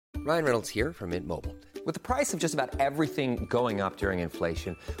Ryan Reynolds here from Mint Mobile. With the price of just about everything going up during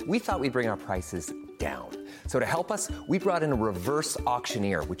inflation, we thought we'd bring our prices down. So to help us, we brought in a reverse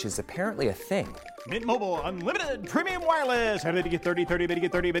auctioneer, which is apparently a thing. Mint Mobile Unlimited Premium Wireless. How to get 30, 30, bit to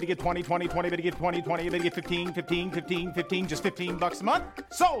get 30, bit to get 20, 20, 20, bit to get 20, 20, bit to get 15, 15, 15, 15, just $15 a month?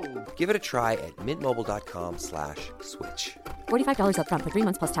 Sold! Give it a try at mintmobile.com/switch. $45 up front for 3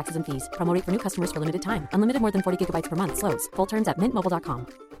 months plus taxes and fees. Promo rate for new customers for limited time. Unlimited more than 40 gigabytes per month. Slows full terms at mintmobile.com.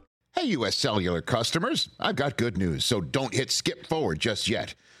 Hey, U.S. Cellular customers, I've got good news, so don't hit skip forward just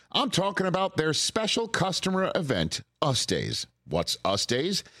yet. I'm talking about their special customer event, US Days. What's US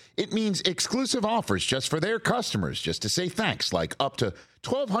Days? It means exclusive offers just for their customers, just to say thanks, like up to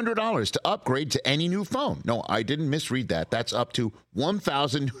 $1,200 to upgrade to any new phone. No, I didn't misread that. That's up to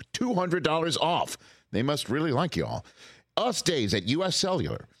 $1,200 off. They must really like you all. US Days at U.S.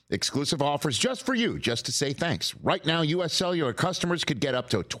 Cellular. Exclusive offers just for you, just to say thanks. Right now, U.S. Cellular customers could get up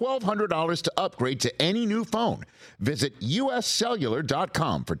to $1,200 to upgrade to any new phone. Visit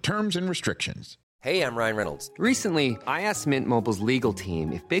uscellular.com for terms and restrictions. Hey, I'm Ryan Reynolds. Recently, I asked Mint Mobile's legal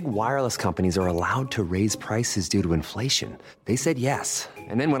team if big wireless companies are allowed to raise prices due to inflation. They said yes.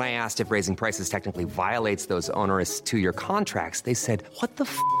 And then when I asked if raising prices technically violates those onerous two-year contracts, they said, "What the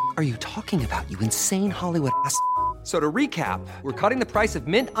f*** are you talking about, you insane Hollywood ass?" So to recap, we're cutting the price of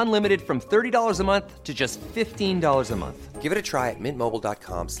Mint Unlimited from $30 a month to just $15 a month. Give it a try at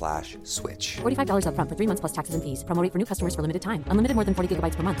mintmobile.com/switch. $45 up front for 3 months plus taxes and fees. Promo rate for new customers for limited time. Unlimited more than 40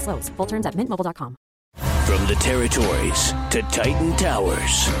 gigabytes per month. Slows full terms at mintmobile.com. From the territories to Titan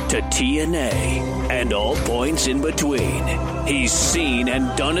Towers to TNA and all points in between, he's seen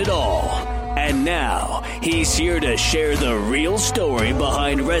and done it all. And now, he's here to share the real story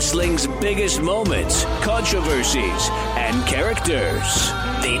behind wrestling's biggest moments, controversies, and characters.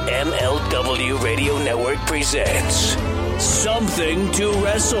 The MLW Radio Network presents Something to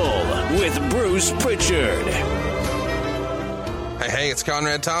Wrestle with Bruce Pritchard. Hey, it's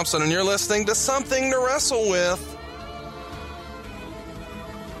Conrad Thompson, and you're listening to Something to Wrestle with.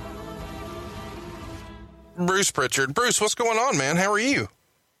 Bruce Pritchard. Bruce, what's going on, man? How are you?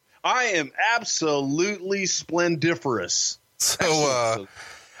 I am absolutely splendiferous. So,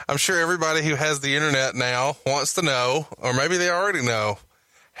 I'm sure everybody who has the internet now wants to know, or maybe they already know,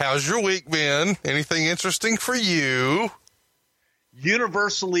 how's your week been? Anything interesting for you?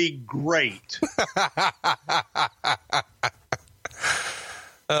 Universally great.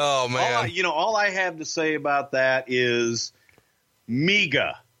 Oh, man. All I have to say about that is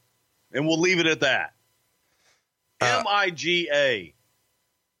MEGA, and we'll leave it at that. MIGA.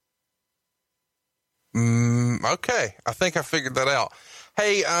 Okay, I think I figured that out.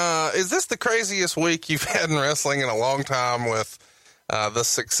 Hey, is this the craziest week you've had in wrestling in a long time with the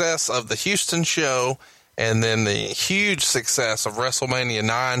success of the Houston show and then the huge success of WrestleMania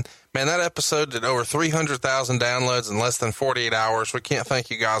 9? Man, that episode did over 300,000 downloads in less than 48 hours. We can't thank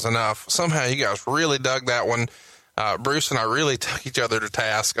you guys enough. Somehow you guys really dug that one. Bruce and I really took each other to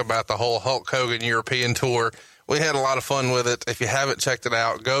task about the whole Hulk Hogan European tour. We had a lot of fun with it. If you haven't checked it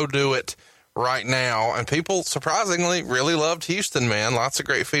out, go do it right now. And people surprisingly really loved Houston, man. Lots of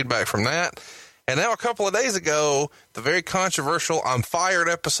great feedback from that. And now a couple of days ago, the very controversial I'm Fired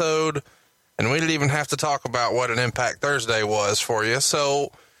episode, and we didn't even have to talk about what an Impact Thursday was for you.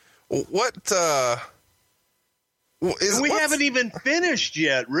 So what we haven't even finished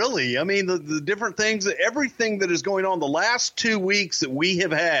yet, really. I mean, the different things, everything that is going on the last 2 weeks that we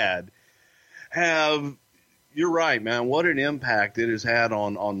have had you're right, man. What an impact it has had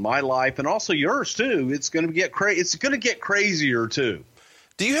on my life and also yours too. It's going to get It's going to get crazier too.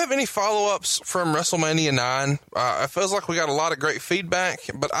 Do you have any follow-ups from WrestleMania 9? It feels like we got a lot of great feedback,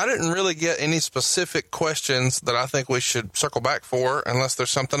 but I didn't really get any specific questions that I think we should circle back for unless there's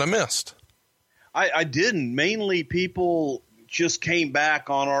something I missed. I didn't. Mainly people just came back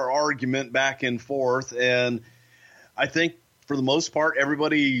on our argument back and forth, and I think for the most part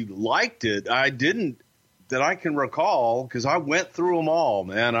everybody liked it. I didn't, that I can recall, because I went through them all,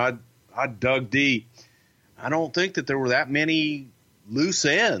 man. I dug deep. I don't think that there were that many loose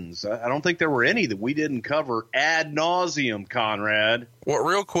ends. I don't think there were any that we didn't cover ad nauseum, Conrad. Well,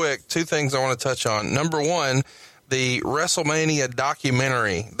 real quick, two things I want to touch on. Number one, the WrestleMania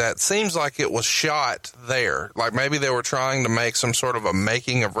documentary that seems like it was shot there. Like maybe they were trying to make some sort of a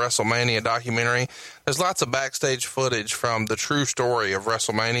making of WrestleMania documentary. There's lots of backstage footage from the true story of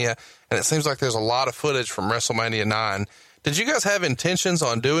WrestleMania, and it seems like there's a lot of footage from WrestleMania 9. Did you guys have intentions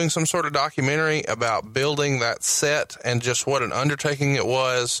on doing some sort of documentary about building that set and just what an undertaking it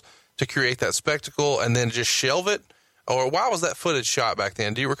was to create that spectacle and then just shelve it? Or why was that footage shot back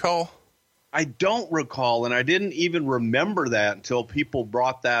then? Do you recall? I don't recall, and I didn't even remember that until people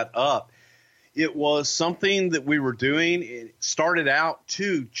brought that up. It was something that we were doing. It started out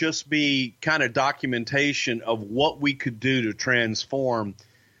to just be kind of documentation of what we could do to transform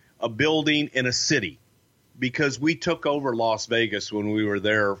a building in a city, because we took over Las Vegas when we were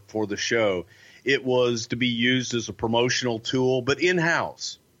there for the show. It was to be used as a promotional tool, but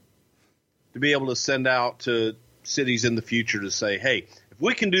in-house, to be able to send out to cities in the future to say, hey, if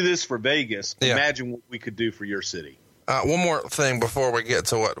we can do this for Vegas, imagine what we could do for your city. One more thing before we get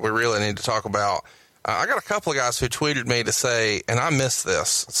to what we really need to talk about. I got a couple of guys who tweeted me to say, and I missed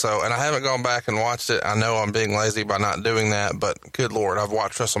this, and I haven't gone back and watched it. I know I'm being lazy by not doing that, but good Lord, I've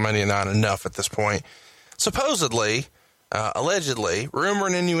watched WrestleMania 9 enough at this point. Supposedly, allegedly, rumor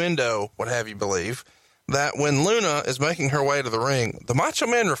and innuendo, what have you believe, that when Luna is making her way to the ring, the Macho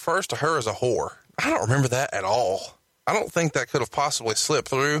Man refers to her as a whore. I don't remember that at all. I don't think that could have possibly slipped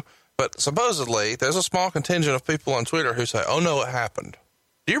through, but supposedly there's a small contingent of people on Twitter who say, oh no, it happened.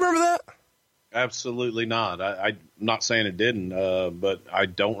 Do you remember that? Absolutely not. I'm not saying it didn't, but I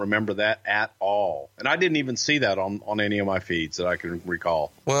don't remember that at all. And I didn't even see that on any of my feeds that I can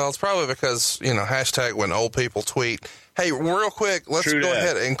recall. Well, it's probably because, hashtag when old people tweet. Hey, real quick, let's go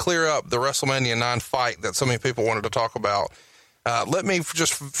ahead and clear up the WrestleMania 9 fight that so many people wanted to talk about. Let me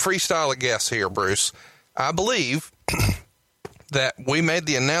just freestyle a guess here, Bruce. I believe that we made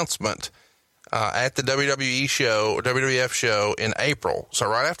the announcement at the WWE show, or WWF show in April. So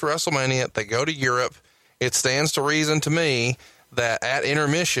right after WrestleMania, they go to Europe. It stands to reason to me that at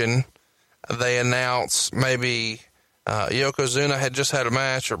intermission, they announce maybe Yokozuna had just had a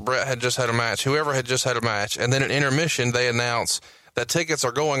match, or Brett had just had a match, whoever had just had a match. And then at intermission, they announce that tickets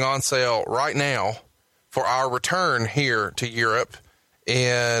are going on sale right now for our return here to Europe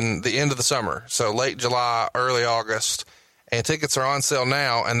in the end of the summer. So late July, early August. And tickets are on sale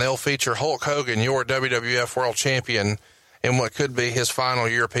now, and they'll feature Hulk Hogan, your WWF World Champion, in what could be his final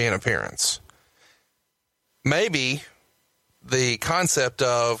European appearance. Maybe the concept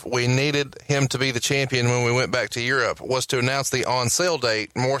of we needed him to be the champion when we went back to Europe was to announce the on-sale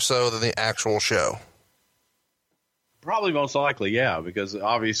date more so than the actual show. Probably most likely, yeah, because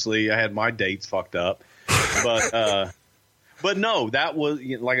obviously I had my dates fucked up. But no, that was,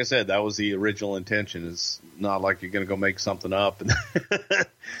 like I said, that was the original intention. It's not like you're going to go make something up.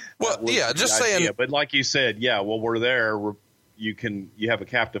 Well, yeah, just saying. But like you said, we're there. You have a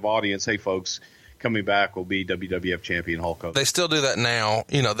captive audience. Hey, folks, coming back will be WWF champion Hulk Hogan. They still do that now.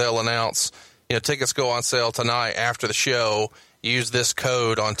 They'll announce, tickets go on sale tonight after the show. Use this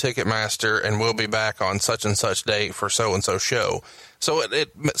code on Ticketmaster, and we'll be back on such and such date for so and so show. So it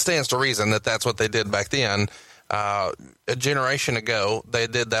stands to reason that that's what they did back then. A generation ago, they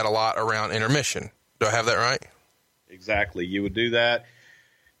did that a lot around intermission. Do I have that right? Exactly. You would do that.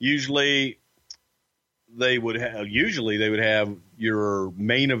 Usually they would have your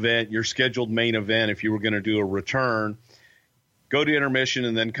main event, your scheduled main event. If you were going to do a return, go to intermission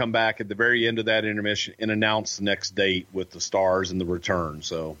and then come back at the very end of that intermission and announce the next date with the stars and the return.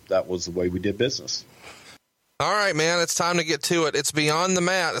 So that was the way we did business. All right, man, it's time to get to it. It's Beyond the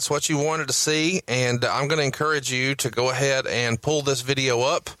Mat. It's what you wanted to see, and I'm going to encourage you to go ahead and pull this video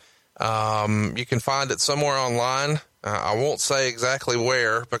up. You can find it somewhere online. I won't say exactly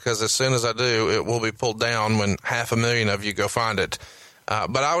where, because as soon as I do, it will be pulled down when 500,000 of you go find it.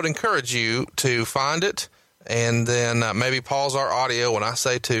 But I would encourage you to find it, and then maybe pause our audio when I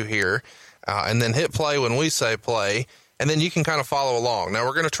say to here, and then hit play when we say play. And then you can kind of follow along. Now,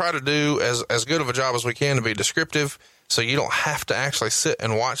 we're going to try to do as good of a job as we can to be descriptive, so you don't have to actually sit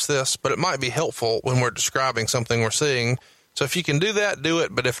and watch this, but it might be helpful when we're describing something we're seeing. So if you can do that, do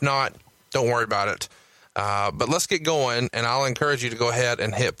it. But if not, don't worry about it. But let's get going, and I'll encourage you to go ahead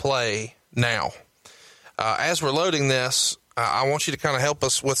and hit play now. As we're loading this, I want you to kind of help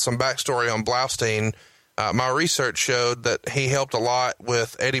us with some backstory on Blaustein. My research showed that he helped a lot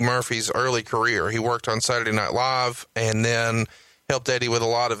with Eddie Murphy's early career. He worked on Saturday Night Live and then helped Eddie with a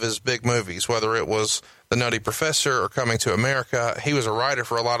lot of his big movies, whether it was The Nutty Professor or Coming to America. He was a writer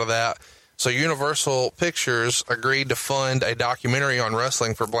for a lot of that. So Universal Pictures agreed to fund a documentary on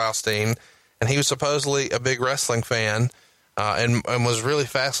wrestling for Blaustein, and he was supposedly a big wrestling fan and was really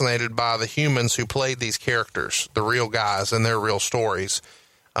fascinated by the humans who played these characters, the real guys and their real stories.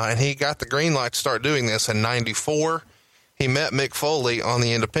 And he got the green light to start doing this in 94. He met Mick Foley on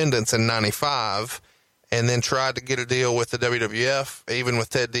the Independents in 95 and then tried to get a deal with the WWF. Even with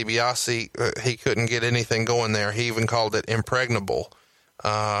Ted DiBiase, he couldn't get anything going there. He even called it impregnable.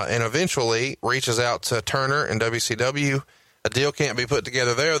 And eventually reaches out to Turner and WCW. A deal can't be put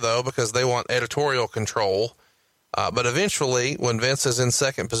together there, though, because they want editorial control. But eventually, when Vince is in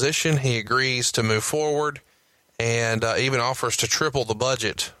second position, he agrees to move forward and even offers to triple the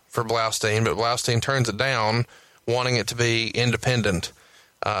budget for Blaustein, but Blaustein turns it down, wanting it to be independent.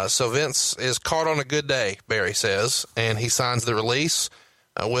 So Vince is caught on a good day, Barry says, and he signs the release.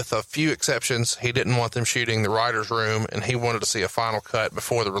 With a few exceptions, he didn't want them shooting the writer's room, and he wanted to see a final cut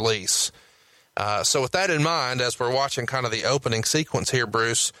before the release. So with that in mind, as we're watching kind of the opening sequence here,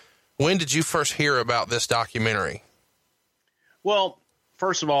 Bruce, when did you first hear about this documentary? Well,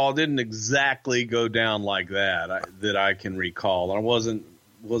 first of all, it didn't exactly go down like that that I can recall. I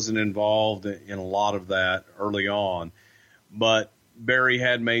wasn't involved in a lot of that early on, but Barry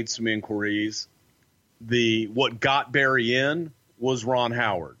had made some inquiries. What got Barry in was Ron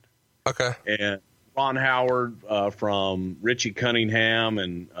Howard. Okay. And Ron Howard from Richie Cunningham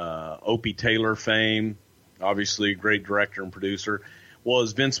and Opie Taylor fame, obviously a great director and producer,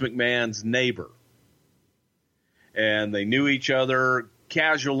 was Vince McMahon's neighbor. And they knew each other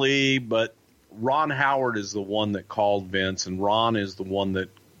casually, but Ron Howard is the one that called Vince, and Ron is the one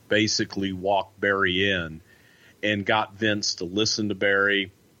that basically walked Barry in and got Vince to listen to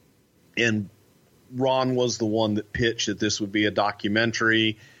Barry. And Ron was the one that pitched that this would be a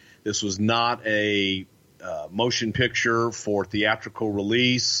documentary. This was not a motion picture for theatrical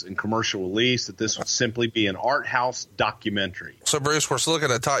release and commercial release, that this would simply be an art house documentary. So, Bruce, we're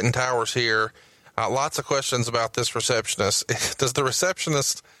looking at Titan Towers here. Lots of questions about this receptionist. Does the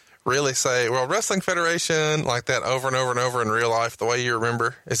receptionist really say, well, Wrestling Federation, like that over and over and over in real life, the way you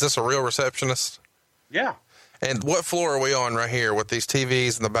remember? Is this a real receptionist? Yeah. And what floor are we on right here with these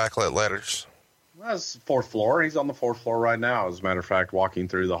TVs and the backlit letters? That's the fourth floor. He's on the fourth floor right now, as a matter of fact, walking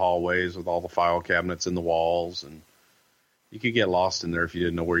through the hallways with all the file cabinets in the walls. And you could get lost in there if you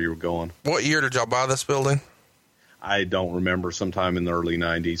didn't know where you were going. What year did y'all buy this building? I don't remember. Sometime in the early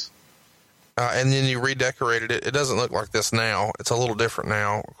 90s. And then you redecorated it. It doesn't look like this now. It's a little different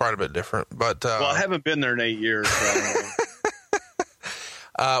now, quite a bit different. But well, I haven't been there in 8 years. So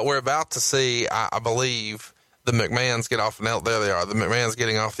we're about to see, I believe, the McMahons get off. There they are. The McMahons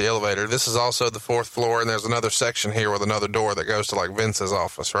getting off the elevator. This is also the fourth floor, and there's another section here with another door that goes to like Vince's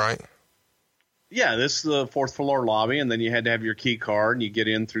office, right? Yeah, this is the fourth floor lobby, and then you had to have your key card, and you get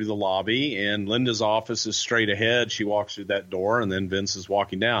in through the lobby, and Linda's office is straight ahead. She walks through that door, and then Vince is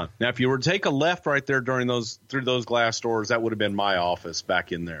walking down. Now, if you were to take a left right there through those glass doors, that would have been my office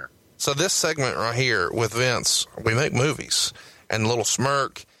back in there. So this segment right here with Vince, we make movies, and a little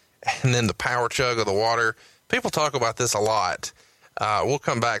smirk, and then the power chug of the water. People talk about this a lot. We'll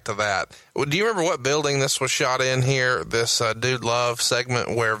come back to that. Do you remember what building this was shot in here? This Dude Love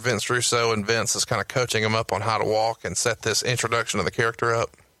segment where Vince Russo and Vince is kind of coaching him up on how to walk and set this introduction of the character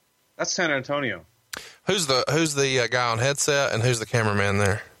up. That's San Antonio. Who's the guy on headset, and who's the cameraman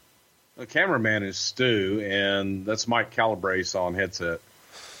there? The cameraman is Stu, and that's Mike Calabrese on headset.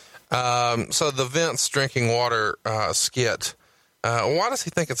 So the Vince drinking water skit. Why does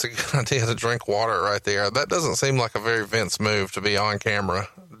he think it's a good idea to drink water right there? That doesn't seem like a very Vince move to be on camera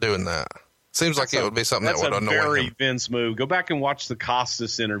doing that. Seems like it would be something that would annoy him. That's a very Vince move. Go back and watch the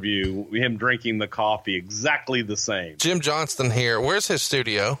Costas interview, him drinking the coffee, exactly the same. Jim Johnston here. Where's his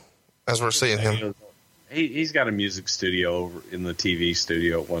studio as we're seeing him? He's got a music studio over in the TV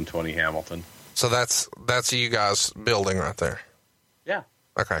studio at 120 Hamilton. So that's you guys building right there? Yeah.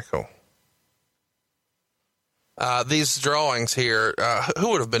 Okay, cool. These drawings here, who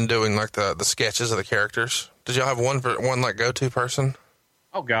would have been doing like the sketches of the characters? Did y'all have one like go-to person?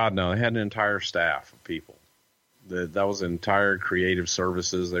 Oh God, no. They had an entire staff of people. That was entire creative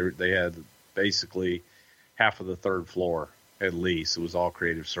services. They had basically half of the third floor at least. It was all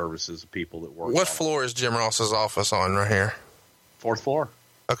creative services of people that worked. What floor is Jim Ross's office on right here? Fourth floor.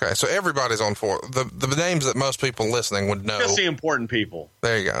 Okay, so everybody's on fourth. The names that most people listening would know. Just the important people.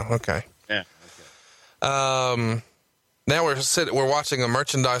 There you go. Okay. Yeah. Now we're watching a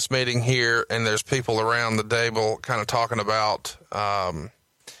merchandise meeting here, and there's people around the table kind of talking about how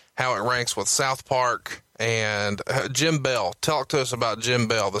it ranks with South Park and Jim Bell. Talk to us about Jim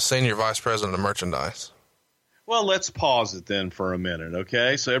Bell, the senior vice president of merchandise. Well, let's pause it then for a minute,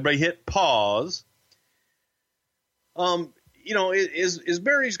 okay? So everybody hit pause. As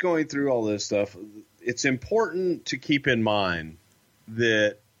Barry's going through all this stuff, it's important to keep in mind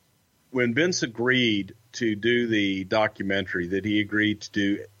that when Vince agreed to do the documentary, that he agreed to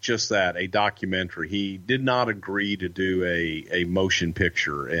do just that, a documentary. He did not agree to do a motion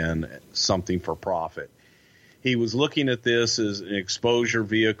picture and something for profit. He was looking at this as an exposure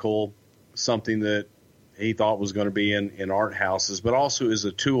vehicle, something that he thought was going to be in art houses, but also as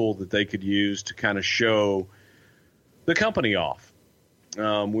a tool that they could use to kind of show the company off.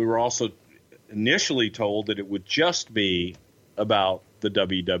 We were also initially told that it would just be about the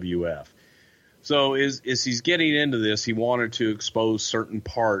WWF. So as he's getting into this, he wanted to expose certain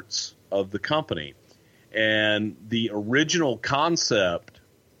parts of the company. And the original concept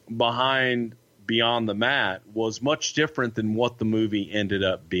behind Beyond the Mat was much different than what the movie ended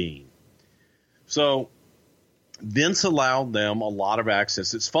up being. So Vince allowed them a lot of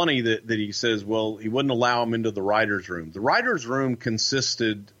access. It's funny that he says, well, he wouldn't allow them into the writer's room. The writer's room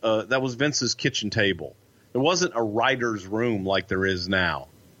consisted, that was Vince's kitchen table. There wasn't a writer's room like there is now.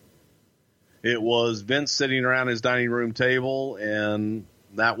 It was Vince sitting around his dining room table, and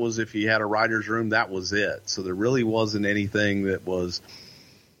that was, if he had a writer's room, that was it. So there really wasn't anything that was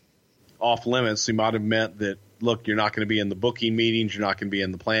off limits. He might have meant that, look, you're not going to be in the booking meetings, you're not going to be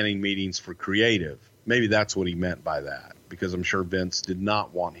in the planning meetings for creative. Maybe that's what he meant by that, because I'm sure Vince did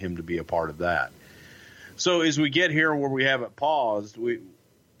not want him to be a part of that. So as we get here where we have it paused,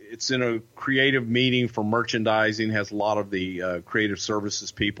 it's in a creative meeting for merchandising, has a lot of the creative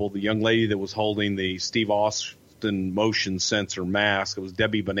services people. The young lady that was holding the Steve Austin motion sensor mask, it was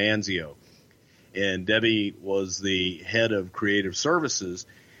Debbie Bonanzio. And Debbie was the head of creative services.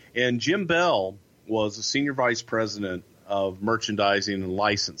 And Jim Bell was the senior vice president of merchandising and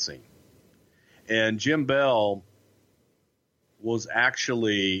licensing. And Jim Bell was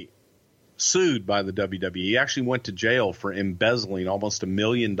actually sued by the WWE. He actually went to jail for embezzling almost $1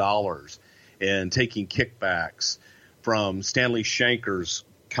 million and taking kickbacks from Stanley Shanker's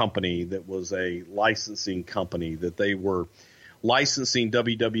company that was a licensing company, that they were licensing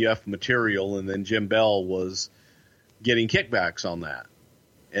WWF material, and then Jim Bell was getting kickbacks on that.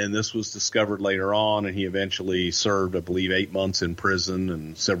 And this was discovered later on, and he eventually served, I believe, 8 months in prison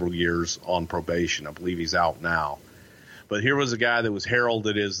and several years on probation. I believe he's out now. But here was a guy that was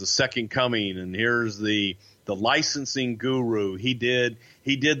heralded as the second coming, and here's the licensing guru. He did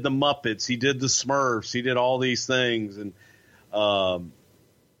the Muppets, he did the Smurfs, he did all these things, and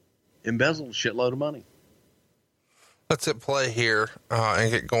embezzled a shitload of money. Let's hit play here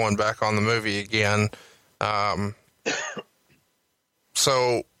and get going back on the movie again.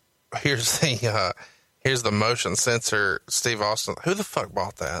 So here's the motion sensor, Steve Austin. Who the fuck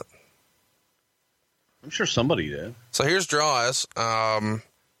bought that? I'm sure somebody did. So here's Draws.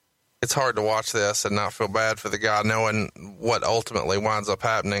 It's hard to watch this and not feel bad for the guy knowing what ultimately winds up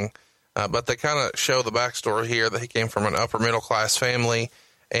happening. But they kind of show the backstory here that he came from an upper middle class family.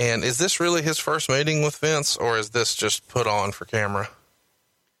 And is this really his first meeting with Vince, or is this just put on for camera?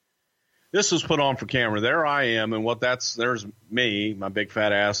 This was put on for camera. There I am, and there's me, my big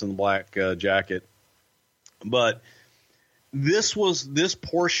fat ass in the black jacket. But this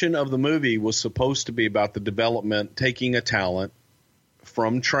portion of the movie was supposed to be about the development, taking a talent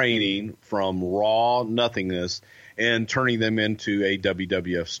from training, from raw nothingness, and turning them into a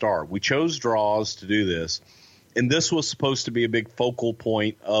WWF star. We chose Draws to do this, and this was supposed to be a big focal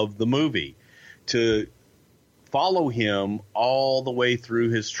point of the movie, to follow him all the way through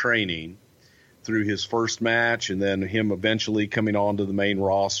his training, through his first match, and then him eventually coming onto the main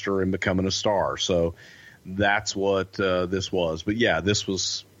roster and becoming a star. So that's what this was. But yeah, this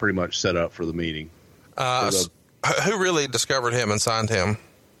was pretty much set up for the meeting. Who really discovered him and signed him?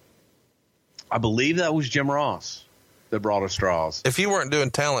 I believe that was Jim Ross that brought us Draws. If you weren't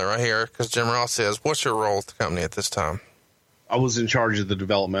doing talent right here, because Jim Ross says, what's your role at the company at this time? I was in charge of the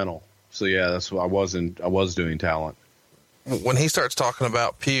developmental. So yeah, that's what I was doing talent. When he starts talking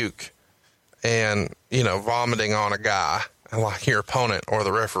about puke and, vomiting on a guy, like your opponent or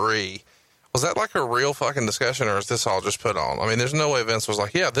the referee, was that like a real fucking discussion, or is this all just put on? I mean, there's no way Vince was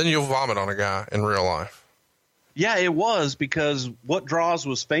like, yeah, then you'll vomit on a guy in real life. Yeah, it was, because what Draws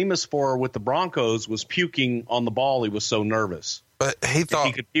was famous for with the Broncos was puking on the ball. He was so nervous. But he thought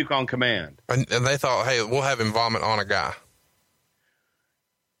he could puke on command. And they thought, hey, we'll have him vomit on a guy.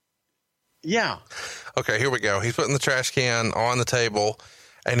 Yeah. Okay, here we go. He's putting the trash can on the table,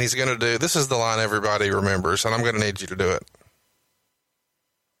 and he's going to do, this is the line everybody remembers, and I'm going to need you to do it.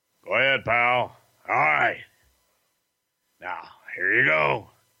 Go ahead, pal. All right. Now, here you go.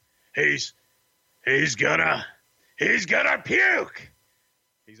 He's gonna puke.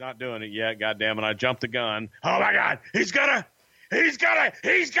 He's not doing it yet. God damn it. I jumped the gun. Oh my God. He's gonna puke. He's gonna puke.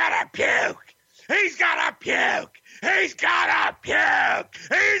 He's gonna puke. He's gonna puke. He's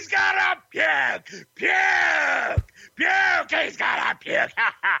gonna puke. Puke. He's gonna puke.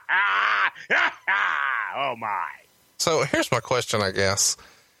 Oh my. So here's my question, I guess.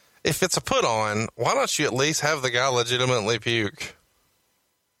 If it's a put on, why don't you at least have the guy legitimately puke?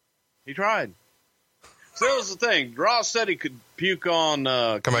 He tried. So that was the thing. Ross said he could puke on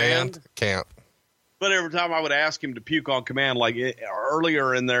command. Can't. But every time I would ask him to puke on command, like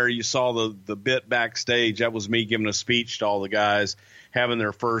earlier in there, you saw the bit backstage. That was me giving a speech to all the guys having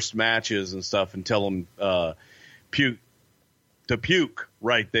their first matches and stuff, and tell them puke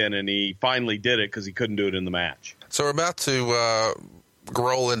right then. And he finally did it because he couldn't do it in the match. So we're about to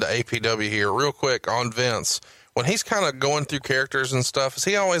roll into APW here real quick on Vince. When he's kind of going through characters and stuff, is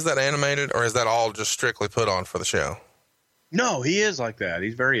he always that animated, or is that all just strictly put on for the show? No, he is like that.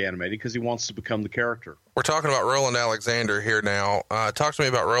 He's very animated because he wants to become the character. We're talking about Roland Alexander here now. Talk to me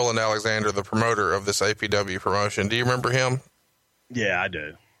about Roland Alexander, the promoter of this APW promotion. Do you remember him? Yeah, I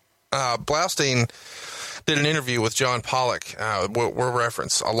do. Blaustein did an interview with John Pollock. We'll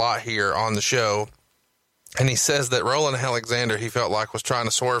reference a lot here on the show. And he says that Roland Alexander, he felt like, was trying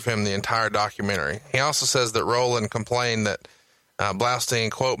to swerve him the entire documentary. He also says that Roland complained that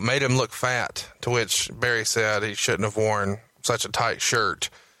Blaustein, quote, made him look fat, to which Barry said he shouldn't have worn such a tight shirt.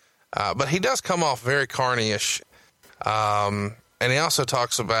 But he does come off very carny-ish. And he also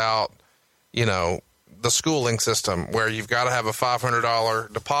talks about, the schooling system where you've got to have a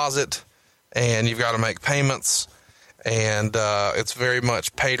 $500 deposit and you've got to make payments. And it's very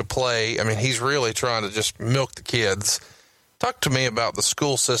much pay to play. I mean, he's really trying to just milk the kids. Talk to me about the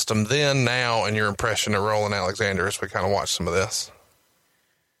school system then, now, and your impression of Roland Alexander as we kind of watch some of this.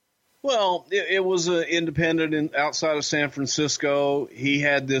 Well, it was an independent outside of San Francisco. He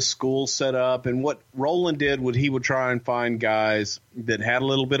had this school set up, and what Roland did was he would try and find guys that had a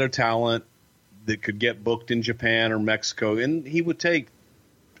little bit of talent that could get booked in Japan or Mexico, and he would take,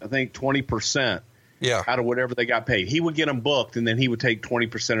 I think, 20% out of whatever they got paid. He would get them booked, and then he would take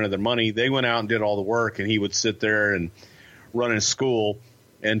 20% of their money. They went out and did all the work, and he would sit there and run his school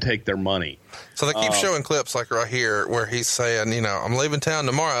and take their money. So they keep showing clips like right here where he's saying, I'm leaving town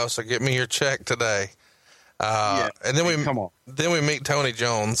tomorrow, so get me your check today. And then we meet Tony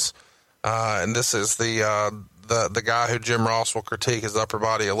Jones, and this is the guy who Jim Ross will critique his upper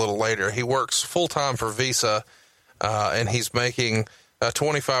body a little later. He works full time for Visa, and he's making a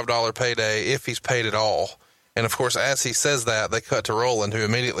 $25 payday if he's paid at all. And of course, as he says that, they cut to Roland, who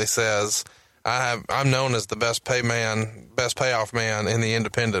immediately says, I'm known as the best payoff man in the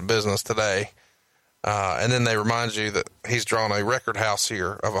independent business today. And then they remind you that he's drawn a record house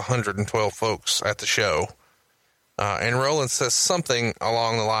here of 112 folks at the show. And Roland says something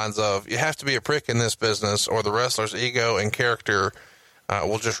along the lines of, you have to be a prick in this business or the wrestler's ego and character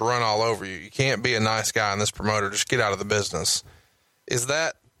will just run all over you. You can't be a nice guy in this promoter. Just get out of the business. Is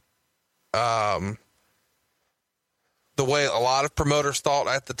that the way a lot of promoters thought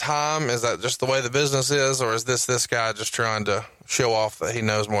at the time? Is that just the way the business is, or is this guy just trying to show off that he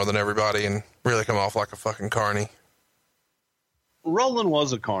knows more than everybody and really come off like a fucking carny? Roland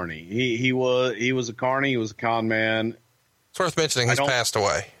was a carny. He was a carny. He was a con man. It's worth mentioning he's passed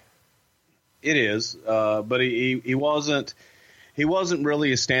away. It is, but he wasn't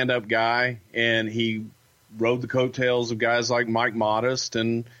really a stand-up guy, and he rode the coattails of guys like Mike Modest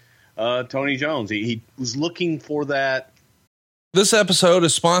and Tony Jones. He was looking for that. This episode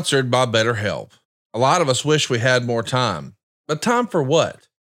is sponsored by BetterHelp. A lot of us wish we had more time, but time for what?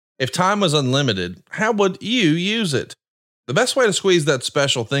 If time was unlimited, how would you use it? The best way to squeeze that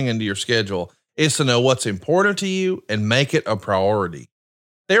special thing into your schedule is to know what's important to you and make it a priority.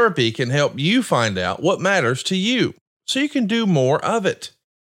 Therapy can help you find out what matters to you so you can do more of it.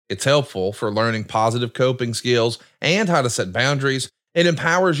 It's helpful for learning positive coping skills and how to set boundaries. It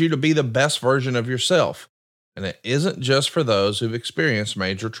empowers you to be the best version of yourself. And it isn't just for those who've experienced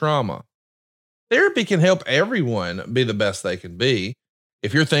major trauma. Therapy can help everyone be the best they can be.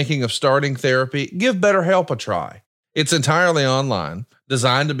 If you're thinking of starting therapy, give BetterHelp a try. It's entirely online,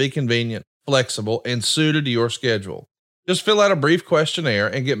 designed to be convenient, flexible, and suited to your schedule. Just fill out a brief questionnaire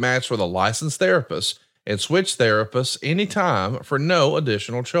and get matched with a licensed therapist and switch therapists anytime for no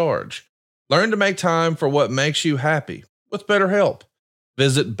additional charge. Learn to make time for what makes you happy with BetterHelp.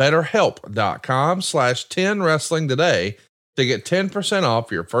 Visit BetterHelp.com/10wrestling today to get 10%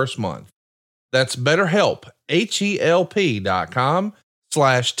 off your first month. That's BetterHelp,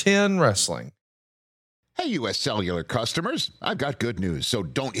 HELP.com/10wrestling. Hey, U.S. Cellular customers, I've got good news, so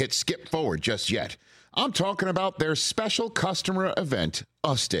don't hit skip forward just yet. I'm talking about their special customer event,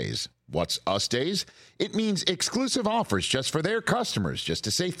 US Days. What's US Days? It means exclusive offers just for their customers, just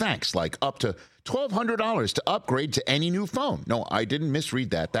to say thanks, like up to $1,200 to upgrade to any new phone. No, I didn't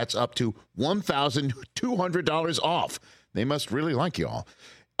misread that. That's up to $1,200 off. They must really like you all.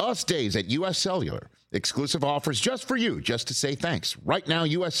 US Days at U.S. Cellular. Exclusive offers just for you, just to say thanks. Right now,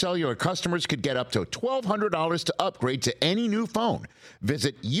 U.S. Cellular customers could get up to $1,200 to upgrade to any new phone.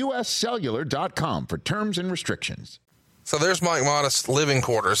 Visit uscellular.com for terms and restrictions. So there's Mike Modest's living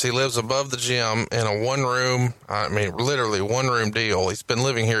quarters. He lives above the gym in a literally one room deal. He's been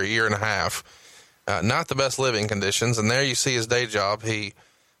living here a year and a half. Not the best living conditions. And there you see his day job. He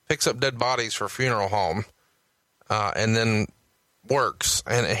picks up dead bodies for a funeral home, and then works.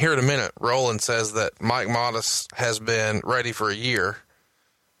 And here in a minute, Roland says that Mike Modest has been ready for a year,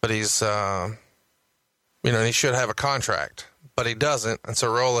 but he's, he should have a contract, but he doesn't. And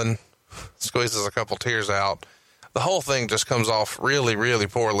so Roland squeezes a couple tears out. The whole thing just comes off really, really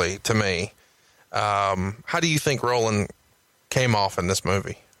poorly to me. How do you think Roland came off in this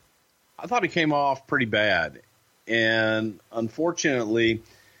movie? I thought he came off pretty bad. And unfortunately,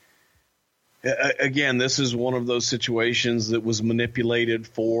 again, this is one of those situations that was manipulated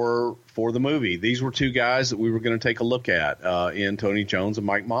for the movie. These were two guys that we were going to take a look at in Tony Jones and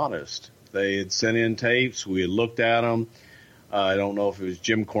Mike Modest. They had sent in tapes. We had looked at them. I don't know if it was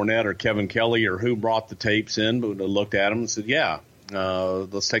Jim Cornette or Kevin Kelly or who brought the tapes in, but we looked at them and said,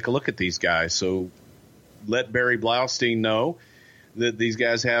 let's take a look at these guys. So let Barry Blaustein know that these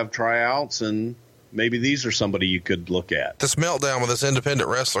guys have tryouts, and maybe these are somebody you could look at. This meltdown with this independent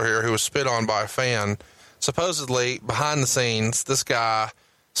wrestler here who was spit on by a fan. Supposedly, behind the scenes, this guy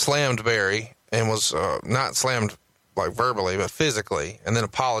slammed Barry and was not slammed like verbally, but physically, and then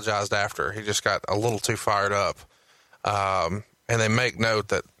apologized after. He just got a little too fired up. And they make note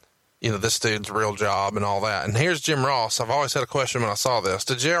that, this dude's a real job and all that. And here's Jim Ross. I've always had a question when I saw this.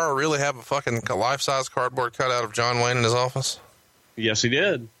 Did JR really have a fucking life-size cardboard cutout of John Wayne in his office? Yes, he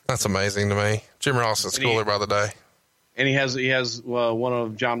did. That's amazing to me. Jim Ross is cooler by the day. And he has one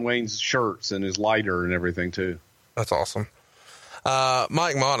of John Wayne's shirts and his lighter and everything too. That's awesome.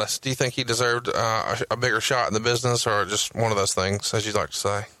 Mike Modest, do you think he deserved a bigger shot in the business, or just one of those things, as you'd like to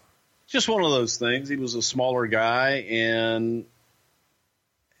say? Just one of those things. He was a smaller guy, and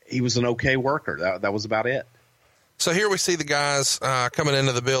he was an okay worker. That was about it. So here we see the guys coming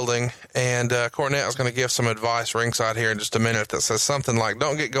into the building, and Cornette is going to give some advice ringside here in just a minute that says something like,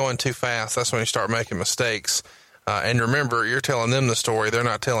 don't get going too fast. That's when you start making mistakes. And remember, you're telling them the story. They're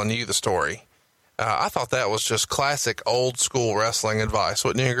not telling you the story. I thought that was just classic old school wrestling advice.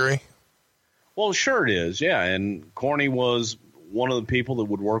 Wouldn't you agree? Well, sure it is. Yeah. And Corny was one of the people that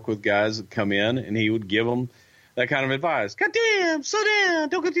would work with guys that come in, and he would give them that kind of advice. God damn, slow down.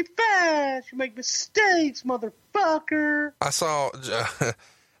 Don't go too fast. You make mistakes, motherfucker. I saw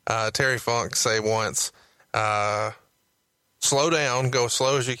Terry Funk say once, slow down, go as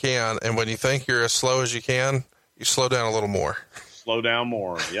slow as you can. And when you think you're as slow as you can, you slow down a little more. Slow down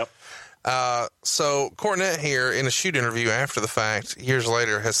more. Yep. So Cornette here in a shoot interview after the fact, years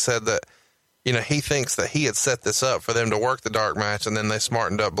later, has said that, he thinks that he had set this up for them to work the dark match, and then they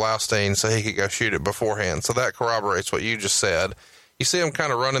smartened up Blaustein so he could go shoot it beforehand. So that corroborates what you just said. You see them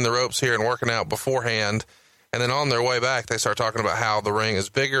kind of running the ropes here and working out beforehand, and then on their way back, they start talking about how the ring is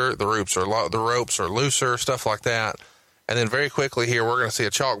bigger, the ropes are looser, stuff like that. And then very quickly here, we're going to see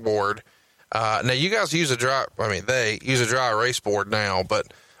a chalkboard. Now you guys use they use a dry erase board now,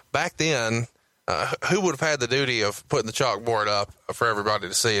 but back then, who would have had the duty of putting the chalkboard up for everybody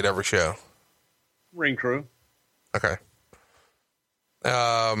to see at every show? Ring crew. Okay.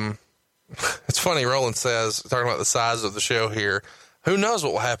 It's funny. Roland says, talking about the size of the show here, who knows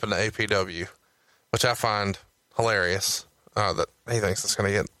what will happen to APW, which I find hilarious, that he thinks it's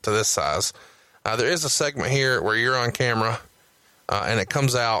going to get to this size. There is a segment here where you're on camera, and it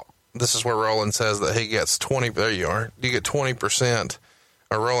comes out. This is where Roland says that he gets 20. There you are. You get 20%,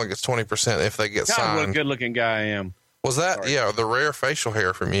 or Roland gets 20% if they get signed. What a good looking guy I am. Was that, the rare facial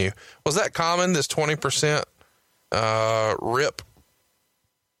hair from you, was that common, this 20% rip?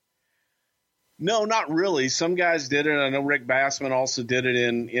 No, not really. Some guys did it. I know Rick Bassman also did it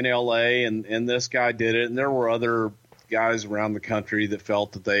in LA, and this guy did it. And there were other guys around the country that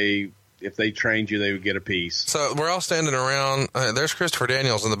felt that if they trained you, they would get a piece. So we're all standing around. There's Christopher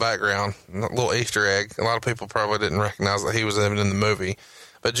Daniels in the background, a little Easter egg. A lot of people probably didn't recognize that he was even in the movie.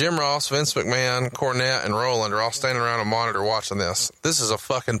 But Jim Ross, Vince McMahon, Cornette, and Roland are all standing around a monitor watching this. This is a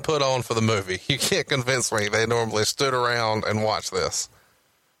fucking put on for the movie. You can't convince me they normally stood around and watched this.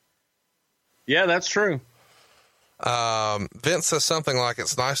 Yeah, that's true. Vince says something like,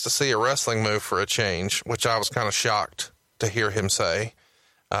 it's nice to see a wrestling move for a change, which I was kind of shocked to hear him say.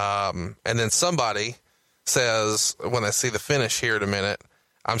 And then somebody says, when they see the finish here in a minute,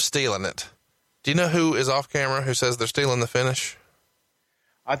 I'm stealing it. Do you know who is off camera who says they're stealing the finish?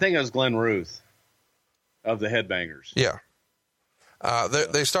 I think it was Glenn Ruth of the Headbangers. Yeah.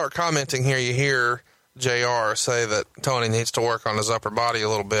 They start commenting here. You hear JR say that Tony needs to work on his upper body a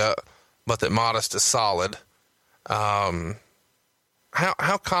little bit, but that Modest is solid. How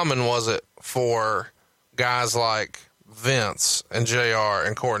common was it for guys like Vince and JR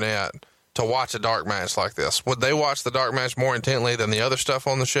and Cornette to watch a dark match like this? Would they watch the dark match more intently than the other stuff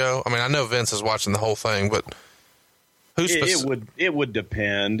on the show? I mean, I know Vince is watching the whole thing, but it would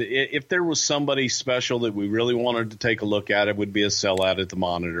depend. If there was somebody special that we really wanted to take a look at, it would be a sellout at the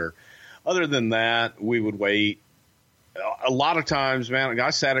monitor. Other than that, we would wait. A lot of times, man, I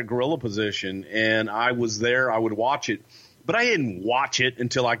sat at gorilla position and I was there. I would watch it, but I didn't watch it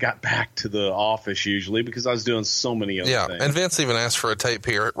until I got back to the office usually because I was doing so many other things. Yeah, and Vince even asked for a tape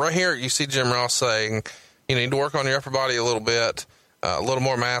here. Right here, you see Jim Ross saying, you need to work on your upper body a little bit, a little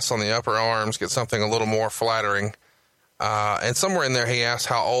more mass on the upper arms, get something a little more flattering. And somewhere in there, he asked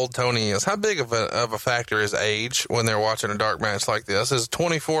how old Tony is. How big of a factor is age when they're watching a dark match like this? Is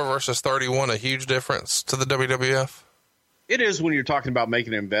 24 versus 31 a huge difference to the WWF? It is when you're talking about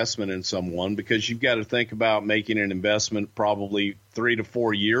making an investment in someone, because you've got to think about making an investment probably 3 to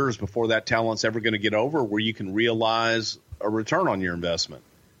 4 years before that talent's ever going to get over where you can realize a return on your investment.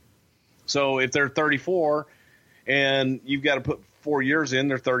 So if they're 34 and you've got to put 4 years in,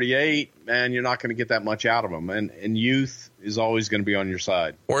 they're 38, and you're not going to get that much out of them. And youth is always going to be on your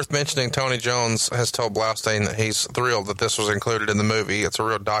side. Worth mentioning, Tony Jones has told Blaustein that he's thrilled that this was included in the movie. It's a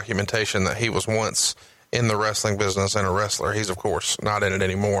real documentation that he was once in the wrestling business and a wrestler. He's, of course, not in it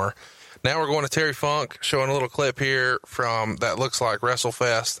anymore. Now we're going to Terry Funk, showing a little clip here from that looks like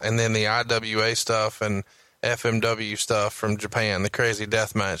WrestleFest, and then the IWA stuff and FMW stuff from Japan, the crazy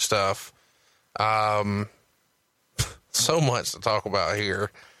deathmatch stuff. So much to talk about here.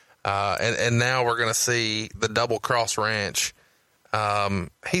 And now we're going to see the Double Cross Ranch.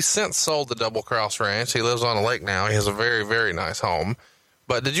 He's since sold the Double Cross Ranch. He lives on a lake now. He has a very, very nice home.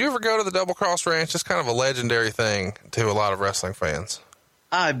 But did you ever go to the Double Cross Ranch? It's kind of a legendary thing to a lot of wrestling fans.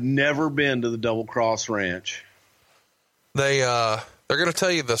 I've never been to the Double Cross Ranch. They're going to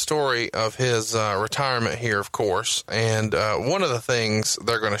tell you the story of his retirement here, of course. And one of the things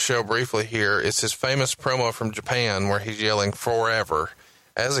they're going to show briefly here is his famous promo from Japan where he's yelling "forever."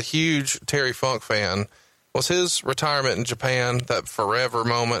 As a huge Terry Funk fan, was his retirement in Japan, that forever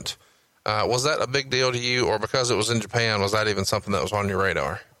moment, was that a big deal to you, or because it was in Japan, was that even something that was on your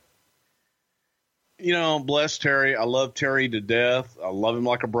radar? You know, bless Terry. I love Terry to death. I love him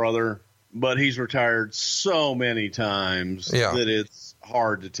like a brother, but he's retired so many times that it's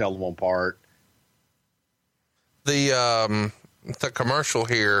hard to tell them apart. The commercial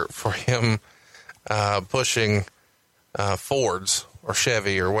here for him pushing Fords or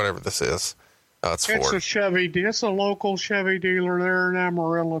Chevy or whatever this is. It's Ford. It's a Chevy. It's a local Chevy dealer there in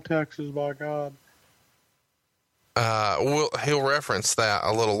Amarillo, Texas, by God. He'll reference that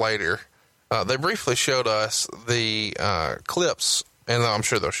a little later. They briefly showed us the clips, and I'm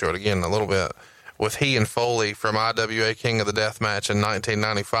sure they'll show it again in a little bit, with he and Foley from IWA King of the Death Match in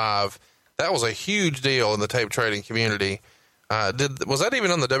 1995. That was a huge deal in the tape trading community. Was that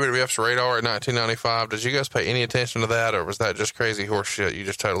even on the WWF's radar in 1995? Did you guys pay any attention to that, or was that just crazy horse shit you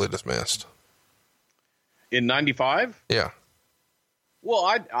just totally dismissed? In 95? Yeah. Well,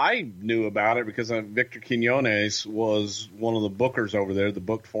 I knew about it because Victor Quinones was one of the bookers over there, the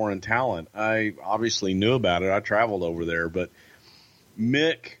booked foreign talent. I obviously knew about it. I traveled over there. But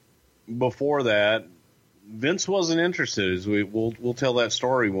Mick, before that, Vince wasn't interested. We'll tell that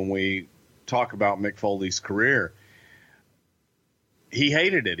story when we talk about Mick Foley's career. He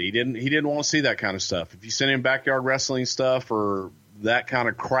hated it. He didn't want to see that kind of stuff. If you sent him backyard wrestling stuff or that kind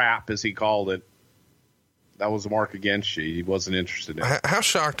of crap, as he called it, that was a mark against you. He wasn't interested in it. How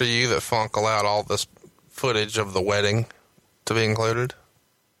shocked are you that Funk allowed all this footage of the wedding to be included?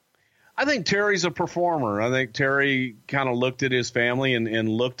 I think Terry's a performer. I think Terry kind of looked at his family and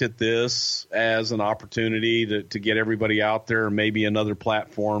looked at this as an opportunity to get everybody out there, maybe another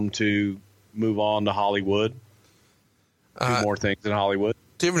platform to move on to Hollywood, do more things in Hollywood.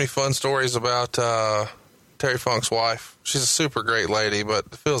 Do you have any fun stories about Terry Funk's wife? She's a super great lady, but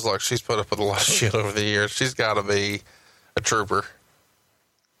it feels like she's put up with a lot of shit over the years. She's got to be a trooper.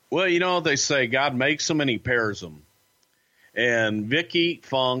 Well, you know what they say, God makes them and he pairs them. And Vicky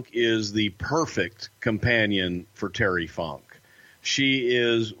Funk is the perfect companion for Terry Funk. She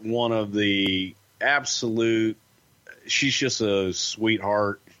is one of the absolute, she's just a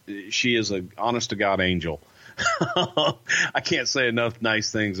sweetheart. She is a honest to God angel. I can't say enough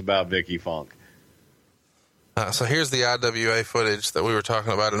nice things about Vicky Funk. So here's the IWA footage that we were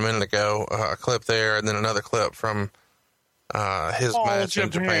talking about a minute ago, a clip there, and then another clip from his match in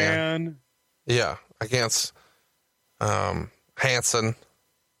Japan. Yeah, against Hansen.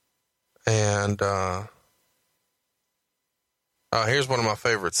 And here's one of my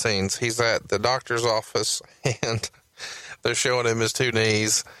favorite scenes. He's at the doctor's office, and they're showing him his two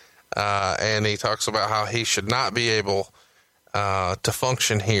knees. and he talks about how he should not be able to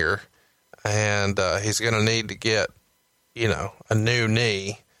function here, and he's going to need to get, a new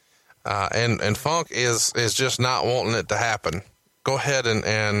knee. And Funk is just not wanting it to happen. Go ahead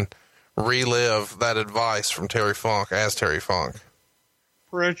and relive that advice from Terry Funk as Terry Funk.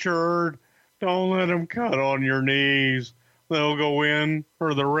 Richard, don't let them cut on your knees. They'll go in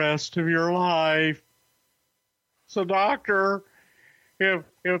for the rest of your life. So, doctor, if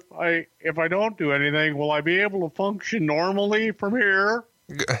I don't do anything, will I be able to function normally from here?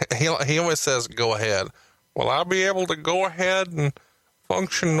 He always says, go ahead. Will I be able to go ahead and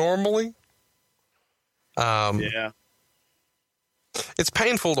function normally? Yeah. It's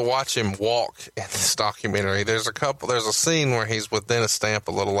painful to watch him walk in this documentary. There's a scene where he's with Dennis Stamp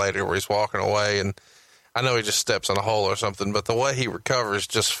a little later where he's walking away, and I know he just steps in a hole or something, but the way he recovers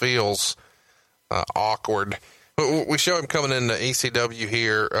just feels awkward. We show him coming into ECW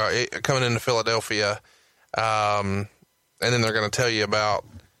here, coming into Philadelphia, and then they're going to tell you about,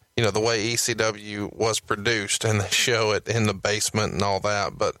 the way ECW was produced, and they show it in the basement and all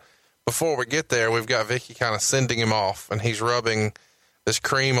that. But before we get there, we've got Vicky kind of sending him off, and he's rubbing this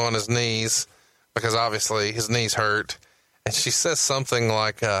cream on his knees because obviously his knees hurt. And she says something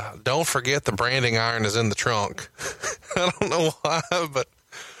like, don't forget the branding iron is in the trunk. I don't know why, but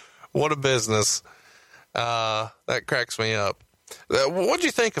what a business. That cracks me up. What do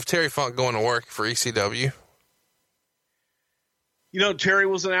you think of Terry Funk going to work for ECW? Terry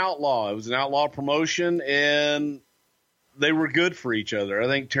was an outlaw. It was an outlaw promotion, and they were good for each other. I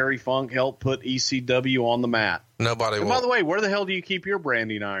think Terry Funk helped put ECW on the map. Nobody will. By the way, where the hell do you keep your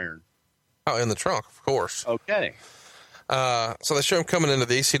branding iron? Oh, in the trunk, of course. Okay. So they show him coming into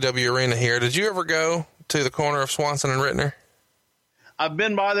the ECW arena here. Did you ever go to the corner of Swanson and Rittner? I've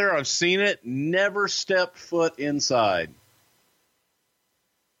been by there. I've seen it. Never stepped foot inside.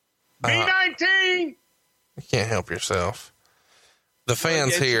 B-19! You can't help yourself. The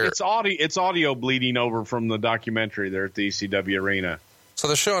fans here. It's audio bleeding over from the documentary there at the ECW arena. So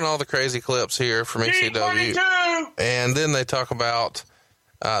they're showing all the crazy clips here from ECW. D22! And then they talk about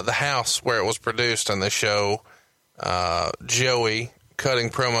the house where it was produced, and they show Joey cutting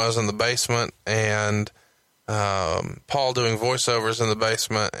promos in the basement and Paul doing voiceovers in the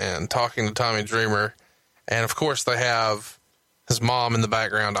basement and talking to Tommy Dreamer. And of course they have his mom in the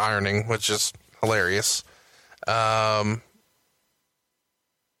background ironing, which is hilarious.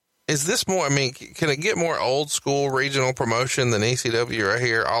 Is this more, can it get more old school regional promotion than ECW right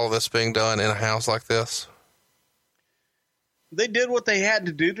here? All of this being done in a house like this? They did what they had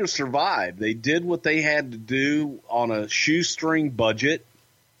to do to survive. They did what they had to do on a shoestring budget.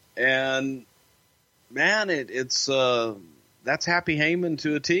 And man, it's that's Happy Heyman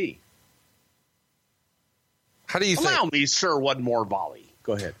to a T. How do you Allow me, sir, one more volley.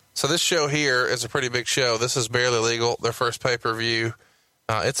 Go ahead. So this show here is a pretty big show. This is Barely Legal, their first pay-per-view.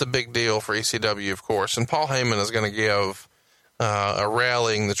 It's a big deal for ECW, of course. And Paul Heyman is going to give a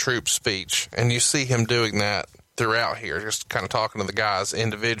rallying the troops speech. And you see him doing that throughout here, just kind of talking to the guys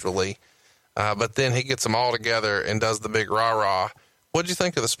individually. But then he gets them all together and does the big rah-rah. What did you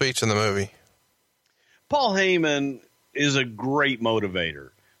think of the speech in the movie? Paul Heyman is a great motivator.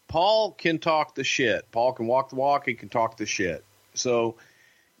 Paul can talk the shit. Paul can walk the walk. He can talk the shit. So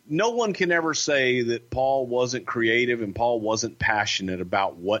no one can ever say that Paul wasn't creative and Paul wasn't passionate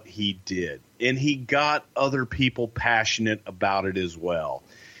about what he did. And he got other people passionate about it as well.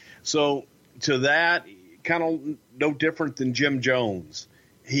 So to that, kind of no different than Jim Jones.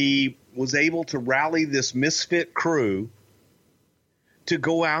 He was able to rally this misfit crew to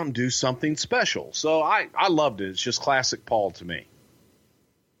go out and do something special. So I loved it. It's just classic Paul to me.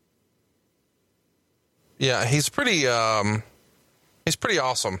 Yeah, he's pretty awesome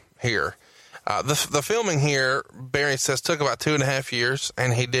here. The filming here, Barry says, took about 2.5 years,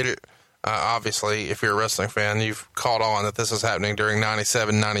 and he did it. Obviously, if you're a wrestling fan, you've caught on that this is happening during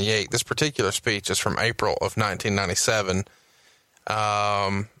 97, 98. This particular speech is from April of 1997.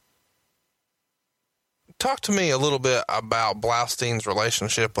 Talk to me a little bit about Blaustein's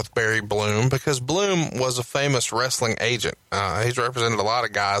relationship with Barry Bloom, because Bloom was a famous wrestling agent. He's represented a lot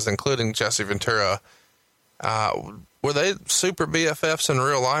of guys, including Jesse Ventura. Were they super BFFs in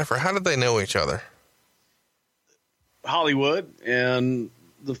real life, or how did they know each other? Hollywood, and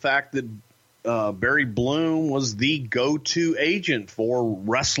the fact that Barry Bloom was the go-to agent for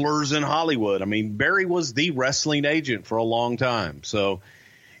wrestlers in Hollywood. I mean, Barry was the wrestling agent for a long time. So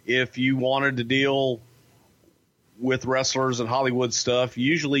if you wanted to deal with wrestlers and Hollywood stuff,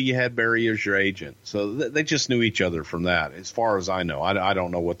 usually you had Barry as your agent. So they just knew each other from that, as far as I know. I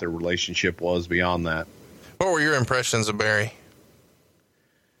don't know what their relationship was beyond that. What were your impressions of Barry?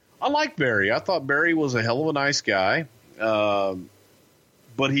 I like Barry. I thought Barry was a hell of a nice guy,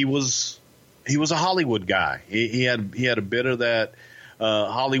 but he was a Hollywood guy. He had a bit of that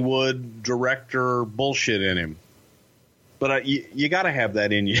Hollywood director bullshit in him. But you got to have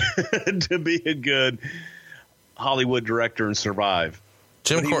that in you to be a good Hollywood director and survive.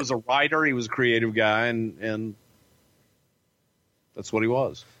 He was a writer. He was a creative guy, and that's what he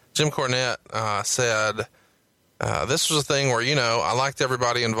was. Jim Cornette said, this was a thing where, I liked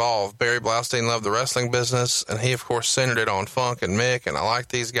everybody involved. Barry Blaustein loved the wrestling business, and he, of course, centered it on Funk and Mick, and I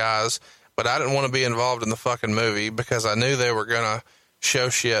liked these guys, but I didn't want to be involved in the fucking movie because I knew they were going to show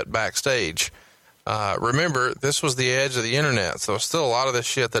shit backstage. Remember, this was the edge of the internet, so still a lot of this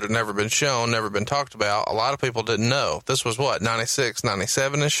shit that had never been shown, never been talked about. A lot of people didn't know. This was 96,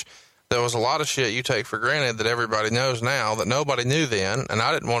 97-ish? There was a lot of shit you take for granted that everybody knows now that nobody knew then, and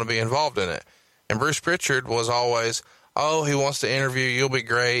I didn't want to be involved in it. And Bruce Pritchard was always, oh, he wants to interview, you'll be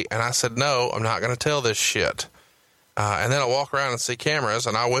great. And I said, no, I'm not going to tell this shit. And then I walk around and see cameras,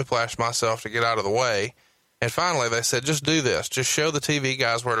 and I whiplash myself to get out of the way. And finally, they said, just do this. Just show the TV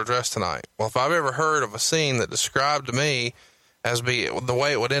guys where to dress tonight. Well, if I've ever heard of a scene that described to me as the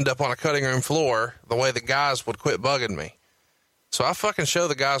way it would end up on a cutting room floor, the way the guys would quit bugging me. So I fucking show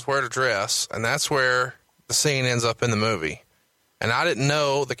the guys where to dress, and that's where the scene ends up in the movie. And I didn't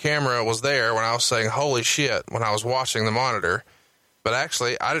know the camera was there when I was saying, holy shit, when I was watching the monitor. But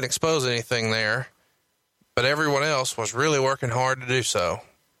actually, I didn't expose anything there, but everyone else was really working hard to do so.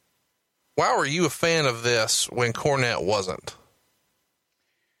 Why were you a fan of this when Cornette wasn't?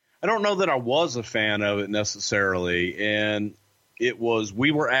 I don't know that I was a fan of it necessarily. And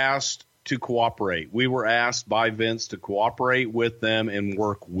we were asked to cooperate. We were asked by Vince to cooperate with them and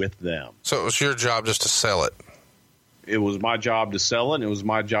work with them. So it was your job just to sell it. It was my job to sell it. And it was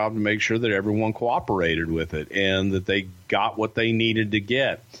my job to make sure that everyone cooperated with it and that they got what they needed to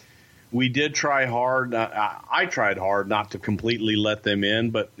get. We did try hard. I tried hard not to completely let them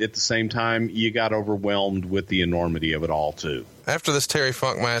in, but at the same time, you got overwhelmed with the enormity of it all, too. After this Terry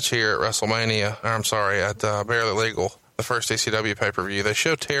Funk match here at WrestleMania, at Barely Legal, the first ECW pay-per-view, they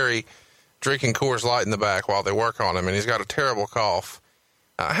show Terry drinking Coors Light in the back while they work on him, and he's got a terrible cough.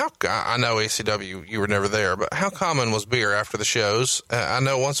 I know ECW, you were never there, but how common was beer after the shows? I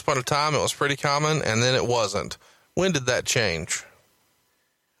know once upon a time it was pretty common, and then it wasn't. When did that change?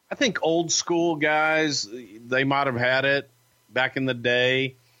 I think old school guys, they might have had it back in the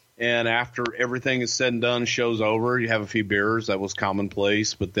day. And after everything is said and done, show's over, you have a few beers. That was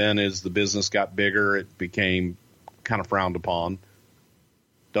commonplace. But then as the business got bigger, it became kind of frowned upon.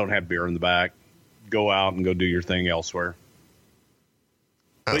 Don't have beer in the back. Go out and go do your thing elsewhere.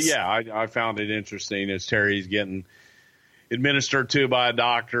 But yeah, I found it interesting as Terry's getting administered to by a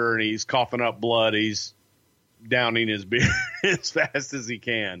doctor and he's coughing up blood. He's downing his beer as fast as he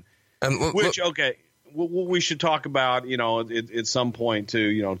can. And we should talk about, at some point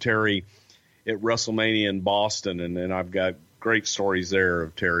too, Terry at WrestleMania in Boston. And I've got great stories there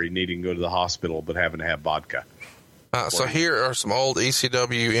of Terry needing to go to the hospital, but having to have vodka. So here are some old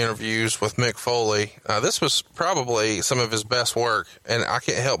ECW interviews with Mick Foley. This was probably some of his best work. And I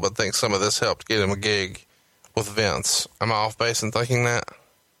can't help but think some of this helped get him a gig with Vince. Am I off base in thinking that?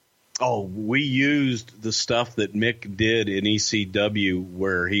 Oh, we used the stuff that Mick did in ECW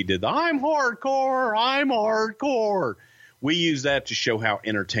where he did the I'm hardcore. We used that to show how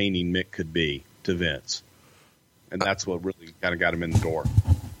entertaining Mick could be to Vince. And that's what really kind of got him in the door.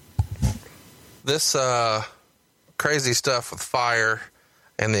 This crazy stuff with fire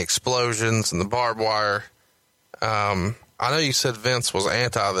and the explosions and the barbed wire. I know you said Vince was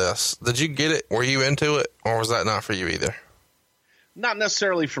anti this. Did you get it? Were you into it? Or was that not for you either? Not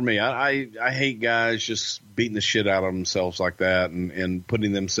necessarily for me. I hate guys just beating the shit out of themselves like that and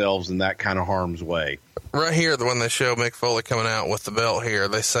putting themselves in that kind of harm's way. Right here, when they show Mick Foley coming out with the belt here,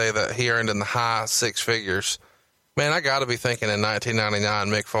 they say that he earned in the high six figures. Man, I got to be thinking in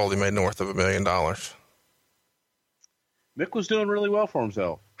 1999, Mick Foley made north of $1 million. Mick was doing really well for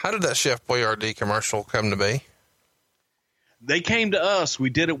himself. How did that Chef Boyardee commercial come to be? They came to us. We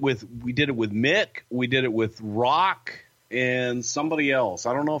did it with Mick. We did it with Rock. And somebody else.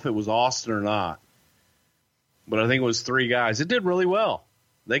 I don't know if it was Austin or not, but I think it was three guys. It did really well.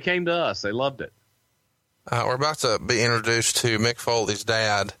 They came to us. They loved it. We're about to be introduced to Mick Foley's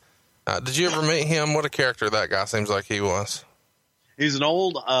dad. Did you ever meet him? What a character that guy seems like he was. He's an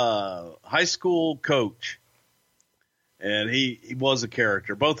old high school coach, and he was a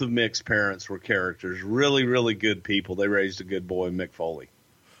character. Both of Mick's parents were characters. Really, really good people. They raised a good boy, Mick Foley.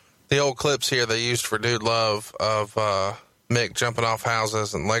 The old clips here they used for Dude Love of Mick jumping off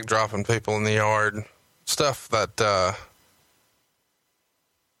houses and leg dropping people in the yard. Stuff that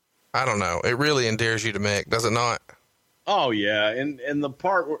I don't know. It really endears you to Mick, does it not? Oh yeah, and the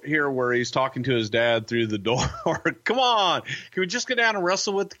part here where he's talking to his dad through the door. Come on, can we just go down and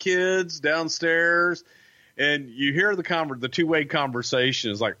wrestle with the kids downstairs? And you hear the two-way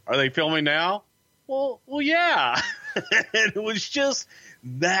conversation. It's like, are they filming now? Well, yeah. And it was just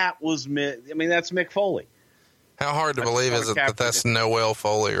that's Mick Foley. How hard to believe is it that that's Noel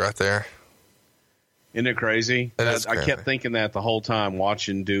Foley right there? Isn't it crazy? I kept thinking that the whole time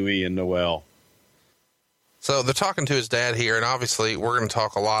watching Dewey and Noel. So they're talking to his dad here, and obviously we're going to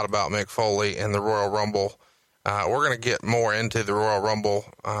talk a lot about Mick Foley and the Royal Rumble. We're going to get more into the Royal Rumble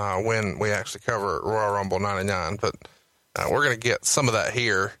when we actually cover Royal Rumble 99, but we're going to get some of that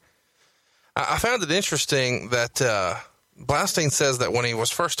here. I found it interesting that Blaustein says that when he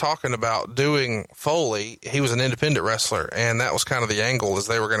was first talking about doing Foley, he was an independent wrestler, and that was kind of the angle, is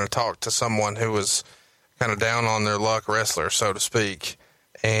they were going to talk to someone who was kind of down on their luck wrestler, so to speak,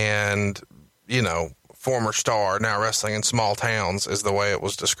 and, former star, now wrestling in small towns is the way it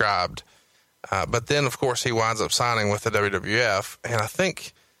was described. But then, of course, he winds up signing with the WWF, and I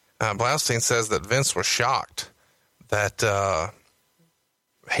think Blaustein says that Vince was shocked that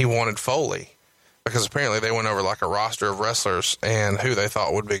he wanted Foley, because apparently they went over like a roster of wrestlers and who they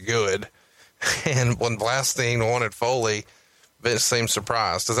thought would be good. And when Blaustein wanted Foley, Vince seemed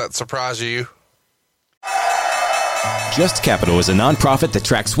surprised. Does that surprise you? Just Capital is a nonprofit that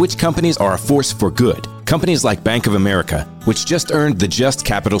tracks which companies are a force for good. Companies like Bank of America, which just earned the Just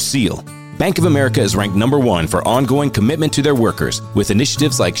Capital seal. Bank of America is ranked #1 for ongoing commitment to their workers with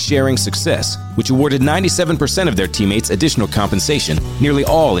initiatives like Sharing Success, which awarded 97% of their teammates additional compensation, nearly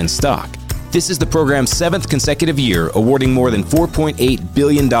all in stock. This is the program's 7th consecutive year, awarding more than $4.8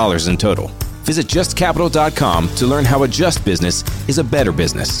 billion in total. Visit justcapital.com to learn how a just business is a better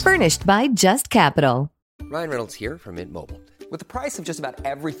business. Furnished by Just Capital. Ryan Reynolds here from Mint Mobile. With the price of just about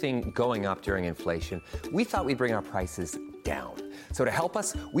everything going up during inflation, we thought we'd bring our prices down. So to help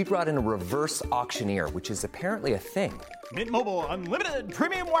us, we brought in a reverse auctioneer, which is apparently a thing. Mint Mobile Unlimited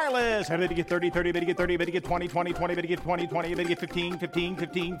Premium Wireless. How to get 30, 30, bit to get 30, bit to get 20, 20, 20, bit to get 20, 20, bit to get 15, 15,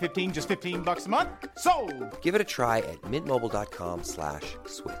 15, 15, just $15 a month? Sold! Give it a try at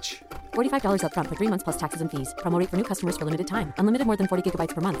mintmobile.com/switch. $45 up front for 3 months plus taxes and fees. Promo rate for new customers for limited time. Unlimited more than 40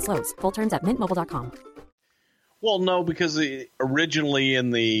 gigabytes per month. Slows full terms at mintmobile.com. Well, no, because originally in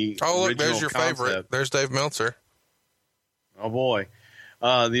the there's your favorite. There's Dave Meltzer. Oh boy.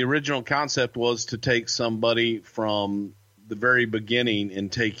 The original concept was to take somebody from the very beginning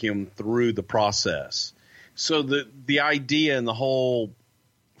and take him through the process. So the idea and the whole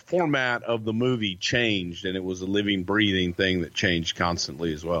format of the movie changed, and it was a living, breathing thing that changed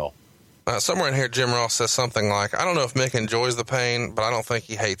constantly as well. Somewhere in here, Jim Ross says something like, I don't know if Mick enjoys the pain, but I don't think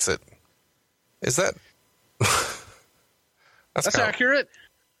he hates it. Is that... That's accurate.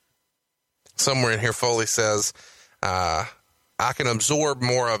 Somewhere in here, Foley says, I can absorb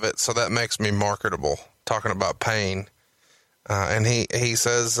more of it, so that makes me marketable, talking about pain. And he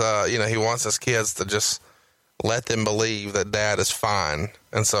says, he wants his kids to just let them believe that dad is fine.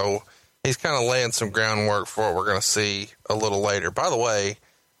 And so he's kind of laying some groundwork for what we're going to see a little later. By the way,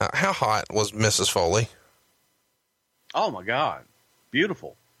 how hot was Mrs. Foley? Oh, my God.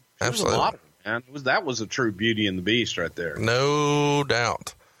 Beautiful. She Absolutely. Was a lot of it, man. That was a true Beauty and the Beast right there. No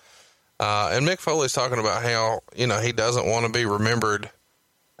doubt. And Mick Foley's talking about how, he doesn't want to be remembered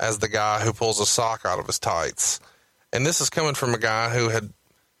as the guy who pulls a sock out of his tights. And this is coming from a guy who had,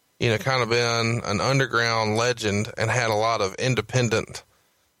 kind of been an underground legend and had a lot of independent,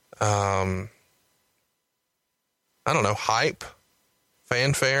 hype,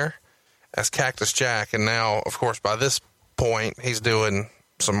 fanfare as Cactus Jack. And now, of course, by this point, he's doing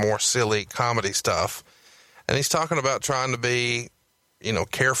some more silly comedy stuff. And he's talking about trying to be,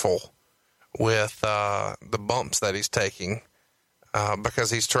 careful with the bumps that he's taking because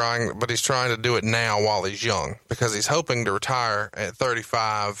he's trying to do it now while he's young, because he's hoping to retire at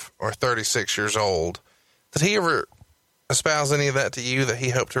 35 or 36 years old. Did he ever espouse any of that to you, that he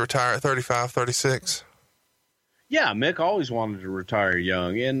hoped to retire at 35, 36? Yeah, Mick always wanted to retire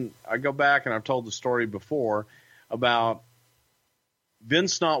young. And I go back, and I've told the story before about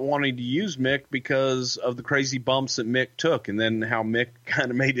Vince not wanting to use Mick because of the crazy bumps that Mick took, and then how Mick kind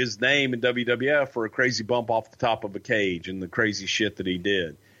of made his name in WWF for a crazy bump off the top of a cage and the crazy shit that he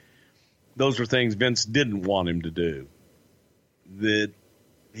did. Those were things Vince didn't want him to do, that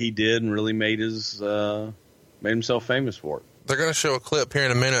he did and really made himself famous for it. They're going to show a clip here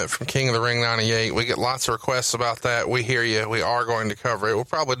in a minute from King of the Ring 98. We get lots of requests about that. We hear you. We are going to cover it. We'll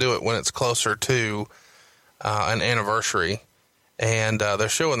probably do it when it's closer to an anniversary. And they're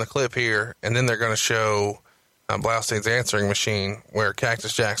showing the clip here, and then they're going to show Blaustein's answering machine, where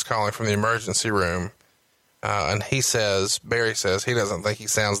Cactus Jack's calling from the emergency room. And Barry says he doesn't think he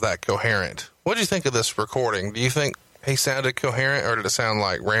sounds that coherent. What do you think of this recording? Do you think he sounded coherent, or did it sound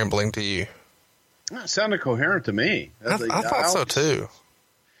like rambling to you? It sounded coherent to me. I thought so too.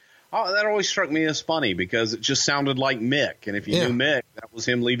 Oh, that always struck me as funny because it just sounded like Mick. And if you knew Mick, that was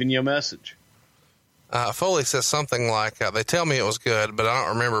him leaving you a message. Foley says something like, they tell me it was good, but I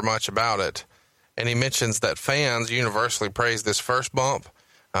don't remember much about it. And he mentions that fans universally praise this first bump,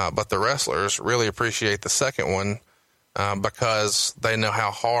 but the wrestlers really appreciate the second one because they know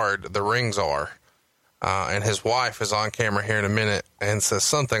how hard the rings are. And his wife is on camera here in a minute and says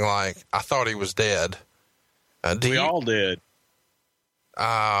something like, I thought he was dead. We all did.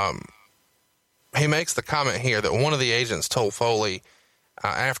 He makes the comment here that one of the agents told Foley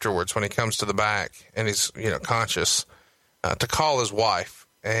afterwards, when he comes to the back and he's, conscious, to call his wife.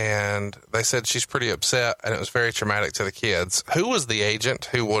 And they said she's pretty upset and it was very traumatic to the kids. Who was the agent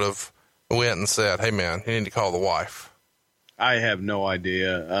who would have went and said, hey man, you need to call the wife? I have no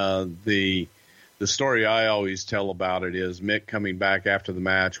idea. The story I always tell about it is Mick coming back after the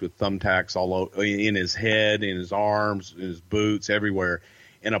match with thumbtacks all over, in his head, in his arms, in his boots, everywhere,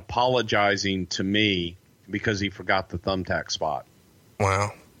 and apologizing to me because he forgot the thumbtack spot.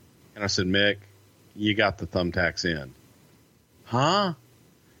 Wow. And I said, Mick, you got the thumbtacks in. Huh?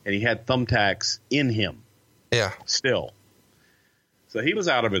 And he had thumbtacks in him. Yeah. Still. So he was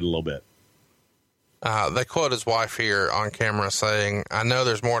out of it a little bit. They quote his wife here on camera saying, I know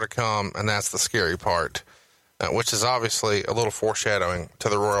there's more to come, and that's the scary part, which is obviously a little foreshadowing to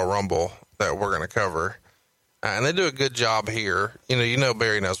the Royal Rumble that we're going to cover. And they do a good job here. You know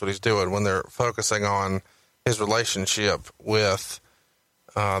Barry knows what he's doing when they're focusing on his relationship with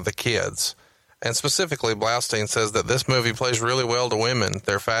the kids. And specifically, Blaustein says that this movie plays really well to women.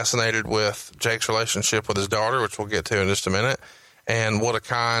 They're fascinated with Jake's relationship with his daughter, which we'll get to in just a minute, and what a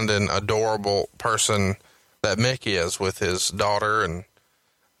kind and adorable person that Mick is with his daughter and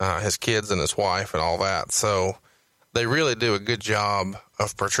his kids and his wife and all that. So they really do a good job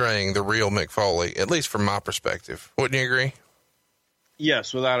of portraying the real Mick Foley, at least from my perspective. Wouldn't you agree?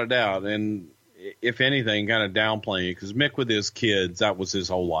 Yes, without a doubt. And if anything, kind of downplaying it, because Mick with his kids, that was his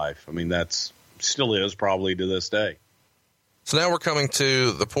whole life. I mean, that's still is probably to this day. So now we're coming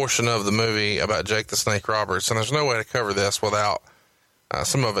to the portion of the movie about Jake the Snake Roberts, and there's no way to cover this without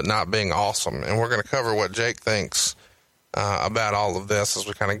some of it not being awesome. And we're going to cover what Jake thinks about all of this as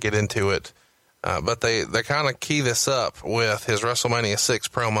we kind of get into it. But they kind of key this up with his WrestleMania 6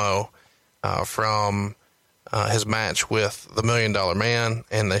 promo from his match with the $1 Million Man,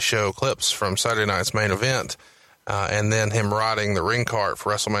 and they show clips from Saturday night's main event, and then him riding the ring cart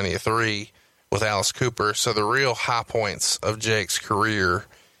for WrestleMania 3 with Alice Cooper. So the real high points of Jake's career.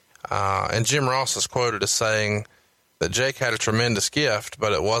 And Jim Ross is quoted as saying that Jake had a tremendous gift,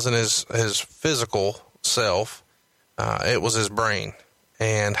 but it wasn't his physical self. It was his brain.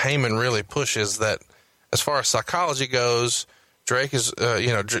 And Heyman really pushes that as far as psychology goes, Jake is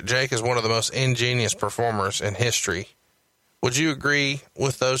one of the most ingenious performers in history. Would you agree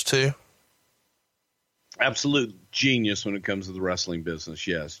with those two? Absolute genius when it comes to the wrestling business.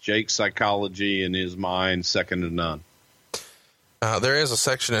 Yes. Jake's psychology and his mind, second to none. There is a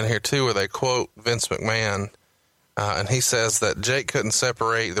section in here too, where they quote Vince McMahon. And he says that Jake couldn't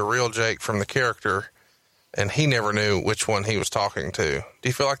separate the real Jake from the character, and he never knew which one he was talking to. Do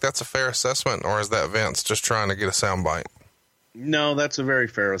you feel like that's a fair assessment, or is that Vince just trying to get a soundbite? No, that's a very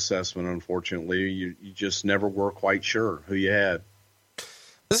fair assessment. Unfortunately, you just never were quite sure who you had.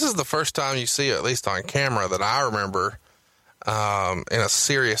 This is the first time you see it, at least on camera, that I remember in a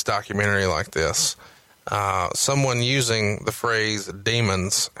serious documentary like this, someone using the phrase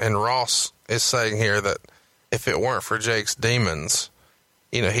demons. And Ross is saying here that if it weren't for Jake's demons,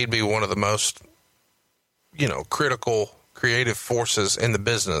 he'd be one of the most, critical creative forces in the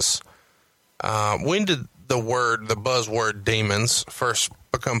business. When did the buzzword demons first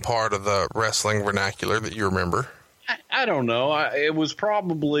become part of the wrestling vernacular that you remember? I don't know. It was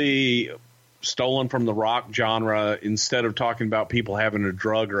probably stolen from the rock genre. Instead of talking about people having a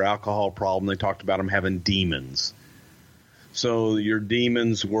drug or alcohol problem, they talked about them having demons. So your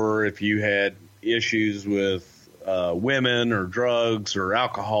demons were if you had issues with women or drugs or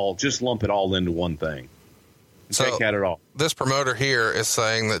alcohol, just lump it all into one thing. So Jake had it all. This promoter here is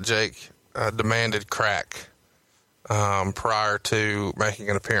saying that Jake demanded crack prior to making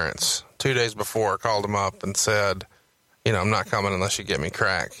an appearance. 2 days before, called him up and said, I'm not coming unless you get me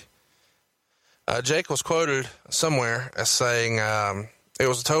crack. Jake was quoted somewhere as saying it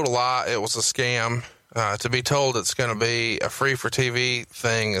was a total lie. It was a scam. To be told it's going to be a free for TV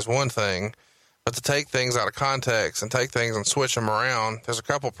thing is one thing, But to take things out of context and take things and switch them around, there's a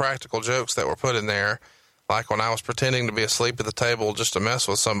couple practical jokes that were put in there. Like when I was pretending to be asleep at the table just to mess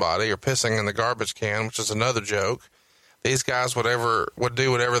with somebody, or pissing in the garbage can, which is another joke. These guys would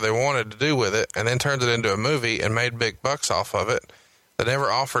do whatever they wanted to do with it, and then turned it into a movie and made big bucks off of it. They never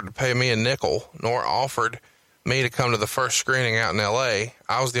offered to pay me a nickel, nor offered me to come to the first screening out in LA.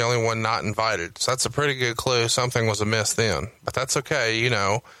 I was the only one not invited. So that's a pretty good clue. Something was amiss then, but that's okay. You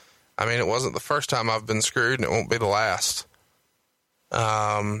know, I mean, it wasn't the first time I've been screwed, and it won't be the last.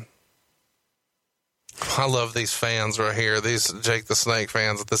 I love these fans right here. These Jake the Snake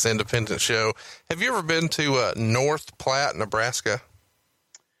fans at this independent show. Have you ever been to North Platte, Nebraska?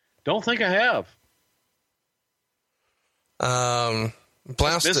 Don't think I have.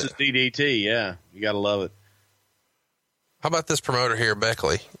 This is DDT. Yeah. You got to love it. How about this promoter here,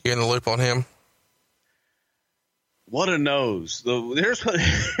 Beckley? You in the loop on him? What a nose. Here's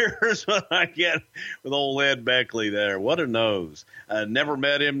what I get with old Ed Beckley there. What a nose. Never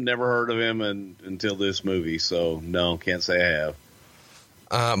met him, never heard of him until this movie. So, no, can't say I have.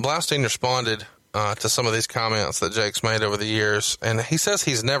 Blaustein responded to some of these comments that Jake's made over the years, and he says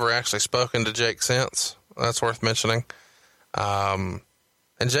he's never actually spoken to Jake since. That's worth mentioning. And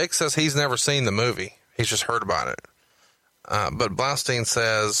Jake says he's never seen the movie. He's just heard about it. But Blaustein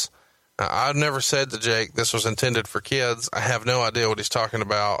says, I've never said to Jake this was intended for kids. I have no idea what he's talking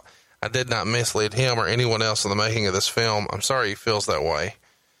about. I did not mislead him or anyone else in the making of this film. I'm sorry he feels that way.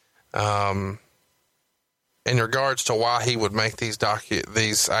 In regards to why he would make these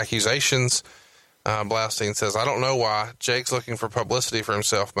accusations, Blaustein says, I don't know why. Jake's looking for publicity for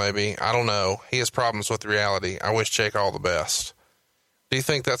himself, maybe. I don't know. He has problems with reality. I wish Jake all the best. Do you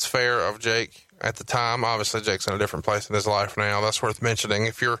think that's fair of Jake at the time? Obviously, Jake's in a different place in his life now. That's worth mentioning.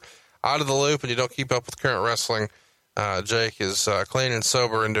 If you're out of the loop and you don't keep up with current wrestling, Jake is clean and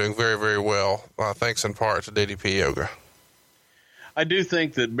sober and doing very, very well, thanks in part to DDP Yoga. I do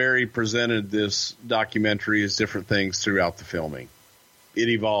think that Barry presented this documentary as different things throughout the filming. It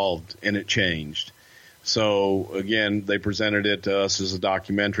evolved and it changed. So, again, they presented it to us as a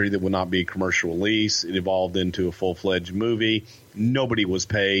documentary that would not be a commercial release. It evolved into a full-fledged movie. Nobody was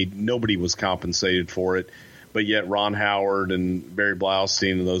paid. Nobody was compensated for it. But yet Ron Howard and Barry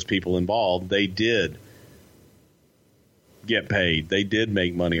Blaustein and those people involved, they did get paid. They did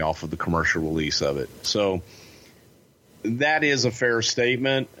make money off of the commercial release of it. So that is a fair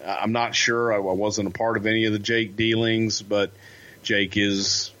statement. I'm not sure. I wasn't a part of any of the Jake dealings, but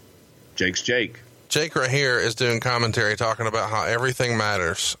Jake's Jake. Jake right here is doing commentary talking about how everything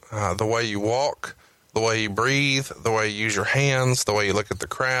matters. The way you walk, the way you breathe, the way you use your hands, the way you look at the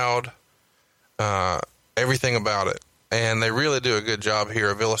crowd, everything about it. And they really do a good job here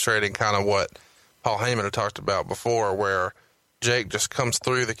of illustrating kind of what Paul Heyman had talked about before, where Jake just comes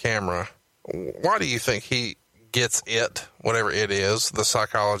through the camera. Why do you think he gets it, whatever it is, the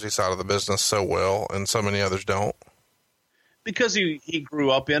psychology side of the business so well, and so many others don't? Because he grew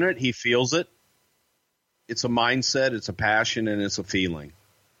up in it. He feels it. It's a mindset, it's a passion, and it's a feeling.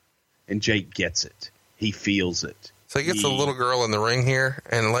 And Jake gets it. He feels it. So he gets a little girl in the ring here,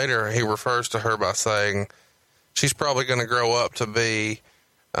 and later he refers to her by saying she's probably going to grow up to be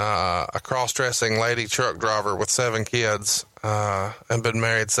a cross-dressing lady truck driver with 7 kids and been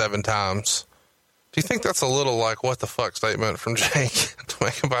married 7 times. Do you think that's a little like what the fuck statement from Jake to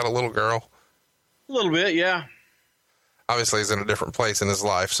make about a little girl? A little bit, yeah. Obviously, he's in a different place in his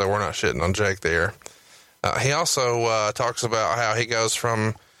life, so we're not shitting on Jake there. He also talks about how he goes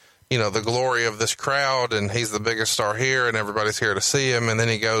from, the glory of this crowd, and he's the biggest star here, and everybody's here to see him, and then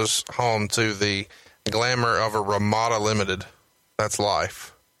he goes home to the glamour of a Ramada Limited. That's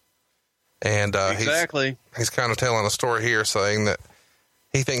life. And exactly. He's kind of telling a story here saying that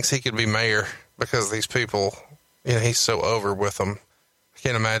he thinks he could be mayor because these people, he's so over with them. I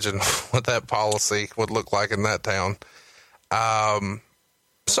can't imagine what that policy would look like in that town.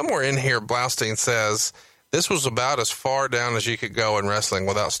 Somewhere in here, Blaustein says this was about as far down as you could go in wrestling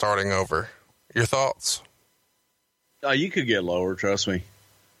without starting over. Your thoughts? You could get lower, trust me.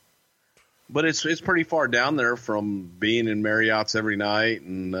 But it's pretty far down there from being in Marriott's every night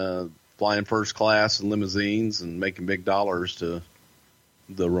and flying first class and limousines and making big dollars to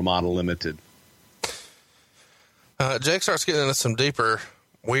the Ramada Limited. Jake starts getting into some deeper,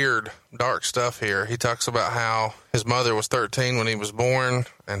 weird, dark stuff here. He talks about how his mother was 13 when he was born,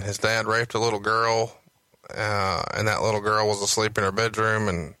 and his dad raped a little girl, and that little girl was asleep in her bedroom,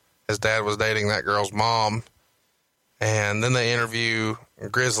 and his dad was dating that girl's mom. And then they interview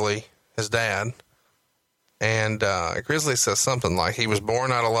Grizzly, his dad, and Grizzly says something like, he was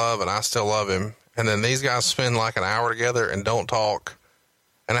born out of love, and I still love him. And then these guys spend like an hour together and don't talk.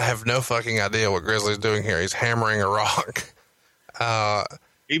 and I have no fucking idea what Grizzly's doing here. He's hammering a rock.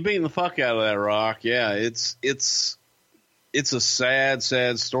 He beating the fuck out of that rock. Yeah, it's a sad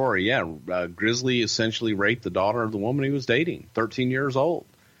story. Yeah, Grizzly essentially raped the daughter of the woman he was dating, 13 years old.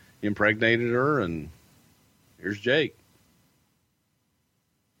 He impregnated her, and here's Jake.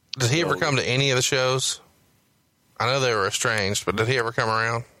 Did he ever come to any of the shows? I know they were estranged, but did he ever come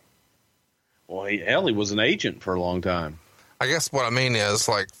around? Well, he was an agent for a long time. I guess what I mean is,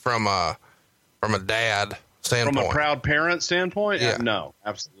 like, from a dad standpoint. From a proud parent standpoint? Yeah. No,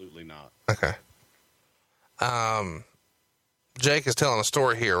 absolutely not. Okay. Jake is telling a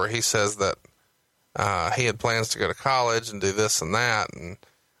story here where he says that he had plans to go to college and do this and that, and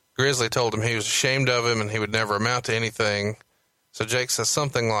Grizzly told him he was ashamed of him and he would never amount to anything. So Jake says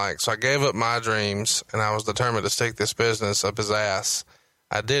something like, so I gave up my dreams and I was determined to stick this business up his ass.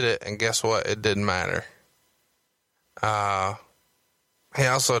 I did it, and guess what? It didn't matter. He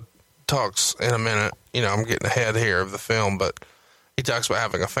also talks in a minute, I'm getting ahead here of the film, but he talks about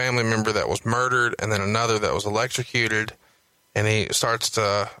having a family member that was murdered and then another that was electrocuted. And he starts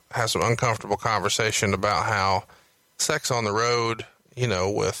to have some uncomfortable conversation about how sex on the road,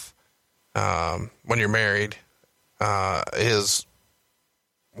 with, when you're married, is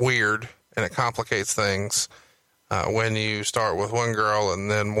weird and it complicates things. When you start with one girl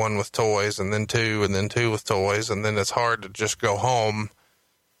and then one with toys and then two with toys, and then it's hard to just go home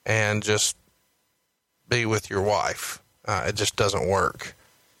and just be with your wife. It just doesn't work.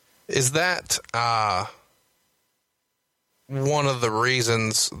 Is that, one of the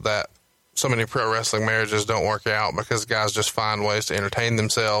reasons that so many pro wrestling marriages don't work out, because guys just find ways to entertain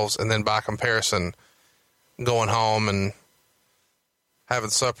themselves, and then by comparison, going home and having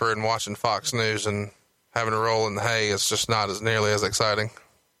supper and watching Fox News and having a roll in the hay is just not as nearly as exciting?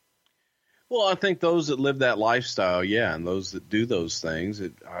 Well, I think those that live that lifestyle, yeah, and those that do those things,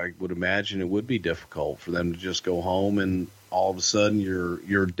 I would imagine it would be difficult for them to just go home and all of a sudden you're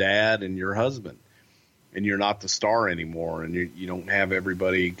your dad and your husband, and you're not the star anymore, and you don't have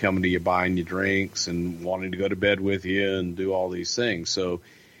everybody coming to you buying you drinks and wanting to go to bed with you and do all these things. So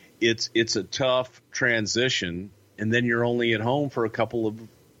it's a tough transition, and then you're only at home for a couple of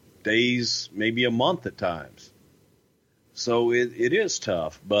days, maybe a month at times. So it is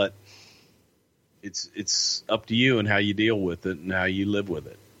tough, but it's up to you and how you deal with it and how you live with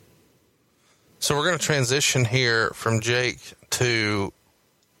it. So we're going to transition here from Jake to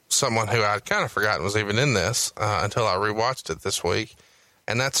someone who I'd kind of forgotten was even in this until I rewatched it this week,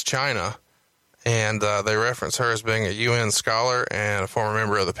 and that's China. And they reference her as being a UN scholar and a former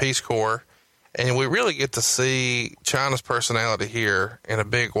member of the Peace Corps. And we really get to see China's personality here in a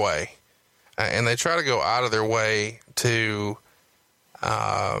big way. And they try to go out of their way to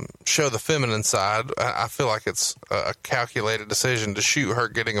show the feminine side. I feel like it's a calculated decision to shoot her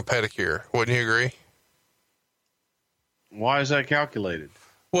getting a pedicure. Wouldn't you agree? Why is that calculated?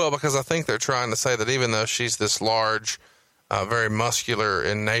 Well, because I think they're trying to say that even though she's this large, very muscular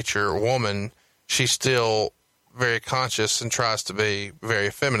in nature woman, she's still very conscious and tries to be very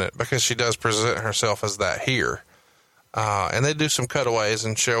effeminate, because she does present herself as that here. And they do some cutaways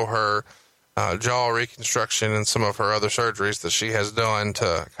and show her jaw reconstruction and some of her other surgeries that she has done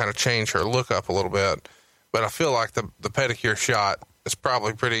to kind of change her look up a little bit. But I feel like the pedicure shot is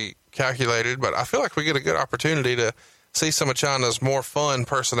probably pretty calculated, but I feel like we get a good opportunity to see some of China's more fun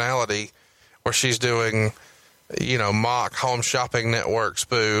personality, where she's doing, mock Home Shopping Network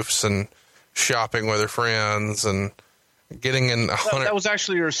spoofs and shopping with her friends and getting in. That was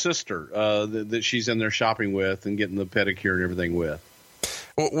actually her sister that she's in there shopping with and getting the pedicure and everything with.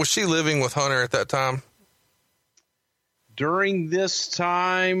 Was she living with Hunter at that time? During this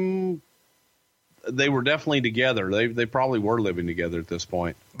time, they were definitely together. They probably were living together at this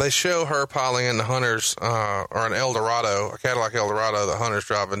point. They show her piling into Hunter's, or an Eldorado, a Cadillac Eldorado that Hunter's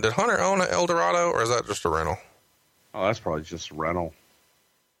driving. Did Hunter own an Eldorado, or is that just a rental? Oh, that's probably just a rental.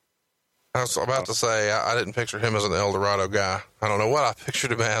 I was about to say, I didn't picture him as an Eldorado guy. I don't know what I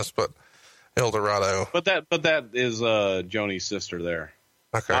pictured him as, but Eldorado. But that is Joni's sister there.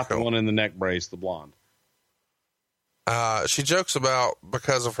 Okay, not cool. The one in the neck brace, the blonde. She jokes about,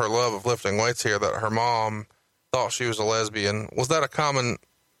 because of her love of lifting weights here, that her mom thought she was a lesbian. Was that a common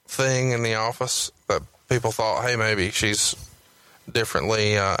thing in the office, that people thought, hey, maybe she's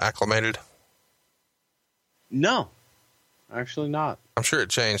differently acclimated? No, actually not. I'm sure it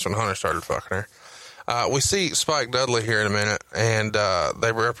changed when Hunter started fucking her. We see Spike Dudley here in a minute, and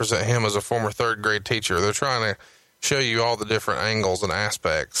they represent him as a former third grade teacher. They're trying to show you all the different angles and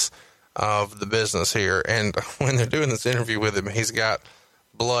aspects of the business here. And when they're doing this interview with him, he's got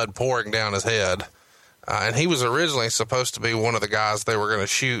blood pouring down his head And he was originally supposed to be one of the guys they were going to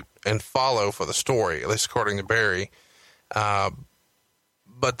shoot and follow for the story, at least according to Barry.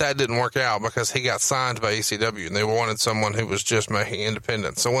 But that didn't work out because he got signed by ECW, and they wanted someone who was just making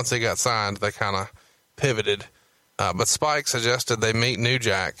independent. So once he got signed, they kind of pivoted. But Spike suggested they meet New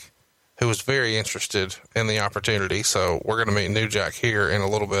Jack, who was very interested in the opportunity. So we're going to meet New Jack here in a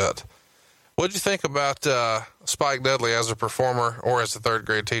little bit. What'd you think about Spike Dudley as a performer or as a third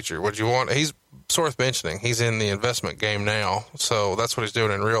grade teacher? Would you want? He's worth mentioning. He's in the investment game now, so that's what he's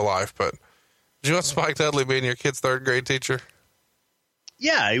doing in real life. But did you want Spike Dudley being your kid's third grade teacher?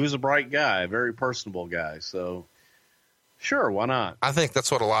 Yeah, he was a bright guy, a very personable guy. So sure, why not? I think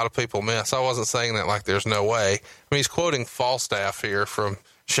that's what a lot of people miss. I wasn't saying that like there's no way. I mean, he's quoting Falstaff here from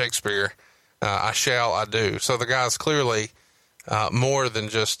Shakespeare. I shall, I do. So the guy's clearly more than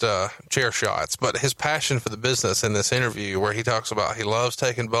just chair shots, but his passion for the business in this interview where he talks about he loves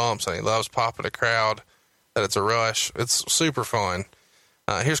taking bumps and he loves popping a crowd, that it's a rush. It's super fun.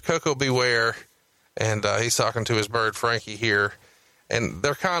 Here's Coco Beware, and he's talking to his bird Frankie here, and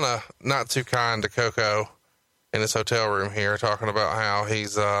they're kind of not too kind to Coco in his hotel room here, talking about how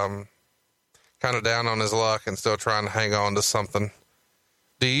he's kind of down on his luck and still trying to hang on to something.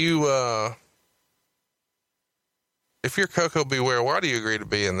 Do you if you're Coco Beware, why do you agree to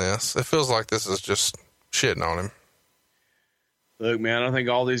be in this? It feels like this is just shitting on him. Look, man, I think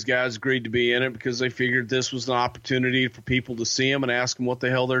all these guys agreed to be in it because they figured this was an opportunity for people to see them and ask them what the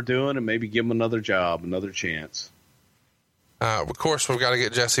hell they're doing and maybe give them another job, another chance. Of course, we've got to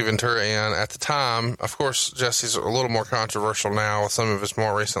get Jesse Ventura in. At the time, of course, Jesse's a little more controversial now with some of his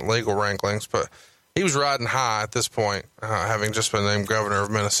more recent legal wranglings, but he was riding high at this point, having just been named governor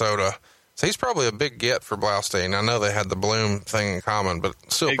of Minnesota. So he's probably a big get for Blaustein. I know they had the Bloom thing in common, but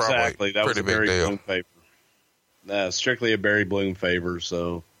still exactly. probably that pretty was a big deal. Bloom favor. Strictly a Barry Bloom favor.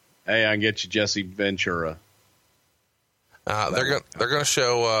 So, hey, I can get you Jesse Ventura. They're going to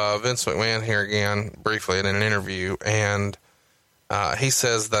show Vince McMahon here again briefly in an interview, and he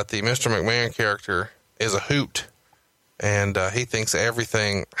says that the Mr. McMahon character is a hoot, and he thinks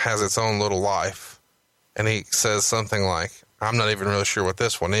everything has its own little life. And he says something like, I'm not even really sure what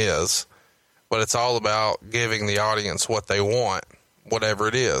this one is, but it's all about giving the audience what they want, whatever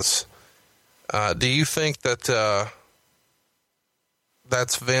it is. Do you think that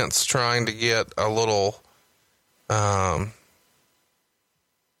that's Vince trying to get a little, I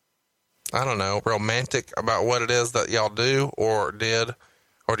don't know, romantic about what it is that y'all do or did?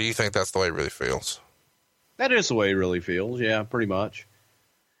 Or do you think that's the way it really feels? That is the way it really feels. Yeah, pretty much.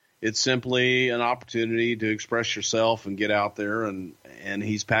 It's simply an opportunity to express yourself and get out there, and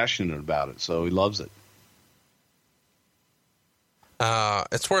he's passionate about it, so he loves it.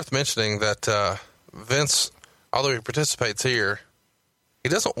 It's worth mentioning that Vince, although he participates here, he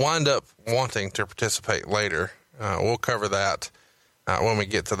doesn't wind up wanting to participate later. We'll cover that when we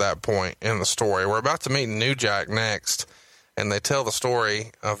get to that point in the story. We're about to meet New Jack next, and they tell the story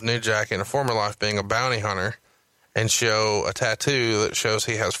of New Jack in a former life being a bounty hunter, and show a tattoo that shows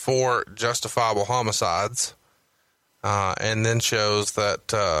he has 4 justifiable homicides, and then shows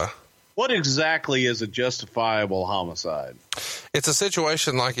that... what exactly is a justifiable homicide? It's a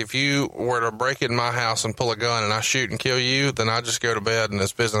situation like if you were to break in my house and pull a gun and I shoot and kill you, then I just go to bed and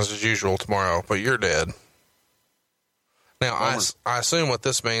it's business as usual tomorrow, but you're dead. Now, I assume what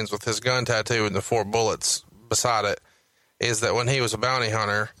this means with his gun tattoo and the 4 bullets beside it is that when he was a bounty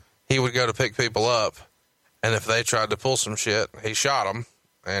hunter, he would go to pick people up, and if they tried to pull some shit, he shot them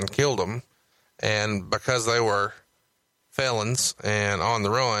and killed them. And because they were felons and on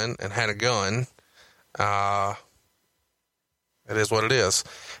the run and had a gun, it is what it is.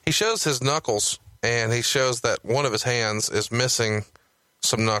 He shows his knuckles, and he shows that one of his hands is missing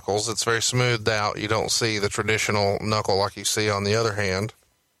some knuckles. It's very smoothed out. You don't see the traditional knuckle like you see on the other hand.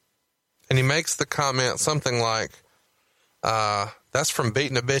 And he makes the comment something like, that's from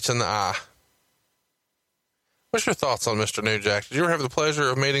beating a bitch in the eye. What's your thoughts on Mr. New Jack? Did you ever have the pleasure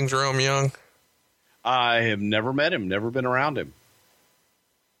of meeting Jerome Young? I have never met him, never been around him.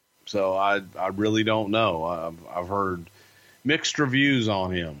 So I really don't know. I've heard mixed reviews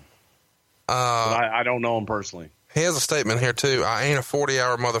on him. But I don't know him personally. He has a statement here, too. I ain't a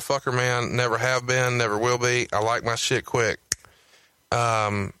 40-hour motherfucker, man. Never have been, never will be. I like my shit quick.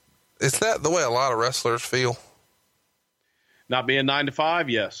 Is that the way a lot of wrestlers feel? Not being 9 to 5,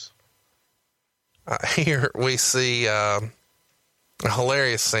 yes. Here we see a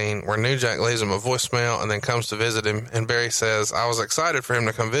hilarious scene where New Jack leaves him a voicemail and then comes to visit him. And Barry says, I was excited for him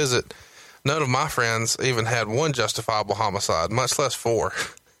to come visit. None of my friends even had 1 justifiable homicide, much less 4.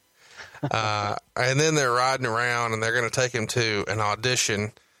 And then they're riding around and they're going to take him to an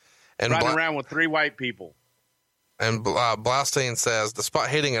audition. And riding around with 3 white people. And Blaustein says, despite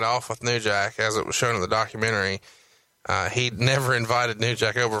hitting it off with New Jack, as it was shown in the documentary, he never invited New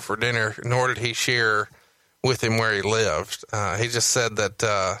Jack over for dinner, nor did he share with him where he lived. He just said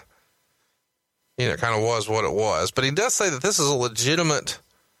that, it kind of was what it was. But he does say that this is a legitimate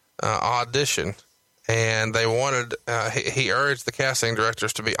audition, and they wanted, he urged the casting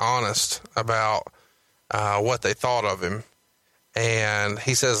directors to be honest about what they thought of him. And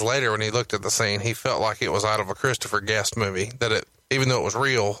he says later when he looked at the scene, he felt like it was out of a Christopher Guest movie, that even though it was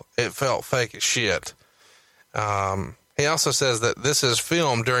real, it felt fake as shit. He also says that this is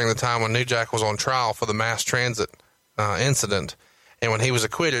filmed during the time when New Jack was on trial for the mass transit incident. And when he was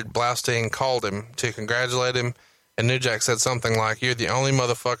acquitted, Blaustein called him to congratulate him. And New Jack said something like, "You're the only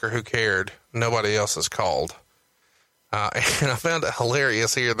motherfucker who cared. Nobody else is called." And I found it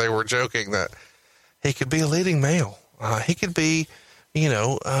hilarious here. They were joking that he could be a leading male. He could be,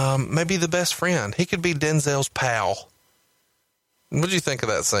 maybe the best friend. He could be Denzel's pal. What did you think of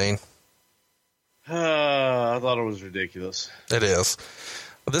that scene? I thought it was ridiculous. It is.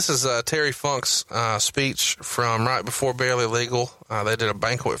 This is Terry Funk's speech from right before Barely Legal. They did a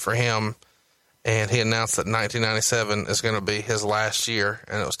banquet for him, and he announced that 1997 is going to be his last year,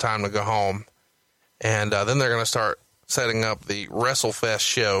 and it was time to go home. And then they're going to start setting up the WrestleFest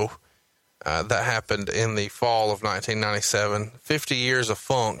show that happened in the fall of 1997, 50 years of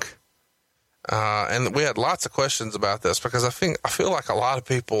funk. And we had lots of questions about this because I feel like a lot of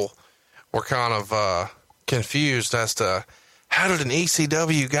people were kind of confused as to how did an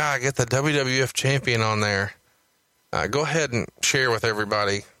ECW guy get the WWF champion on there? Go ahead and share with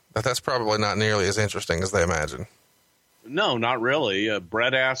everybody that that's probably not nearly as interesting as they imagine. No, not really.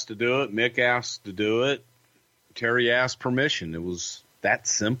 Brett asked to do it. Mick asked to do it. Terry asked permission. It was that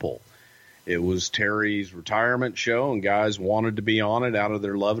simple. It was Terry's retirement show, and guys wanted to be on it out of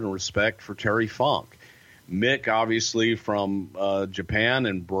their love and respect for Terry Funk. Mick, obviously, from Japan,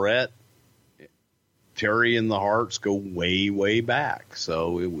 and Brett, Terry and the Harts go way, way back.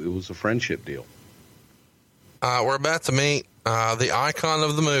 So it was a friendship deal. We're about to meet the icon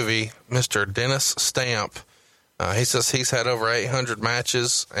of the movie, Mr. Dennis Stamp. He says he's had over 800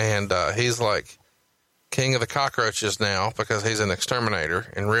 matches, and he's like king of the cockroaches now because he's an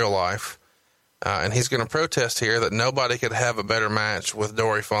exterminator in real life. And he's going to protest here that nobody could have a better match with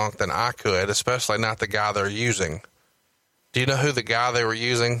Dory Funk than I could, especially not the guy they're using. Do you know who the guy they were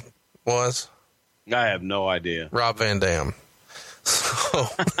using was? I have no idea. Rob Van Dam. So,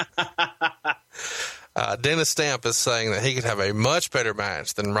 Dennis Stamp is saying that he could have a much better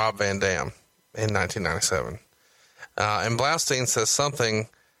match than Rob Van Dam in 1997. And Blaustein says something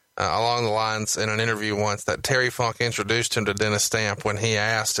along the lines in an interview once that Terry Funk introduced him to Dennis Stamp when he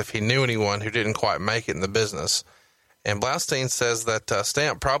asked if he knew anyone who didn't quite make it in the business. And Blaustein says that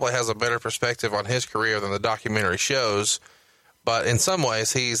Stamp probably has a better perspective on his career than the documentary shows, but in some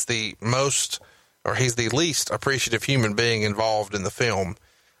ways he's the least appreciative human being involved in the film.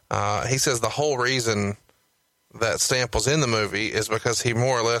 He says the whole reason that Stamp was in the movie is because he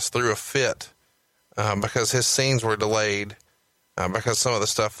more or less threw a fit because his scenes were delayed because some of the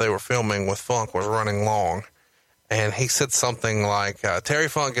stuff they were filming with Funk was running long. And he said something like, Terry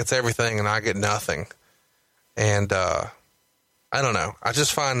Funk gets everything and I get nothing. And I don't know. I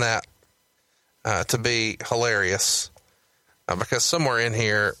just find that to be hilarious because somewhere in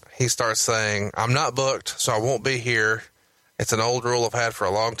here he starts saying, I'm not booked, so I won't be here. It's an old rule I've had for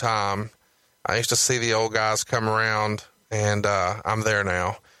a long time. I used to see the old guys come around, and I'm there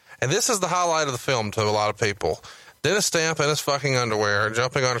now. And this is the highlight of the film to a lot of people. Dennis Stamp in his fucking underwear,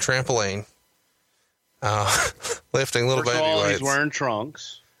 jumping on a trampoline, lifting little baby weights. He's wearing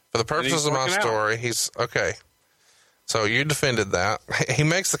trunks. For the purposes of my story, he's okay. So you defended that. He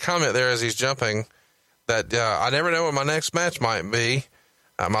makes the comment there as he's jumping that I never know what my next match might be.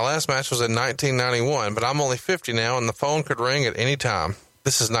 My last match was in 1991, but I'm only 50 now, and the phone could ring at any time.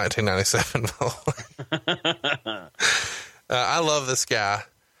 This is 1997, by the way. I love this guy.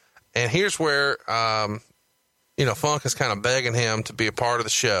 And here's where, Funk is kind of begging him to be a part of the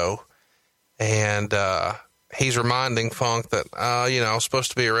show. And he's reminding Funk that, I was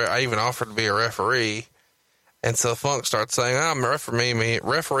supposed to be I even offered to be a referee. And so Funk starts saying, I'm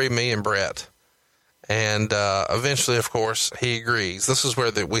referee me and Brett. And eventually, of course, he agrees. This is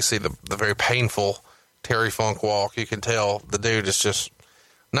where we see the very painful Terry Funk walk. You can tell the dude is just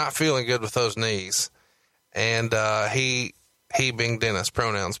not feeling good with those knees. And he being Dennis,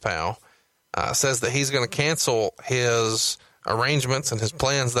 pronouns pal, says that he's going to cancel his arrangements and his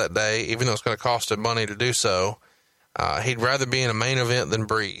plans that day, even though it's going to cost him money to do so. He'd rather be in a main event than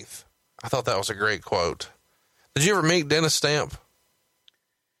breathe. I thought that was a great quote. Did you ever meet Dennis Stamp?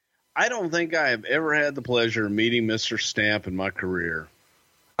 I don't think I have ever had the pleasure of meeting Mr. Stamp in my career.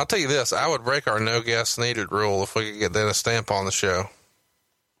 I'll tell you this, I would break our no guests needed rule if we could get Dennis Stamp on the show.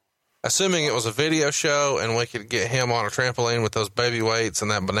 Assuming it was a video show and we could get him on a trampoline with those baby weights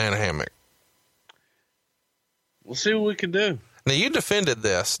and that banana hammock. We'll see what we can do. Now, you defended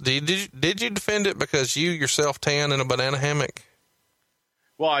this. Did you defend it because you yourself tan in a banana hammock?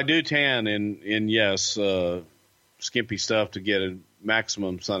 Well, I do tan in yes, skimpy stuff to get a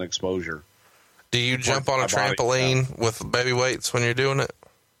maximum sun exposure. Do you jump on a trampoline with baby weights when you're doing it?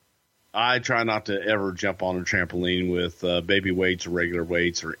 I try not to ever jump on a trampoline with baby weights or regular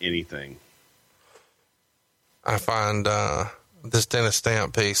weights or anything. I find this Dennis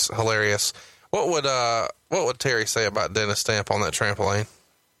Stamp piece hilarious. What would Terry say about Dennis Stamp on that trampoline?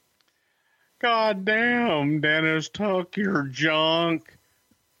 God damn, Dennis, tuck your junk.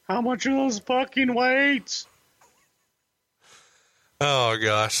 How much are those fucking weights? Oh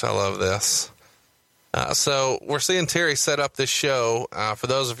gosh, I love this. So we're seeing Terry set up this show. For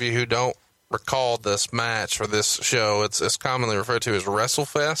those of you who don't recall this match or this show, it's commonly referred to as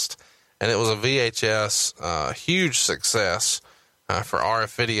WrestleFest, and it was a VHS, huge success for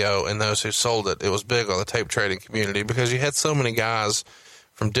RF Video and those who sold it. It was big on the tape trading community because you had so many guys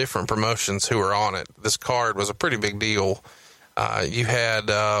from different promotions who were on it. This card was a pretty big deal. You had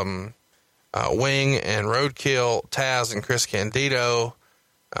Wing and Roadkill, Taz and Chris Candido,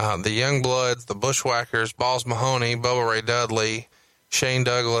 the Youngbloods, the Bushwhackers, Balls Mahoney, Bubba Ray Dudley, Shane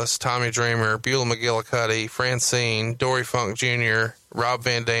Douglas, Tommy Dreamer, Beulah McGillicuddy, Francine, Dory Funk Jr., Rob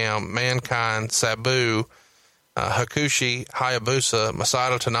Van Dam, Mankind, Sabu, Hakushi, Hayabusa,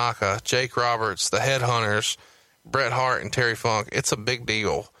 Masato Tanaka, Jake Roberts, the Headhunters, Bret Hart, and Terry Funk. It's a big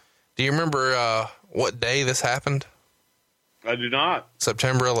deal. Do you remember what day this happened? I do not.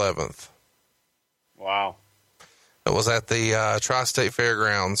 September 11th. Wow. It was at the Tri-State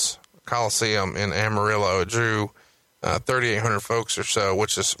Fairgrounds Coliseum in Amarillo. It drew 3,800 folks or so,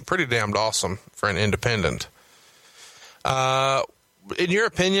 which is pretty damned awesome for an independent. In your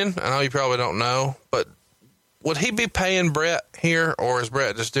opinion, I know you probably don't know, but would he be paying Bret here, or is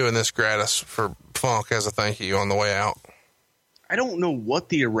Bret just doing this gratis for Funk as a thank you on the way out? I don't know what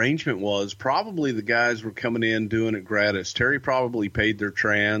the arrangement was. Probably the guys were coming in doing it gratis. Terry probably paid their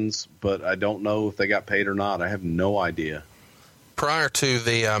trans, but I don't know if they got paid or not. I have no idea. Prior to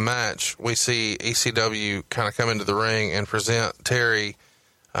the match, we see ECW kind of come into the ring and present Terry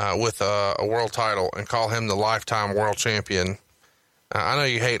with a world title and call him the lifetime world champion. I know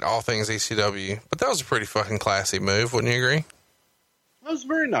you hate all things ECW, but that was a pretty fucking classy move. Wouldn't you agree? That was a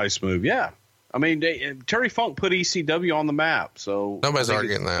very nice move. Yeah. I mean, Terry Funk put ECW on the map, so nobody's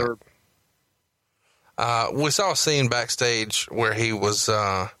arguing that. We saw a scene backstage where he was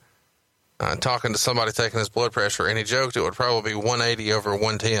talking to somebody taking his blood pressure, and he joked it would probably be 180 over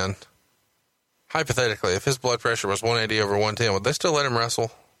 110. Hypothetically, if his blood pressure was 180 over 110, would they still let him wrestle?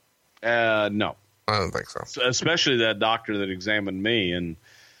 No. I don't think so. Especially that doctor that examined me in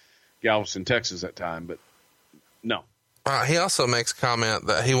Galveston, Texas at that time, but no. He also makes a comment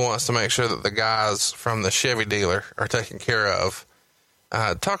that he wants to make sure that the guys from the Chevy dealer are taken care of.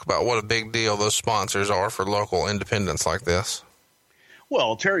 Talk about what a big deal those sponsors are for local independents like this.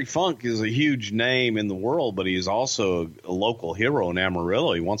 Well, Terry Funk is a huge name in the world, but he is also a local hero in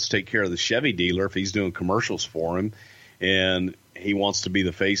Amarillo. He wants to take care of the Chevy dealer if he's doing commercials for him, and he wants to be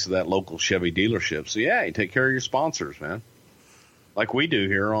the face of that local Chevy dealership. So, yeah, you take care of your sponsors, man, like we do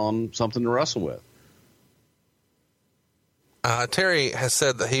here on Something to Wrestle With. Terry has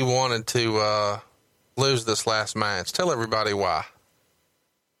said that he wanted to lose this last match. Tell everybody why.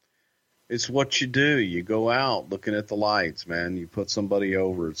 It's what you do. You go out looking at the lights, man. You put somebody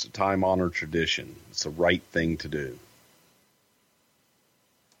over. It's a time-honored tradition. It's the right thing to do.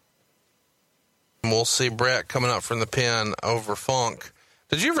 We'll see Bret coming up from the pin over Funk.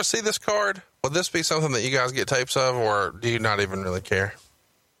 Did you ever see this card? Would this be something that you guys get tapes of, or do you not even really care?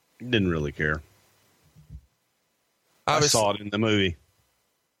 Didn't really care. I saw it in the movie.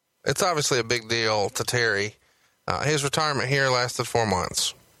 It's obviously a big deal to Terry. His retirement here lasted 4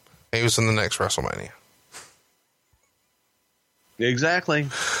 months. He was in the next WrestleMania. Exactly.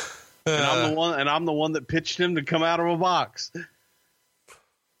 And I'm the one that pitched him to come out of a box.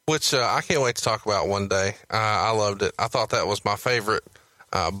 Which I can't wait to talk about one day. I loved it. I thought that was my favorite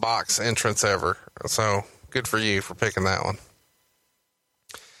box entrance ever. So good for you for picking that one.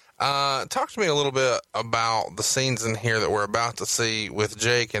 Talk to me a little bit about the scenes in here that we're about to see with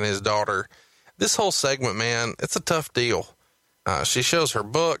Jake and his daughter. This whole segment, man, it's a tough deal. She shows her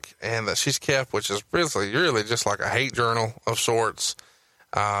book and that she's kept, which is really just like a hate journal of sorts.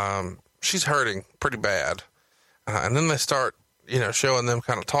 She's hurting pretty bad. And then they start, showing them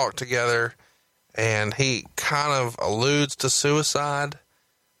kind of talk together, and he kind of alludes to suicide,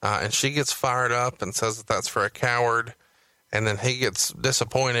 and she gets fired up and says that that's for a coward, and then he gets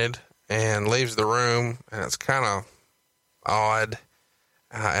disappointed and leaves the room, and it's kind of odd,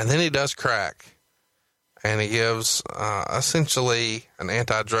 and then he does crack, and he gives essentially an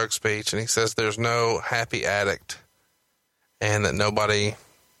anti-drug speech, and he says there's no happy addict, and that nobody,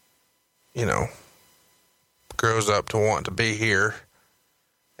 grows up to want to be here.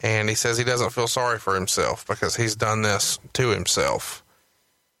 And he says he doesn't feel sorry for himself because he's done this to himself.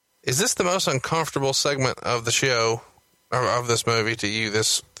 Is this the most uncomfortable segment of the show, or of this movie to you,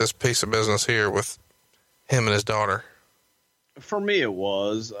 this piece of business here with him and his daughter? For me, it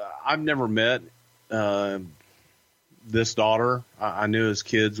was. I've never met this daughter. I knew his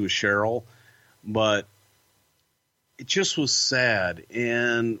kids with Cheryl, but it just was sad.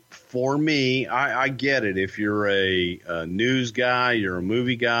 And for me, I get it. If you're a news guy, you're a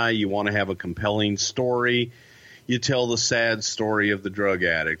movie guy, you want to have a compelling story, you tell the sad story of the drug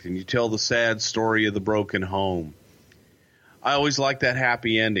addict, and you tell the sad story of the broken home. I always like that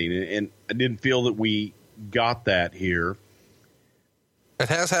happy ending, and I didn't feel that we got that here. It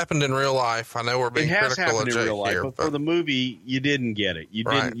has happened in real life. I know we're being critical of Jake here. It has happened in real life, but for the movie, you didn't get it. You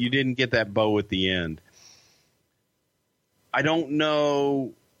didn't get that bow at the end. I don't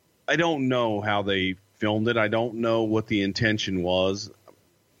know how they filmed it. I don't know what the intention was.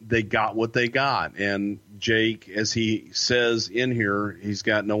 They got what they got. And Jake, as he says in here, he's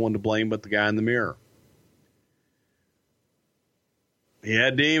got no one to blame but the guy in the mirror. He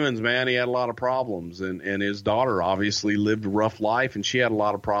had demons, man. He had a lot of problems. And his daughter obviously lived a rough life, and she had a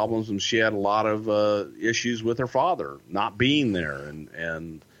lot of problems, and she had a lot of issues with her father not being there,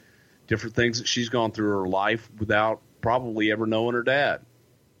 and different things that she's gone through her life without probably ever knowing her dad.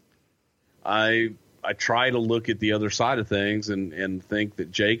 I try to look at the other side of things and think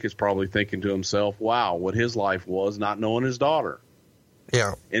that Jake is probably thinking to himself, wow, what his life was not knowing his daughter.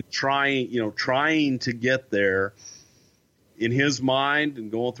 Yeah. And trying to get there in his mind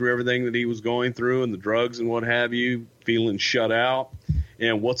and going through everything that he was going through and the drugs and what have you, feeling shut out.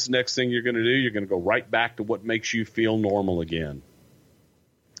 And what's the next thing you're going to do? You're going to go right back to what makes you feel normal again.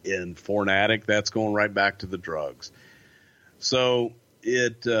 And for an addict, that's going right back to the drugs. So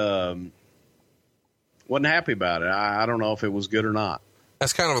it wasn't happy about it. I don't know if it was good or not.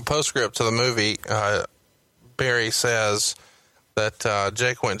 That's kind of a postscript to the movie. Barry says that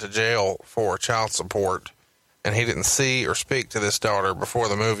Jake went to jail for child support, and he didn't see or speak to this daughter before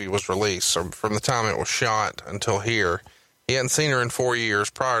the movie was released. So from the time it was shot until here, he hadn't seen her in 4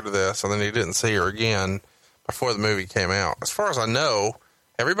 years prior to this, and then he didn't see her again before the movie came out. As far as I know,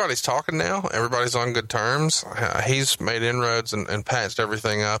 everybody's talking now. Everybody's on good terms. He's made inroads and patched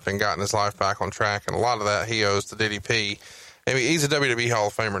everything up and gotten his life back on track. And a lot of that he owes to DDP. I mean, he's a WWE Hall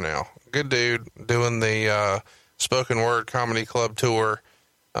of Famer now. Good dude, doing the spoken word comedy club tour.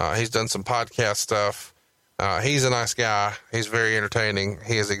 He's done some podcast stuff. He's a nice guy. He's very entertaining.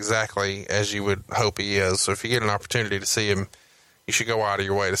 He is exactly as you would hope he is. So if you get an opportunity to see him, you should go out of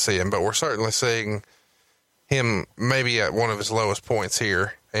your way to see him. But we're certainly seeing him maybe at one of his lowest points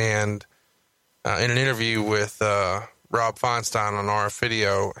here. And in an interview with Rob Feinstein on RF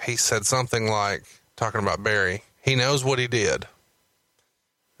Video, he said something like, talking about Barry, he knows what he did.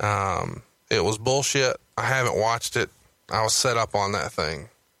 It was bullshit. I haven't watched it. I was set up on that thing.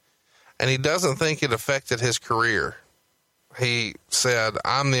 And he doesn't think it affected his career. He said,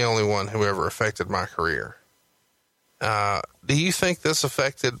 I'm the only one who ever affected my career. Do you think this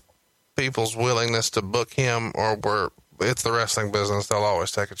affected people's willingness to book him, or it's the wrestling business, they'll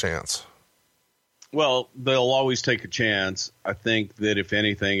always take a chance? Well, they'll always take a chance. I think that if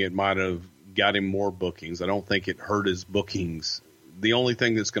anything, it might have got him more bookings. I don't think it hurt his bookings. The only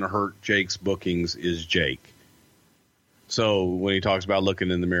thing that's going to hurt Jake's bookings is Jake. So when he talks about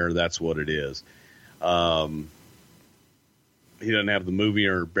looking in the mirror, that's what it is. He doesn't have the movie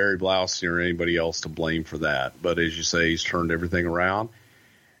or Barry Blaustein or anybody else to blame for that. But as you say, he's turned everything around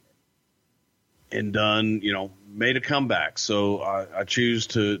and done, made a comeback. So I choose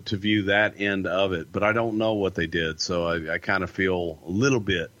to view that end of it, but I don't know what they did. So I kind of feel a little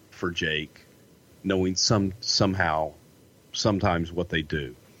bit for Jake, knowing sometimes what they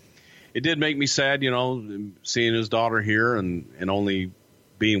do. It did make me sad, seeing his daughter here and only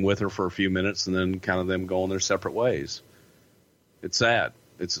being with her for a few minutes and then kind of them going their separate ways. It's sad.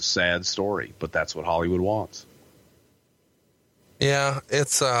 It's a sad story, but that's what Hollywood wants. Yeah,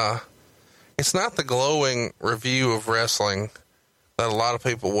 it's not the glowing review of wrestling that a lot of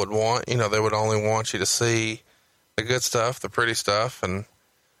people would want. They would only want you to see the good stuff, the pretty stuff, and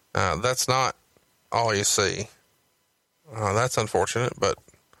that's not all you see. That's unfortunate, but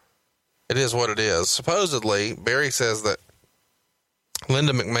it is what it is. Supposedly, Barry says that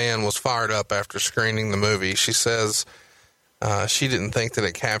Linda McMahon was fired up after screening the movie. She says she didn't think that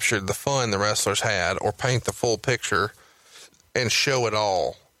it captured the fun the wrestlers had or paint the full picture and show it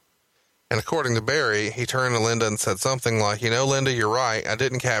all. And according to Barry, he turned to Linda and said something like, Linda, you're right. I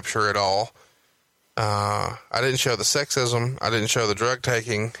didn't capture it all. I didn't show the sexism. I didn't show the drug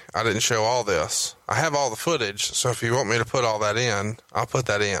taking. I didn't show all this. I have all the footage. So if you want me to put all that in, I'll put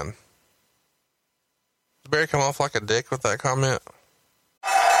that in. Did Barry come off like a dick with that comment?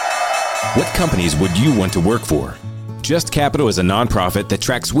 What companies would you want to work for? Just Capital is a nonprofit that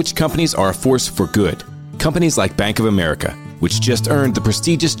tracks which companies are a force for good. Companies like Bank of America, which just earned the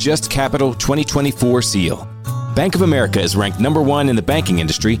prestigious Just Capital 2024 seal. Bank of America is ranked #1 in the banking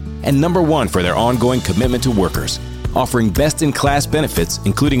industry and #1 for their ongoing commitment to workers, offering best-in-class benefits,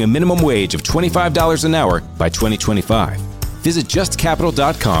 including a minimum wage of $25 an hour by 2025. Visit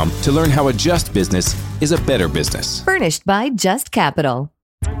justcapital.com to learn how a just business is a better business. Furnished by Just Capital.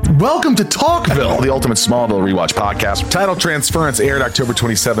 Welcome to Talkville, the ultimate Smallville rewatch podcast. Title Transference aired October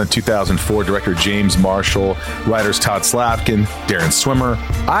 27, 2004. Director James Marshall, writers Todd Slavkin, Darren Swimmer.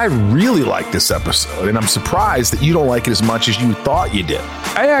 I really like this episode, and I'm surprised that you don't like it as much as you thought you did.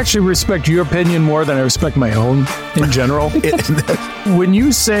 I actually respect your opinion more than I respect my own in general. When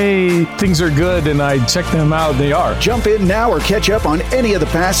you say things are good and I check them out, they are. Jump in now or catch up on any of the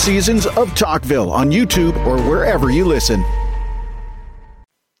past seasons of Talkville on YouTube or wherever you listen.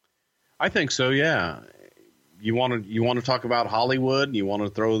 I think so. Yeah. You want to talk about Hollywood? You want to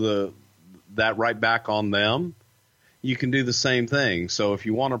throw that right back on them? You can do the same thing. So if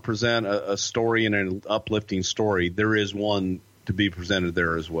you want to present a story and an uplifting story, there is one to be presented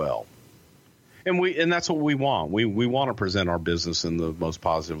there as well. And that's what we want. We want to present our business in the most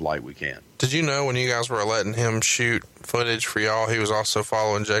positive light we can. Did you know when you guys were letting him shoot footage for y'all, he was also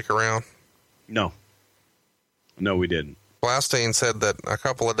following Jake around? No, we didn't. Blaustein said that a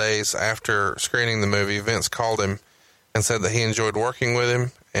couple of days after screening the movie, Vince called him and said that he enjoyed working with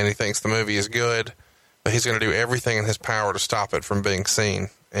him and he thinks the movie is good, but he's going to do everything in his power to stop it from being seen.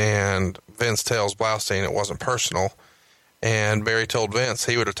 And Vince tells Blaustein it wasn't personal. And Barry told Vince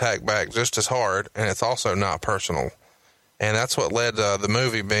he would attack back just as hard, and it's also not personal. And that's what led to the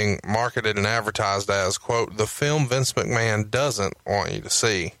movie being marketed and advertised as, quote, the film Vince McMahon doesn't want you to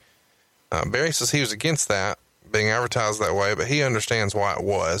see. Barry says he was against that being advertised that way, but he understands why it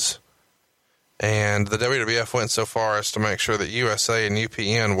was. And the WWF went so far as to make sure that USA and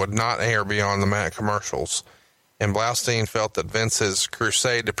UPN would not air Beyond the Mat commercials. And Blaustein felt that Vince's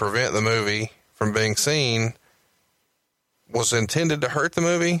crusade to prevent the movie from being seen was intended to hurt the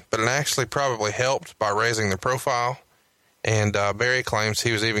movie, but it actually probably helped by raising the profile. And Barry claims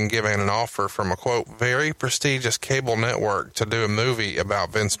he was even given an offer from a, quote, very prestigious cable network to do a movie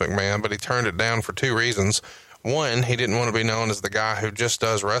about Vince McMahon, but he turned it down for two reasons. One, he didn't want to be known as the guy who just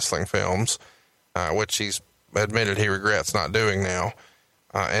does wrestling films, which he's admitted he regrets not doing now.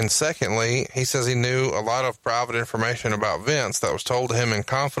 And secondly, he says he knew a lot of private information about Vince that was told to him in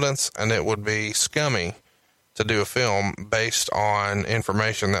confidence, and it would be scummy to do a film based on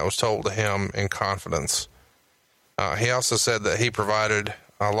information that was told to him in confidence. He also said that he provided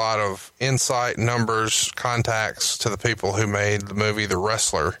a lot of insight, numbers, contacts to the people who made the movie The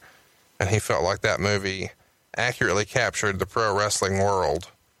Wrestler, and he felt like that movie accurately captured the pro wrestling world.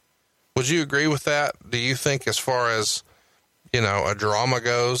 Would you agree with that? Do you think, as far as, a drama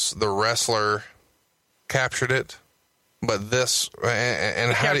goes, The Wrestler captured it? But this,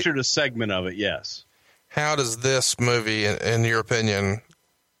 and how captured a segment of it, yes. How does this movie, in your opinion,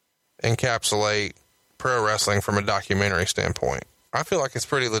 encapsulate pro wrestling from a documentary standpoint? I feel like it's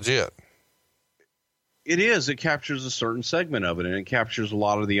pretty legit. It is. It captures a certain segment of it, and it captures a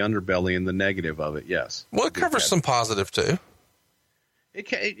lot of the underbelly and the negative of it, yes. Well, it covers some positive, too.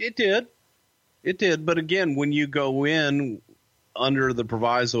 It did. It did. But again, when you go in under the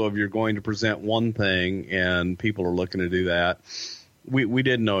proviso of you're going to present one thing and people are looking to do that, we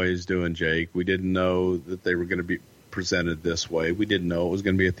didn't know he was doing Jake. We didn't know that they were going to be presented this way. We didn't know it was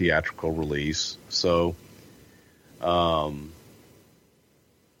going to be a theatrical release. So,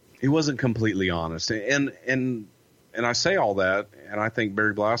 he wasn't completely honest. And I say all that, and I think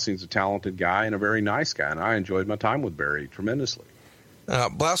Barry Blaustein's a talented guy and a very nice guy, and I enjoyed my time with Barry tremendously.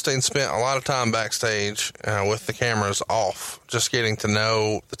 Blaustein spent a lot of time backstage with the cameras off, just getting to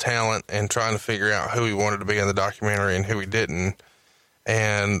know the talent and trying to figure out who he wanted to be in the documentary and who he didn't.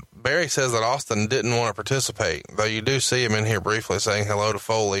 And Barry says that Austin didn't want to participate, though you do see him in here briefly saying hello to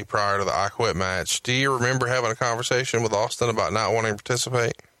Foley prior to the I Quit match. Do you remember having a conversation with Austin about not wanting to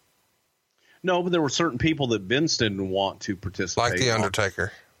participate? No, but there were certain people that Vince didn't want to participate. Like The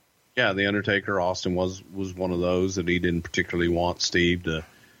Undertaker. Yeah, The Undertaker. Austin was one of those that he didn't particularly want Steve to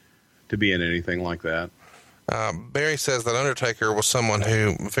be in anything like that. Barry says that Undertaker was someone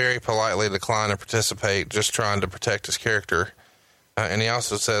who very politely declined to participate, just trying to protect his character. And he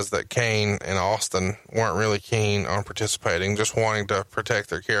also says that Kane and Austin weren't really keen on participating, just wanting to protect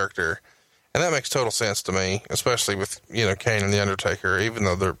their character. And that makes total sense to me, especially with, Kane and The Undertaker, even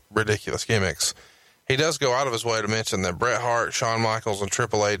though they're ridiculous gimmicks. He does go out of his way to mention that Bret Hart, Shawn Michaels, and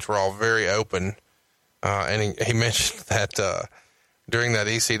Triple H were all very open. And he mentioned that during that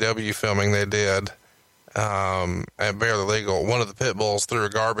ECW filming they did at Barely Legal, one of the pit bulls threw a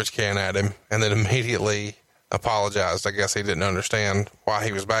garbage can at him and then immediately apologized. I guess he didn't understand why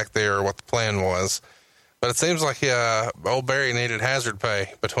he was back there or what the plan was. But it seems like old Barry needed hazard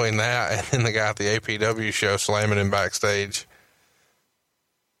pay between that and then the guy at the APW show slamming him backstage.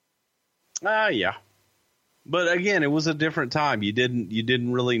 Yeah. But again, it was a different time. You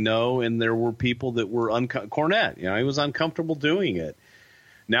didn't really know, and there were people that were Cornette. He was uncomfortable doing it.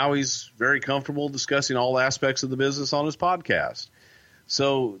 Now he's very comfortable discussing all aspects of the business on his podcast.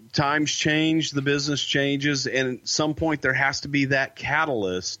 So times change, the business changes, and at some point there has to be that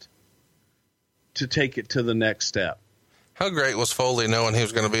catalyst to take it to the next step. How great was Foley knowing he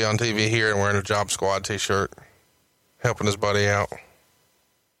was going to be on TV here and wearing a Job Squad t-shirt, helping his buddy out?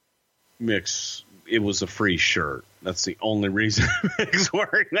 Mix, it was a free shirt. That's the only reason Mick's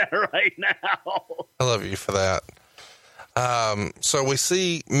wearing that right now. I love you for that. So we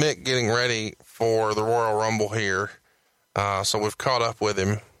see Mick getting ready for the Royal Rumble here. So we've caught up with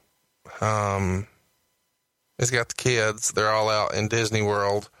him. He's got the kids. They're all out in Disney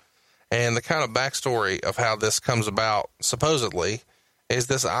World. And the kind of backstory of how this comes about, supposedly, is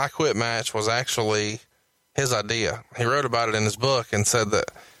this I Quit match was actually his idea. He wrote about it in his book and said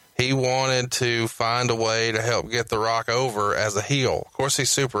that he wanted to find a way to help get The Rock over as a heel. Of course, he's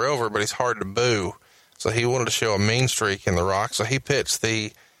super over, but he's hard to boo. So he wanted to show a mean streak in The Rock. So he pitched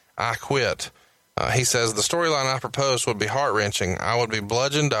the I Quit. He says the storyline I proposed would be heart-wrenching. I would be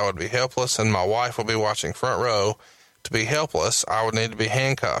bludgeoned, I would be helpless, and my wife would be watching front row. To be helpless, I would need to be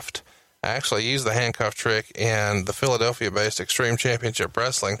handcuffed. I actually used the handcuff trick in the Philadelphia-based Extreme Championship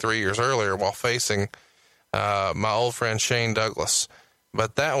Wrestling 3 years earlier while facing my old friend Shane Douglas.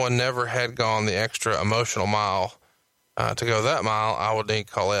 But that one never had gone the extra emotional mile. To go that mile, I would need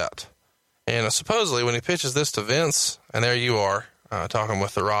Colette. And supposedly when he pitches this to Vince, and there you are, talking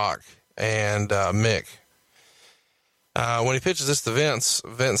with The Rock and Mick. When he pitches this to Vince,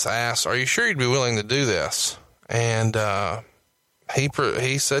 Vince asks, "Are you sure you'd be willing to do this?" And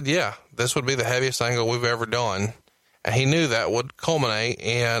he said, yeah, this would be the heaviest angle we've ever done. And he knew that would culminate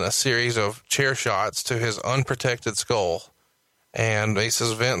in a series of chair shots to his unprotected skull. And he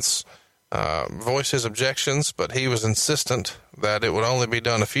says Vince voiced his objections, but he was insistent that it would only be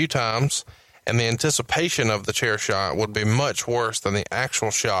done a few times, and the anticipation of the chair shot would be much worse than the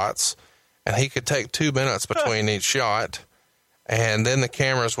actual shots. And he could take 2 minutes between each shot, and then the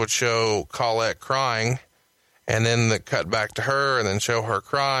cameras would show Colette crying, and then the cut back to her, and then show her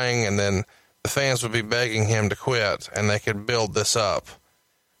crying, and then the fans would be begging him to quit, and they could build this up.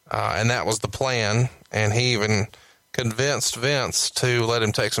 And that was the plan. And he even convinced Vince to let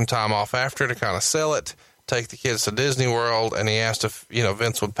him take some time off after to kind of sell it, take the kids to Disney World. And he asked if,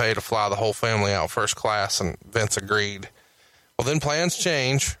 Vince would pay to fly the whole family out first class, and Vince agreed. Well, then plans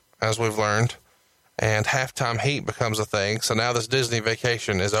change, as we've learned, and halftime heat becomes a thing. So now this Disney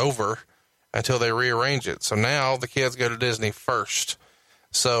vacation is over until they rearrange it. So now the kids go to Disney first.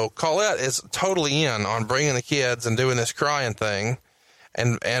 So Colette is totally in on bringing the kids and doing this crying thing.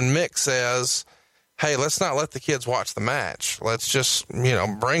 And Mick says, hey, let's not let the kids watch the match. Let's just,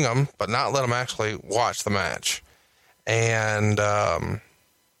 bring them, but not let them actually watch the match. And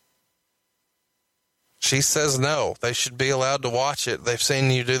she says no, they should be allowed to watch it. They've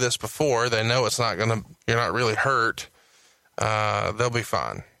seen you do this before. They know it's not you're not really hurt. They'll be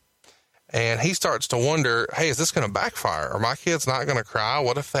fine. And he starts to wonder, hey, is this going to backfire? Are my kids not going to cry?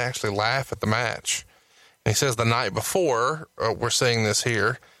 What if they actually laugh at the match? And he says the night before, we're seeing this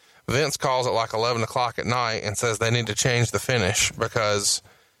here, Vince calls at like 11 o'clock at night and says they need to change the finish because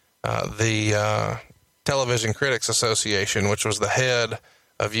the Television Critics Association, which was the head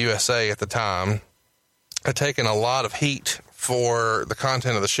of USA at the time, had taken a lot of heat for the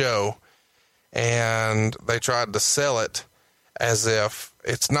content of the show, and they tried to sell it as if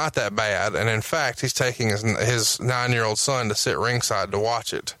it's not that bad. And in fact, he's taking his 9-year-old son to sit ringside to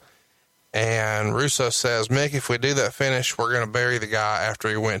watch it. And Russo says, Mick, if we do that finish, we're going to bury the guy after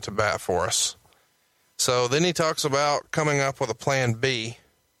he went to bat for us. So then he talks about coming up with a plan B.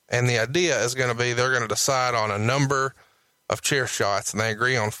 And the idea is going to be, they're going to decide on a number of chair shots, and they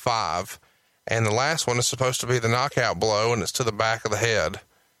agree on 5. And the last one is supposed to be the knockout blow, and it's to the back of the head.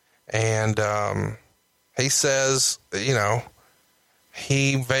 And, he says, you know,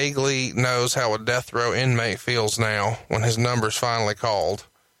 he vaguely knows how a death row inmate feels now when his number's finally called.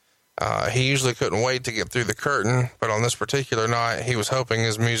 He usually couldn't wait to get through the curtain, but on this particular night, he was hoping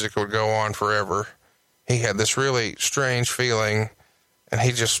his music would go on forever. He had this really strange feeling, and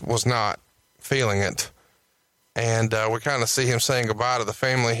he just was not feeling it. And we kind of see him saying goodbye to the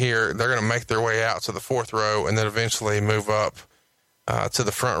family here. They're going to make their way out to the 4th row and then eventually move up to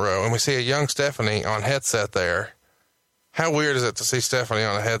the front row. And we see a young Stephanie on headset there. How weird is it to see Stephanie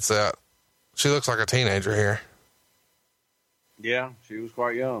on a headset? She looks like a teenager here. Yeah, she was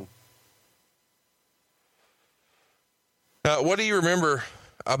quite young. What do you remember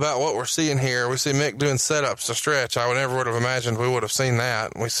about what we're seeing here? We see Mick doing setups to stretch. I never would have imagined we would have seen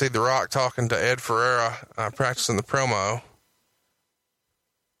that. We see The Rock talking to Ed Ferreira, practicing the promo.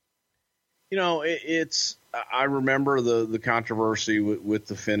 You know, I remember the controversy with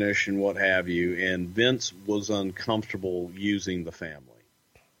the finish and what have you, and Vince was uncomfortable using the family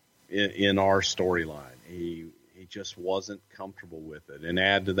in our storyline. He just wasn't comfortable with it. And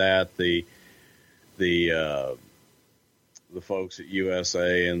add to that the folks at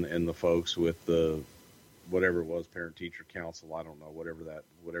USA and the folks with the whatever it was, Parent Teacher Council, I don't know, whatever the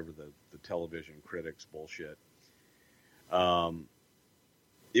television critics bullshit.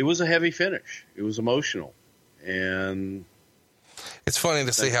 It was a heavy finish. It was emotional. And it's funny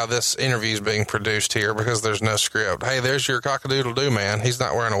to see how this interview is being produced here because there's no script. Hey, there's your cock-a-doodle-doo man. He's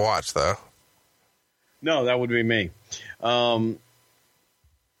not wearing a watch though. No, that would be me. So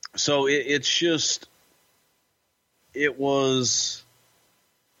it's just, it was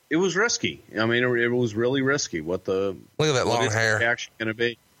risky. I mean, it was really risky. Look at that long hair. What's actually going to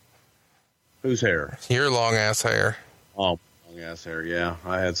be? Whose hair? Your long ass hair. Oh, long ass hair. Yeah,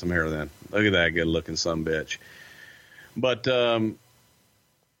 I had some hair then. Look at that good looking sumbitch. But there's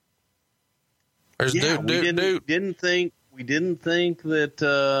we didn't think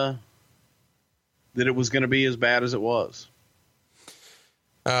that it was going to be as bad as it was.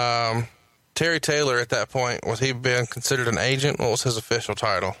 Terry Taylor at that point, was he being considered an agent? What was his official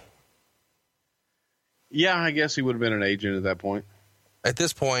title? Yeah, I guess he would have been an agent at that point. At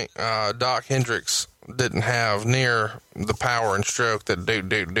this point, Doc Hendricks didn't have near the power and stroke that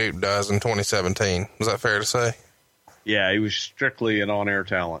Duke does in 2017. Was that fair to say? Yeah, he was strictly an on-air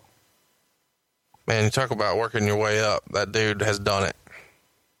talent. Man, you talk about working your way up. That dude has done it.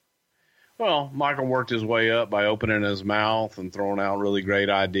 Well, Michael worked his way up by opening his mouth and throwing out really great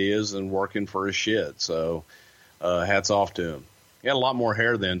ideas and working for his shit. So, hats off to him. He had a lot more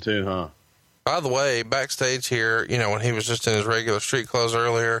hair then, too, huh? By the way, backstage here, you know, when he was just in his regular street clothes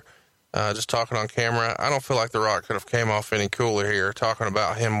earlier, just talking on camera, I don't feel like The Rock could have came off any cooler here, talking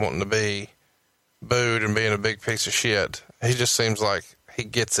about him wanting to be booed and being a big piece of shit. He just seems like he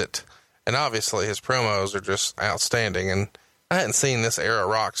gets it. And obviously his promos are just outstanding. And I hadn't seen this era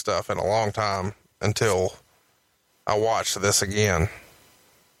Rock stuff in a long time until I watched this again.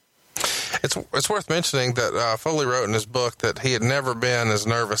 It's worth mentioning that Foley wrote in his book that he had never been as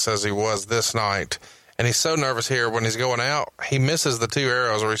nervous as he was this night. And he's so nervous here when he's going out, he misses the 2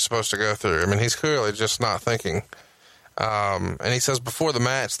 arrows where he's supposed to go through. I mean, he's clearly just not thinking. And he says before the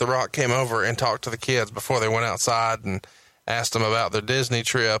match, The Rock came over and talked to the kids before they went outside and asked them about their Disney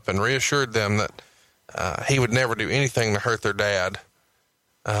trip and reassured them that he would never do anything to hurt their dad.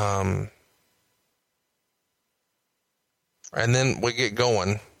 And then we get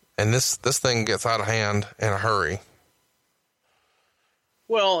going, and this thing gets out of hand in a hurry.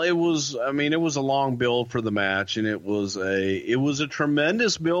 Well, it was a long build for the match, and it was a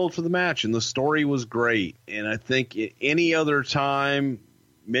tremendous build for the match, and the story was great. And I think any other time,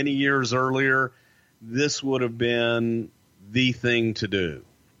 many years earlier, this would have been the thing to do.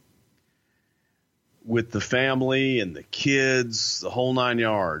 With the family and the kids, the whole 9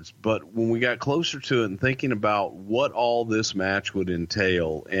 yards. But when we got closer to it and thinking about what all this match would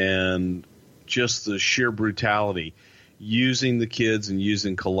entail and just the sheer brutality, using the kids and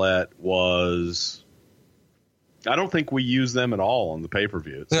using Colette was, I don't think we used them at all on the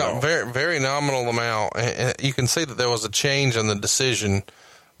pay-per-view. No, very, very nominal amount. And you can see that there was a change in the decision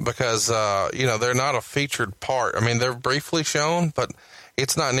because, they're not a featured part. I mean, they're briefly shown, but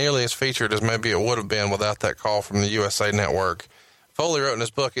it's not nearly as featured as maybe it would have been without that call from the USA Network. Foley wrote in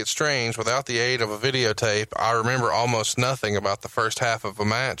his book, "It's strange, without the aid of a videotape, I remember almost nothing about the first half of a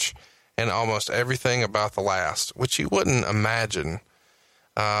match and almost everything about the last," which you wouldn't imagine.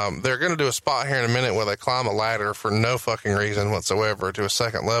 They're going to do a spot here in a minute where they climb a ladder for no fucking reason whatsoever to a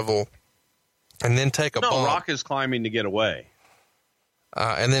second level and then take a bump. Rock is climbing to get away.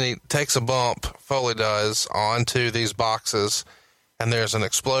 And then he takes a bump, Foley does, onto these boxes, and there's an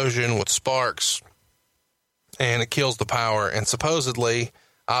explosion with sparks, and it kills the power. And supposedly,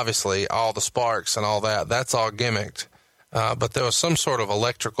 obviously, all the sparks and all that, that's all gimmicked. But there was some sort of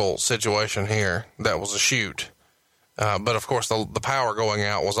electrical situation here that was a shoot. But of course, the power going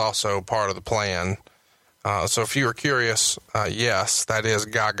out was also part of the plan. So if you were curious, yes, that is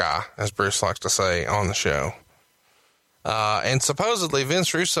Gaga, as Bruce likes to say on the show. And supposedly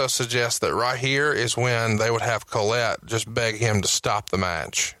Vince Russo suggests that right here is when they would have Colette just beg him to stop the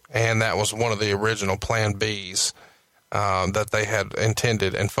match. And that was one of the original plan Bs, that they had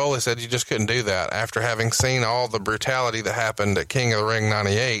intended. And Foley said you just couldn't do that. After having seen all the brutality that happened at King of the Ring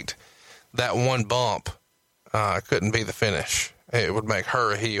 98, that one bump, couldn't be the finish. It would make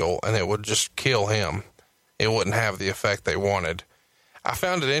her a heel and it would just kill him. It wouldn't have the effect they wanted. I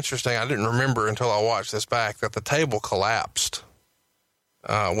found it interesting. I didn't remember until I watched this back that the table collapsed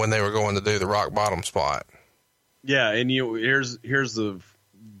when they were going to do the rock bottom spot. Yeah, and here's the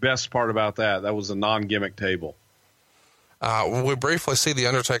best part about that. That was a non-gimmick table. We briefly see The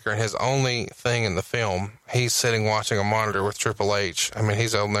Undertaker in his only thing in the film. He's sitting watching a monitor with Triple H. I mean,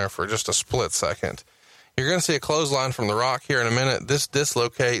 he's on there for just a split second. You're going to see a clothesline from The Rock here in a minute. This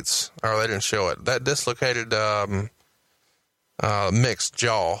dislocates, or they didn't show it. That dislocated mixed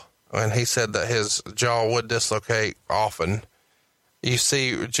jaw, and he said that his jaw would dislocate often. You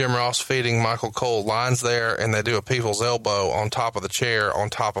see Jim Ross feeding Michael Cole lines there, and they do a people's elbow on top of the chair on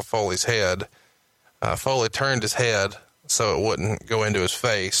top of Foley's head. Foley turned his head so it wouldn't go into his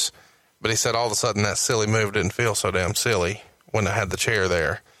face, but he said all of a sudden that silly move didn't feel so damn silly when they had the chair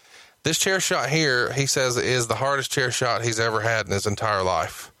there. This chair shot here, he says, is the hardest chair shot he's ever had in his entire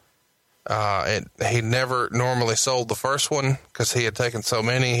life. He never normally sold the first one because he had taken so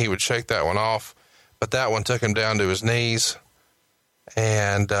many, he would shake that one off, but that one took him down to his knees.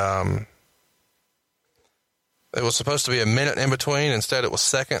 And, it was supposed to be a minute in between. Instead, it was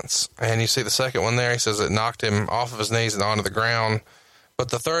seconds. And you see the second one there. He says it knocked him off of his knees and onto the ground.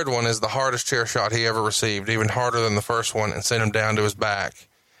 But the third one is the hardest chair shot he ever received, even harder than the first one, and sent him down to his back.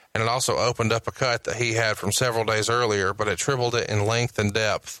 And it also opened up a cut that he had from several days earlier, but it tripled it in length and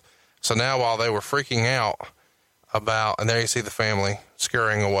depth. So now while they were freaking out about, and there you see the family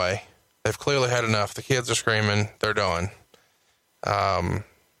scurrying away. They've clearly had enough. The kids are screaming. They're done.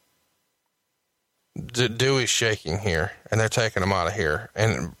 Dewey's shaking here, and they're taking him out of here.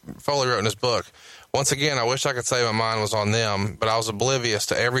 And Foley wrote in his book, once again, I wish I could say my mind was on them, but I was oblivious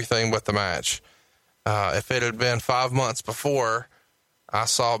to everything but the match. If it had been 5 months before I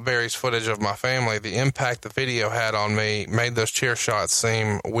saw Barry's footage of my family, the impact the video had on me made those chair shots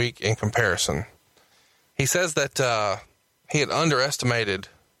seem weak in comparison. He says that he had underestimated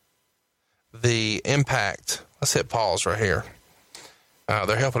the impact. Let's hit pause right here.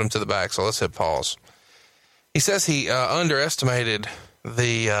 They're helping him to the back, so let's hit pause. He says he underestimated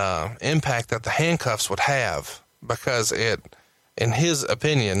the impact that the handcuffs would have because it, in his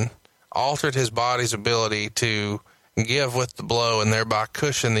opinion, altered his body's ability to give with the blow and thereby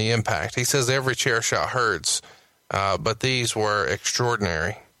cushion the impact. He says every chair shot hurts, but these were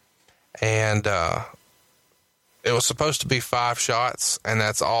extraordinary. And it was supposed to be 5 shots, and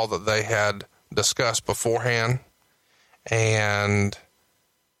that's all that they had discussed beforehand. And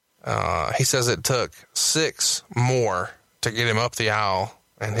he says it took 6 more to get him up the aisle,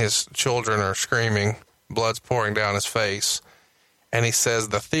 and his children are screaming, blood's pouring down his face. And he says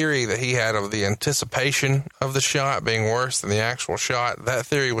the theory that he had of the anticipation of the shot being worse than the actual shot, that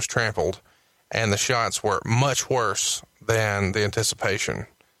theory was trampled, and the shots were much worse than the anticipation.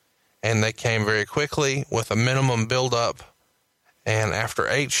 And they came very quickly with a minimum buildup. And after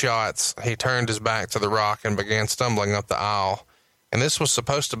 8 shots, he turned his back to The Rock and began stumbling up the aisle. And this was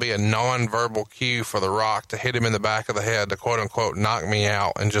supposed to be a non-verbal cue for The Rock to hit him in the back of the head to quote unquote knock me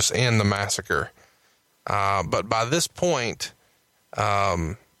out and just end the massacre. But by this point, he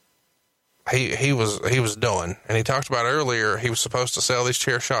was done. And he talked about earlier, he was supposed to sell these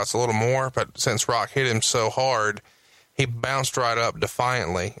chair shots a little more, but since Rock hit him so hard, he bounced right up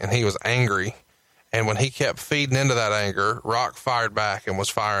defiantly and he was angry. And when he kept feeding into that anger, Rock fired back and was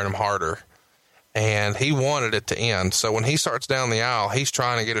firing him harder. And he wanted it to end. So when he starts down the aisle, he's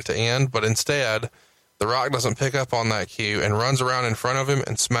trying to get it to end, but instead, The Rock doesn't pick up on that cue and runs around in front of him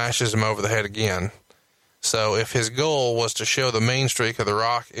and smashes him over the head again. So if his goal was to show the mean streak of The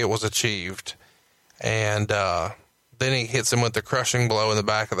Rock, it was achieved. And then he hits him with the crushing blow in the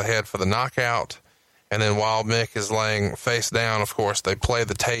back of the head for the knockout. And then while Mick is laying face down, of course, they play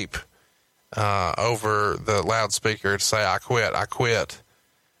the tape over the loudspeaker to say, I quit.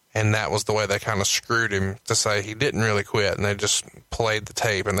 And that was the way they kind of screwed him to say he didn't really quit. And they just played the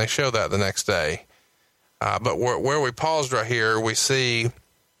tape, and they show that the next day. But where we paused right here, we see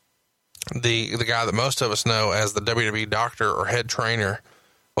the guy that most of us know as the WWE doctor or head trainer.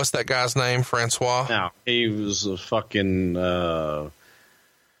 What's that guy's name? Francois? Now, he was a fucking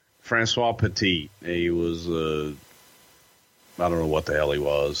Francois Petit. He was, I don't know what the hell he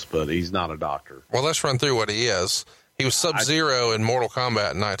was, but he's not a doctor. Well, let's run through what he is. He was Sub-Zero in Mortal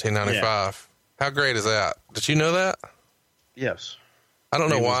Kombat in 1995. Yeah. How great is that? Did you know that? Yes. I don't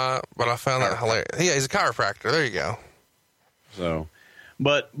know why, but I found that hilarious. Yeah, he's a chiropractor. There you go. So,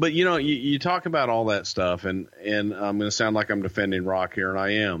 but you know, you talk about all that stuff, and I'm going to sound like I'm defending Rock here, and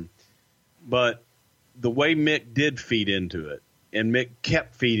I am. But the way Mick did feed into it, and Mick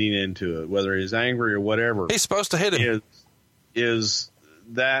kept feeding into it, whether he's angry or whatever. He's supposed to hit him. Is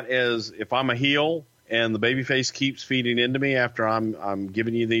that as if I'm a heel and the babyface keeps feeding into me after I'm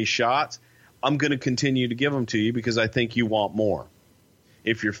giving you these shots, I'm going to continue to give them to you because I think you want more.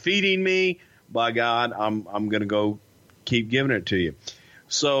 If you're feeding me, by God, I'm going to go keep giving it to you.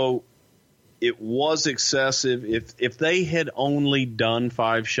 So it was excessive. If they had only done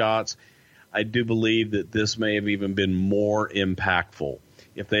 5 shots, I do believe that this may have even been more impactful.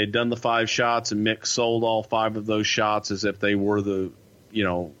 If they had done the 5 shots and Mick sold all 5 of those shots as if they were the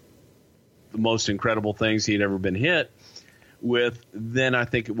most incredible things he had ever been hit with, then I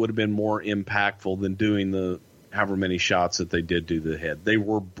think it would have been more impactful than doing the however many shots that they did do to the head. They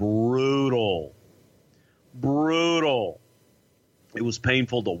were brutal. Brutal. It was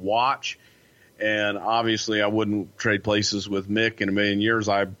painful to watch. And obviously I wouldn't trade places with Mick in a million years.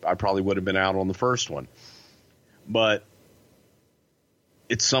 I probably would have been out on the first one. But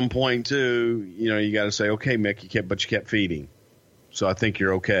at some point too, you got to say, okay, Mick, you kept feeding. So I think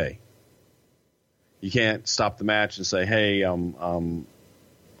you're okay. You can't stop the match and say, hey, I'm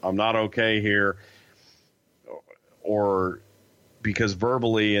not okay here. Or because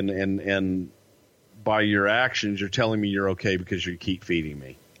verbally and by your actions, you're telling me you're okay because you keep feeding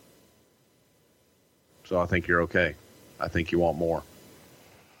me. So I think you're okay. I think you want more.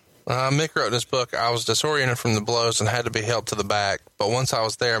 Mick wrote in his book, I was disoriented from the blows and had to be helped to the back. But once I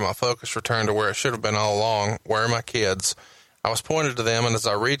was there, my focus returned to where it should have been all along. Where are my kids? I was pointed to them, and as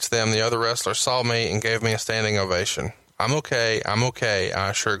I reached them, the other wrestlers saw me and gave me a standing ovation. I'm okay, I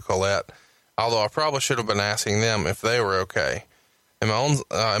assured Colette, although I probably should have been asking them if they were okay. In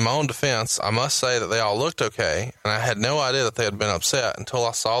my own defense, I must say that they all looked okay, and I had no idea that they had been upset until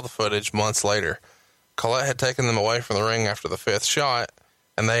I saw the footage months later. Colette had taken them away from the ring after the 5th shot,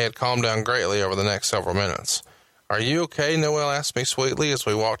 and they had calmed down greatly over the next several minutes. Are you okay? Noelle asked me sweetly as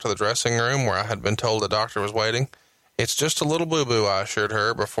we walked to the dressing room where I had been told the doctor was waiting. It's just a little boo-boo, I assured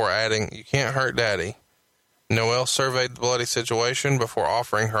her, before adding, you can't hurt Daddy. Noelle surveyed the bloody situation before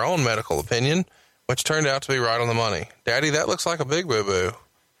offering her own medical opinion, which turned out to be right on the money. Daddy, that looks like a big boo-boo.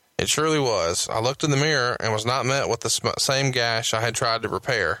 It surely was. I looked in the mirror and was not met with the same gash I had tried to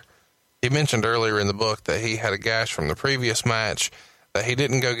repair. He mentioned earlier in the book that he had a gash from the previous match that he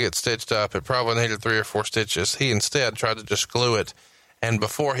didn't go get stitched up. It probably needed 3 or 4 stitches. He instead tried to just glue it. And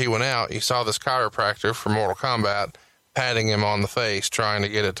before he went out, you saw this chiropractor from Mortal Kombat patting him on the face, trying to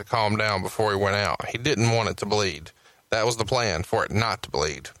get it to calm down before he went out. He didn't want it to bleed. That was the plan, for it not to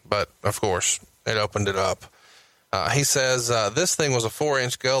bleed. But, of course, it opened it up. He says, this thing was a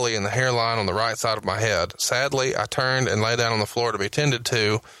 4-inch gully in the hairline on the right side of my head. Sadly, I turned and lay down on the floor to be tended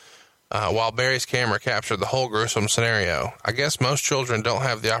to, while Barry's camera captured the whole gruesome scenario. I guess most children don't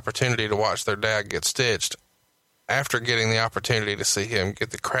have the opportunity to watch their dad get stitched after getting the opportunity to see him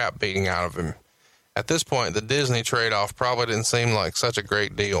get the crap beating out of him. At this point, the Disney trade-off probably didn't seem like such a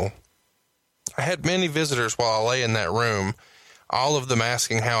great deal. I had many visitors while I lay in that room, all of them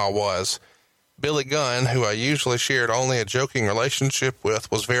asking how I was. Billy Gunn, who I usually shared only a joking relationship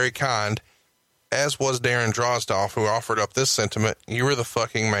with, was very kind, as was Darren Drozdoff, who offered up this sentiment, you were the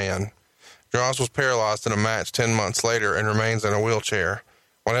fucking man. Droz was paralyzed in a match 10 months later and remains in a wheelchair.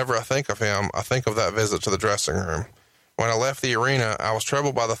 Whenever I think of him, I think of that visit to the dressing room. When I left the arena, I was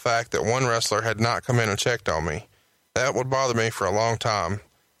troubled by the fact that one wrestler had not come in and checked on me. That would bother me for a long time,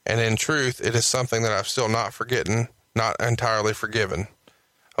 and in truth, it is something that I've still not forgotten, not entirely forgiven.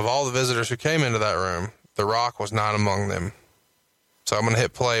 Of all the visitors who came into that room, The Rock was not among them. So I'm going to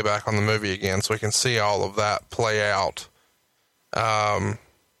hit play back on the movie again so we can see all of that play out.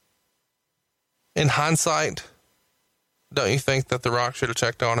 In hindsight, don't you think that The Rock should have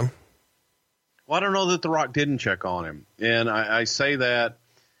checked on him? Well, I don't know that The Rock didn't check on him. And I say that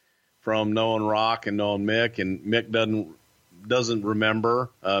from knowing Rock and knowing Mick, and Mick doesn't remember.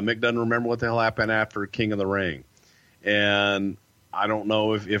 Mick doesn't remember what the hell happened after King of the Ring. And I don't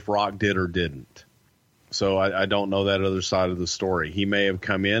know if Rock did or didn't. So I don't know that other side of the story. He may have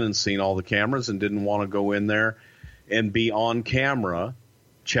come in and seen all the cameras and didn't want to go in there and be on camera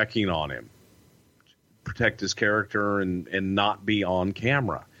checking on him, protect his character and not be on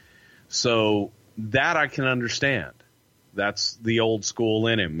camera. So that I can understand. That's the old school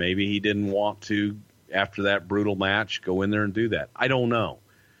in him. Maybe he didn't want to, after that brutal match, go in there and do that. I don't know.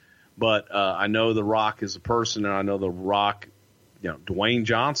 But I know The Rock is a person, and I know The Rock, Dwayne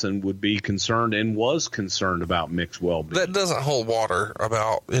Johnson would be concerned and was concerned about Mick's well-being. That doesn't hold water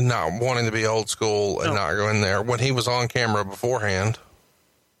about not wanting to be old school and not go in there when he was on camera beforehand.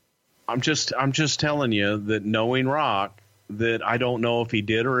 I'm just telling you that knowing Rock, that I don't know if he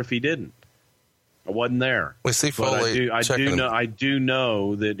did or if he didn't. I wasn't there. We see Foley. I do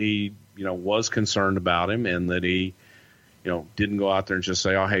know that he, was concerned about him and that he, didn't go out there and just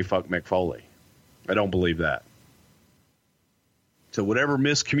say, "Oh, hey, fuck Mick Foley." I don't believe that. So whatever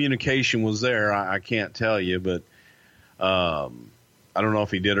miscommunication was there, I can't tell you, but I don't know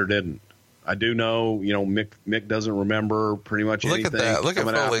if he did or didn't. I do know, Mick doesn't remember pretty much anything. Look at that. Look at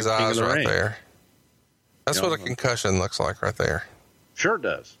Foley's eyes right there. That's what a concussion looks like right there. Sure it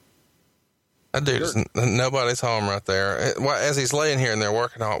does. That dude's nobody's home right there. As he's laying here and they're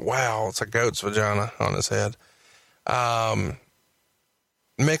working on, wow, it's a goat's vagina on his head.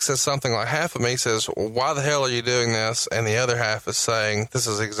 Mick says something like, half of me says, well, why the hell are you doing this? And the other half is saying, this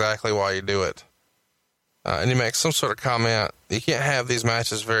is exactly why you do it. And he makes some sort of comment. You can't have these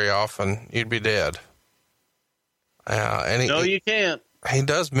matches very often. You'd be dead. You can't. He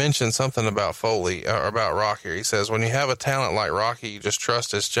does mention something about Foley or about Rocky. He says, when you have a talent like Rocky, you just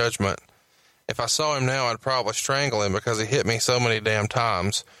trust his judgment. If I saw him now, I'd probably strangle him because he hit me so many damn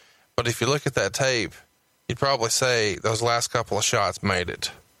times. But if you look at that tape, you'd probably say those last couple of shots made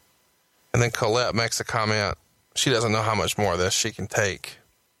it. And then Colette makes a comment. She doesn't know how much more of this she can take.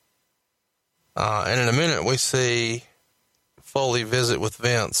 And in a minute, we see Foley visit with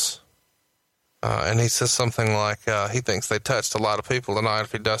Vince. And he says something like, he thinks they touched a lot of people tonight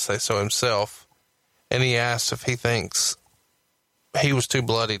if he does say so himself. And he asks if he thinks he was too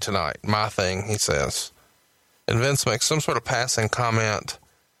bloody tonight. My thing, he says. And Vince makes some sort of passing comment.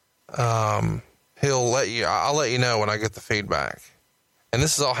 I'll let you know when I get the feedback. And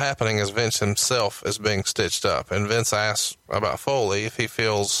this is all happening as Vince himself is being stitched up. And Vince asks about Foley if he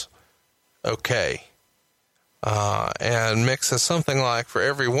feels okay. And Mick says something like, for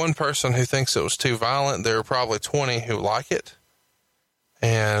every one person who thinks it was too violent, there are probably 20 who like it.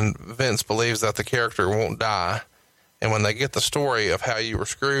 And Vince believes that the character won't die. And when they get the story of how you were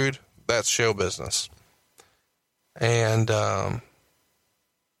screwed, that's show business. And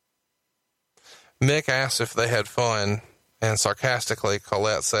Mick asks if they had fun, and sarcastically,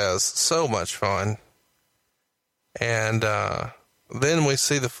 Colette says, so much fun. And then we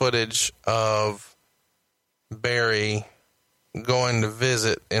see the footage of Barry going to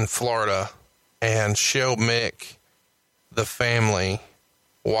visit in Florida and show Mick the family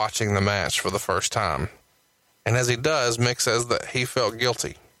watching the match for the first time. And as he does, Mick says that he felt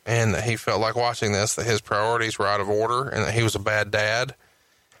guilty and that he felt like watching this, that his priorities were out of order and that he was a bad dad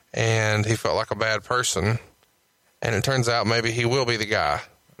and he felt like a bad person. And it turns out maybe he will be the guy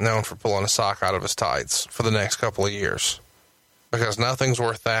known for pulling a sock out of his tights for the next couple of years, because nothing's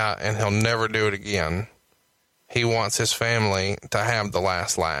worth that and he'll never do it again. He wants his family to have the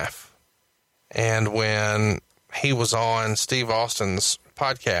last laugh. And when he was on Steve Austin's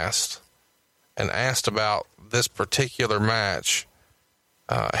podcast and asked about this particular match,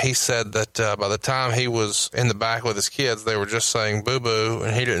 he said that by the time he was in the back with his kids, they were just saying boo-boo,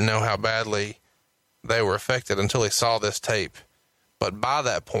 and he didn't know how badly they were affected until he saw this tape. But by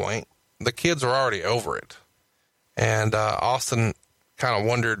that point, the kids were already over it. And Austin kind of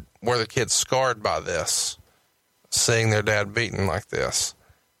wondered, were the kids scarred by this, seeing their dad beaten like this?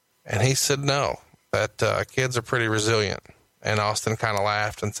 And he said no, that kids are pretty resilient. And Austin kind of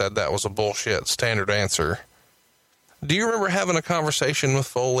laughed and said that was a bullshit standard answer. Do you remember having a conversation with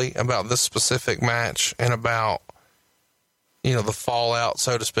Foley about this specific match and about, the fallout,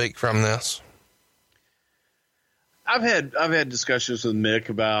 so to speak, from this? I've had discussions with Mick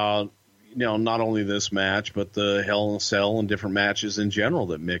about, not only this match, but the Hell in a Cell and different matches in general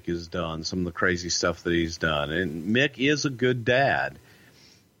that Mick has done, some of the crazy stuff that he's done. And Mick is a good dad.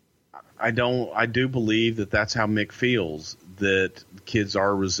 I do believe that that's how Mick feels, that kids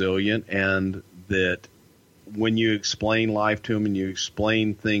are resilient and that when you explain life to them and you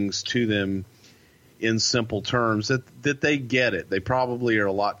explain things to them in simple terms that they get it. They probably are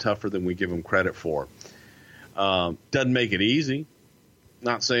a lot tougher than we give them credit for. Doesn't make it easy.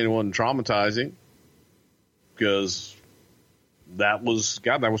 Not saying it wasn't traumatizing, because that was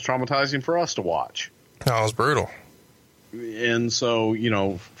traumatizing for us to watch. That was brutal. And so,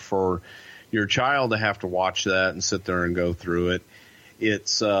 for your child to have to watch that and sit there and go through it,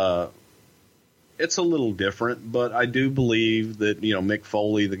 it's a little different, but I do believe that, Mick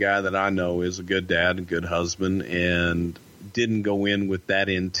Foley, the guy that I know, is a good dad, a good husband, and didn't go in with that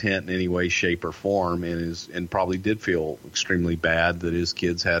intent in any way, shape, or form, and probably did feel extremely bad that his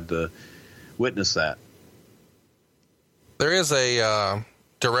kids had to witness that. There is a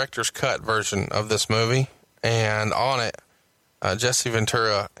director's cut version of this movie, and on it, Jesse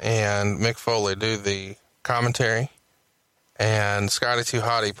Ventura and Mick Foley do the commentary, and Scotty 2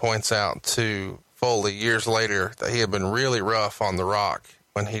 Hotty points out to Foley years later that he had been really rough on The Rock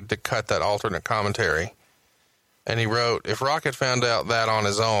when he did cut that alternate commentary. And he wrote, if Rock had found out that on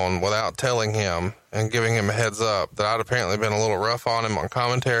his own without telling him and giving him a heads up that I'd apparently been a little rough on him on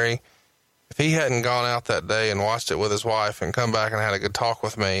commentary, if he hadn't gone out that day and watched it with his wife and come back and had a good talk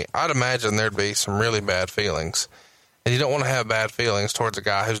with me, I'd imagine there'd be some really bad feelings. And you don't want to have bad feelings towards a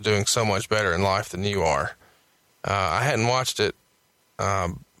guy who's doing so much better in life than you are. I hadn't watched it,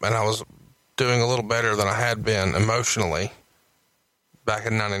 and I was doing a little better than I had been emotionally back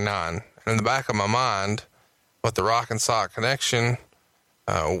in 99. And in the back of my mind, with the Rock and Sock connection,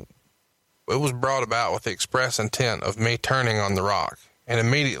 it was brought about with the express intent of me turning on The Rock. And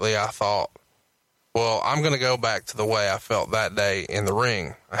immediately I thought, well, I'm going to go back to the way I felt that day in the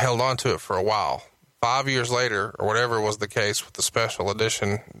ring. I held on to it for a while. 5 years later, or whatever was the case with the special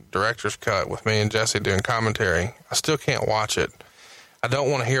edition director's cut with me and Jesse doing commentary, I still can't watch it. I don't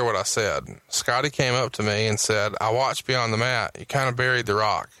want to hear what I said. Scotty came up to me and said, I watched Beyond the Mat. You kind of buried The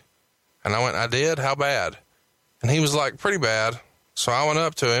Rock. And I went, I did? How bad? And he was like, pretty bad. So I went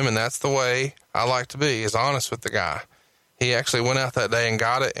up to him, and that's the way I like to be, is honest with the guy. He actually went out that day and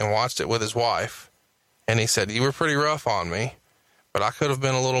got it and watched it with his wife. And he said, you were pretty rough on me, but I could have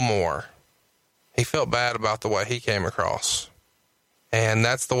been a little more. He felt bad about the way he came across. And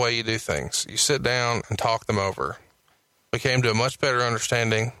that's the way you do things. You sit down and talk them over. We came to a much better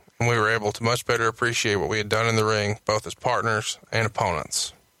understanding, and we were able to much better appreciate what we had done in the ring, both as partners and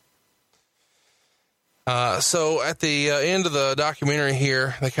opponents. So at the end of the documentary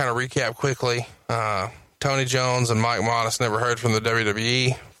here, they kind of recap quickly. Tony Jones and Mike Modest never heard from the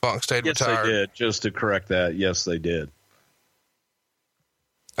WWE. Funk stayed retired. Yes, they did. Just to correct that, yes, they did.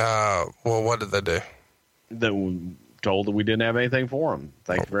 Well, what did they do? They told that we didn't have anything for them.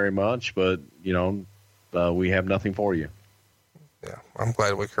 Thank you very much, but, we have nothing for you. Yeah, I'm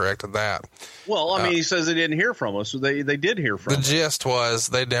glad we corrected that. Well, I mean, he says they didn't hear from us. So they did hear from us. The gist was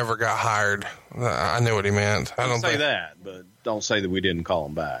they never got hired. I knew what he meant. I don't say that, but don't say that we didn't call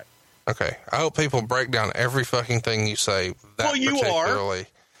them back. Okay. I hope people break down every fucking thing you say. That you particularly.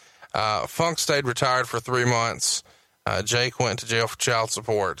 Funk stayed retired for 3 months. Jake went to jail for child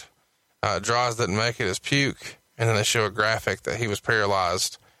support. Droz didn't make it as puke. And then they show a graphic that he was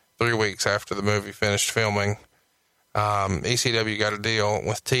paralyzed 3 weeks after the movie finished filming. ECW got a deal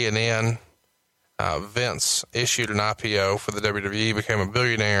with TNN. Vince issued an IPO for the WWE, became a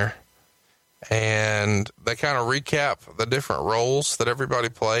billionaire, and they kind of recap the different roles that everybody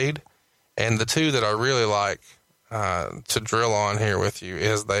played. And the two that I really like to drill on here with you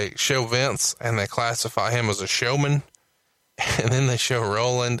is they show Vince and they classify him as a showman, and then they show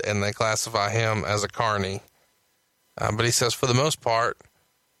Roland and they classify him as a carny. But he says, for the most part,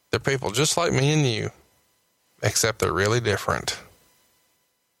 they're people just like me and you, except they're really different.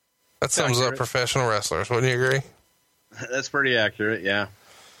 That sums up professional wrestlers. Wouldn't you agree? That's pretty accurate, yeah.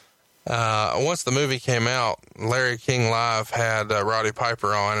 Once the movie came out, Larry King Live had Roddy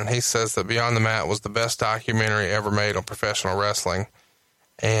Piper on, and he says that Beyond the Mat was the best documentary ever made on professional wrestling.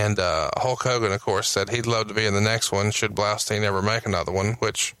 And Hulk Hogan, of course, said he'd love to be in the next one should Blaustein ever make another one,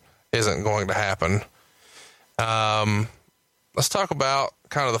 which isn't going to happen. Let's talk about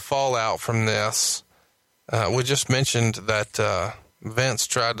kind of the fallout from this. We just mentioned that Vince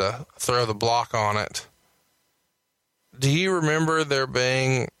tried to throw the block on it. Do you remember there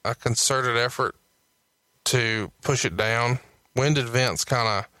being a concerted effort to push it down? When did Vince kind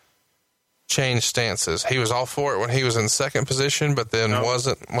of change stances? He was all for it when he was in second position, but then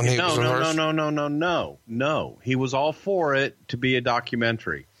wasn't when he was in first? No. He was all for it to be a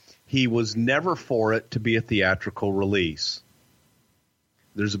documentary. He was never for it to be a theatrical release.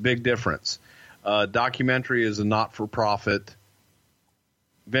 There's a big difference. Documentary is a not-for-profit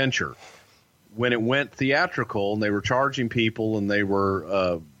venture. When it went theatrical and they were charging people and they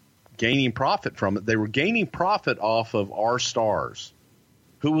were gaining profit from it. They were gaining profit off of our stars.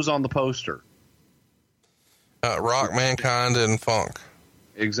 Who was on the poster? Rock, Mankind, and Funk.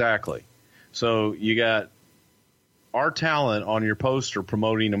 Exactly. So you got our talent on your poster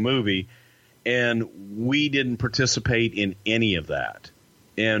promoting a movie, and we didn't participate in any of that.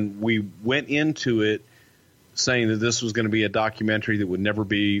 And we went into it saying that this was going to be a documentary that would never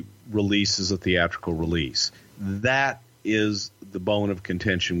be released as a theatrical release. That is the bone of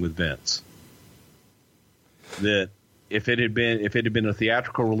contention with Vince. That if it had been a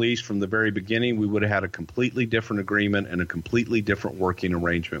theatrical release from the very beginning, we would have had a completely different agreement and a completely different working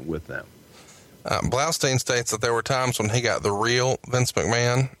arrangement with them. Blaustein states that there were times when he got the real Vince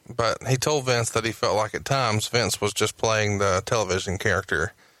McMahon, but he told Vince that he felt like at times Vince was just playing the television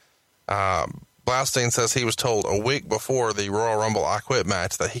character. Blaustein says he was told a week before the Royal Rumble I Quit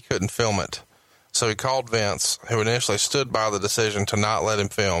match that he couldn't film it. So he called Vince, who initially stood by the decision to not let him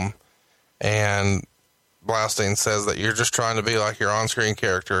film. And Blaustein says that you're just trying to be like your on-screen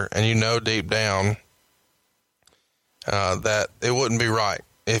character, and you know deep down that it wouldn't be right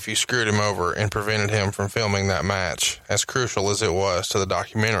if you screwed him over and prevented him from filming that match, as crucial as it was to the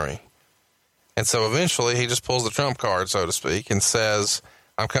documentary. And so eventually he just pulls the trump card, so to speak, and says,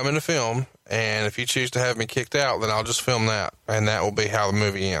 I'm coming to film, and if you choose to have me kicked out, then I'll just film that, and that will be how the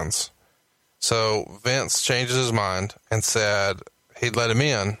movie ends. So Vince changes his mind and said he'd let him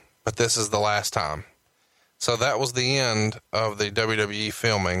in, but this is the last time. So that was the end of the WWE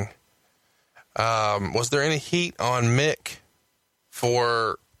filming. Was there any heat on Mick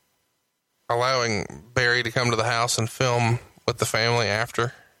for allowing Barry to come to the house and film with the family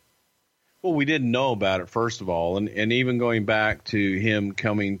after? Well, we didn't know about it, first of all. And even going back to him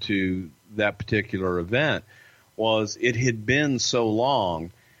coming to that particular event, was it had been so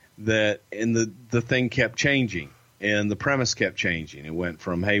long that, and the thing kept changing. And the premise kept changing. It went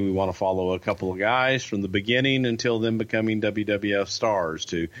from, hey, we want to follow a couple of guys from the beginning until them becoming WWF stars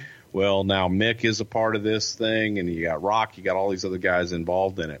to, well, now Mick is a part of this thing, and you got Rock, you got all these other guys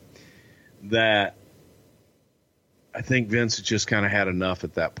involved in it. That I think Vince had just kind of had enough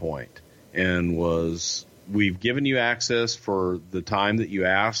at that point and was, we've given you access for the time that you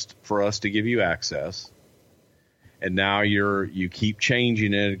asked for us to give you access. And now you keep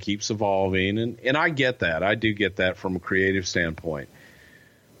changing it, it keeps evolving, and I get that. I do get that from a creative standpoint.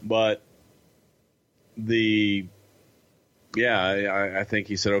 But I think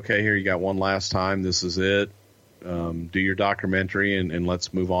he said, okay, here you got one last time. This is it. Do your documentary and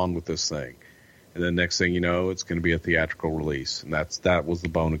let's move on with this thing. And then next thing you know, it's going to be a theatrical release, and that was the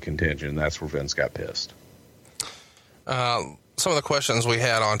bone of contention. And that's where Vince got pissed. Some of the questions we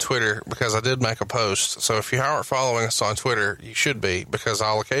had on Twitter, because I did make a post. So if you aren't following us on Twitter, you should be, because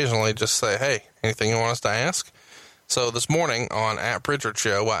I'll occasionally just say, hey, anything you want us to ask? So this morning on @Pritchard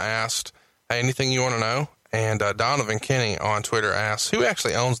Show, I asked, hey, anything you want to know? And Donovan Kenny on Twitter asked, who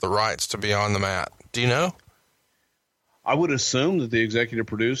actually owns the rights to be on the mat? Do you know? I would assume that the executive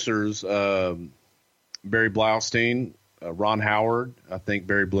producers, Barry Blaustein, Ron Howard, I think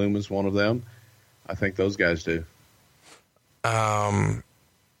Barry Bloom is one of them. I think those guys do.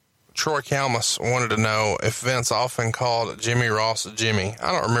 Troy Kalmus wanted to know if Vince often called Jimmy Ross Jimmy.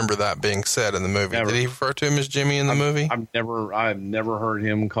 I don't remember that being said in the movie. Never. Did he refer to him as Jimmy in the movie? I've never heard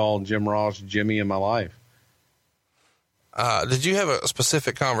him call Jim Ross Jimmy in my life. Did you have a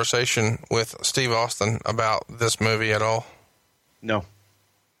specific conversation with Steve Austin about this movie at all? No.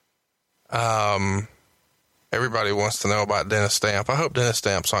 Everybody wants to know about Dennis Stamp. I hope Dennis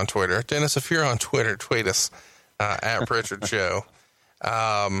Stamp's on Twitter. Dennis, if you're on Twitter, tweet us. @Pritchard Show.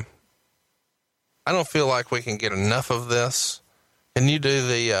 I don't feel like we can get enough of this. Can you do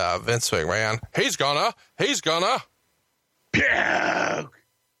the Vince McMahon? He's gonna puke. I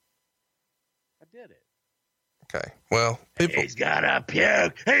did it. Okay. Well, people. He's gonna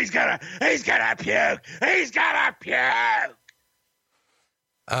puke. He's gonna puke. He's gonna puke.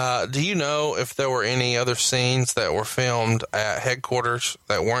 Do you know if there were any other scenes that were filmed at headquarters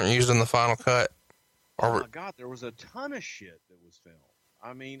that weren't used in the final cut? Oh my God, there was a ton of shit that was filmed.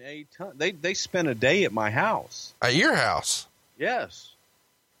 I mean, a ton. They spent a day at my house. At your house? Yes.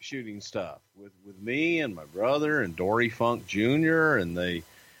 Shooting stuff with me and my brother and Dory Funk Jr. And they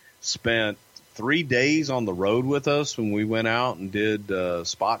spent 3 days on the road with us when we went out and did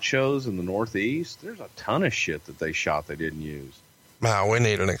spot shows in the Northeast. There's a ton of shit that they shot they didn't use. Wow, we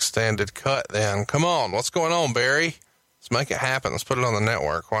need an extended cut then. Come on, what's going on, Barry? Let's make it happen. Let's put it on the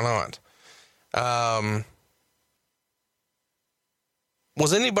network. Why not?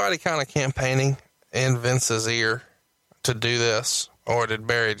 Was anybody kind of campaigning in Vince's ear to do this, or did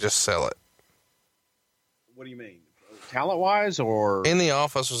Barry just sell it? What do you mean? talent-wise, or in the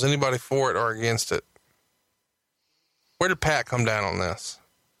office? Was anybody for it or against it? Where did Pat come down on this?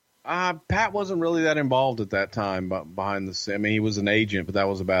 Pat wasn't really that involved at that time, but behind the scenes. I mean, he was an agent, but that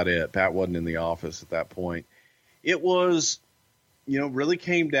was about it. Pat wasn't in the office at that point. It was, really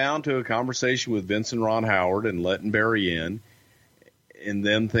came down to a conversation with Vince and Ron Howard and letting Barry in, and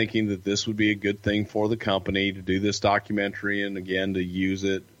them thinking that this would be a good thing for the company to do this documentary and, again, to use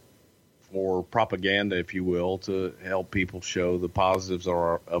it for propaganda, if you will, to help people show the positives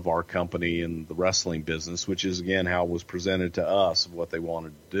of our company and the wrestling business, which is, again, how it was presented to us of what they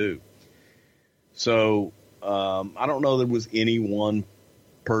wanted to do. So I don't know there was any one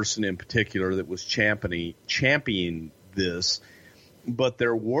person in particular that was championing this, but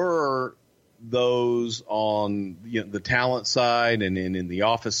there were those on the talent side and in the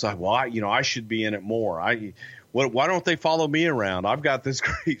office side. Well, I should be in it more. Why don't they follow me around? I've got this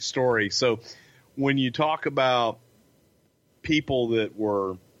great story. So when you talk about people that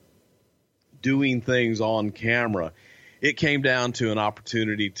were doing things on camera, it came down to an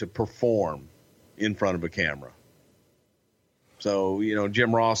opportunity to perform in front of a camera. So,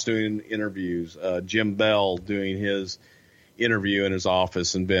 Jim Ross doing interviews, Jim Bell doing his interview in his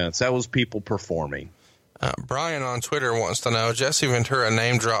office, and Vince. That was people performing. Brian on Twitter wants to know, Jesse Ventura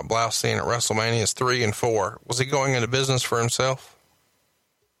name drop Blaustein at WrestleManias 3 and 4. Was he going into business for himself?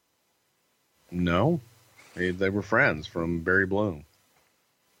 No. They were friends from Barry Bloom.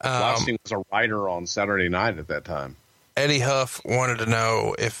 Blaustein was a writer on Saturday Night at that time. Eddie Huff wanted to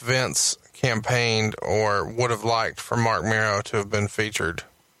know if Vince campaigned or would have liked for Mark Mero to have been featured.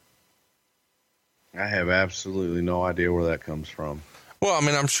 I have absolutely no idea where that comes from. Well, I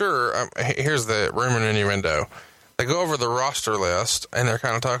mean, I'm sure, here's the rumor and innuendo. They go over the roster list, and they're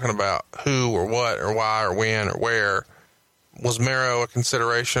kind of talking about who or what or why or when or where. Was Mero a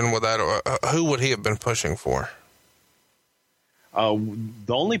consideration with that? Who would he have been pushing for? The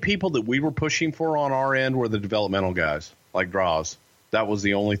only people that we were pushing for on our end were the developmental guys, like Draws. That was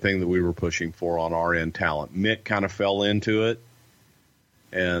the only thing that we were pushing for on our end talent. Mick kind of fell into it,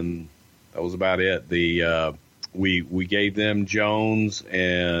 and that was about it. We gave them Jones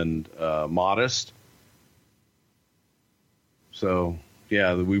and Modest. So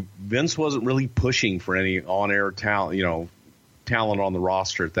yeah, Vince wasn't really pushing for any on-air talent, talent on the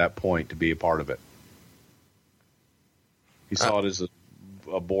roster at that point to be a part of it. He saw it as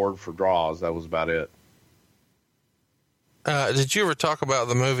a board for Draws. That was about it. Did you ever talk about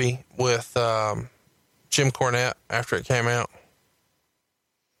the movie with Jim Cornette after it came out?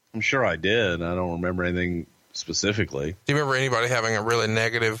 I'm sure I did. I don't remember anything specifically. Do you remember anybody having a really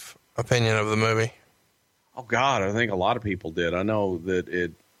negative opinion of the movie? Oh, God, I think a lot of people did. I know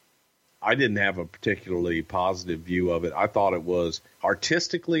that I didn't have a particularly positive view of it. I thought it was,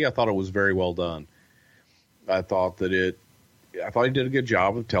 artistically, I thought it was very well done. I thought he did a good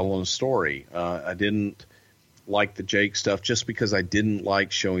job of telling a story. I didn't like the Jake stuff just because I didn't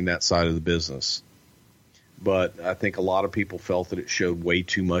like showing that side of the business. But I think a lot of people felt that it showed way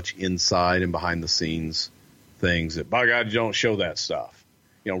too much inside and behind the scenes things that, by God, you don't show that stuff.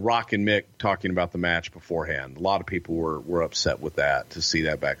 Rock and Mick talking about the match beforehand. A lot of people were upset with that, to see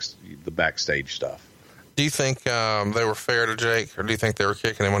that the backstage stuff. Do you think they were fair to Jake, or do you think they were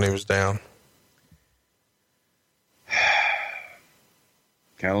kicking him when he was down?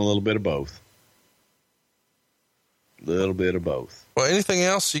 Kind of a little bit of both. Little bit of both. Well, anything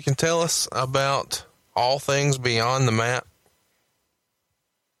else you can tell us about all things beyond the mat?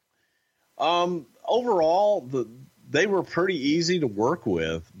 Overall, they were pretty easy to work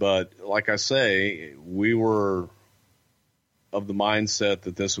with, but like I say, we were of the mindset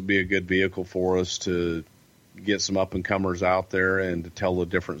that this would be a good vehicle for us to get some up-and-comers out there and to tell a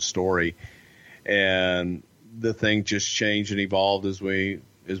different story. And the thing just changed and evolved as we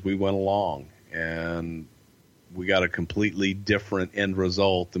went along, and we got a completely different end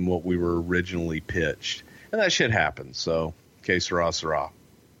result than what we were originally pitched. And that shit happens. So, que sera, sera.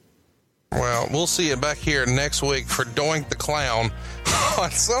 Well, we'll see you back here next week for Doink the Clown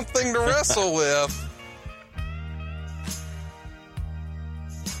on Something to Wrestle With.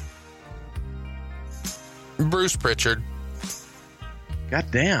 Bruce Pritchard. God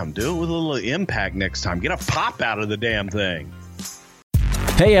damn, do it with a little impact next time. Get a pop out of the damn thing.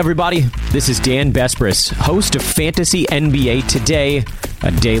 Hey, everybody. This is Dan Bespris, host of Fantasy NBA Today,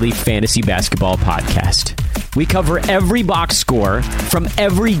 a daily fantasy basketball podcast. We cover every box score from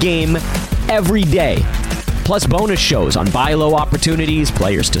every game, every day. Plus bonus shows on buy low opportunities,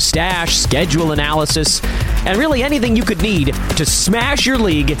 players to stash, schedule analysis, and really anything you could need to smash your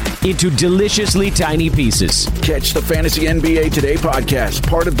league into deliciously tiny pieces. Catch the Fantasy NBA Today podcast,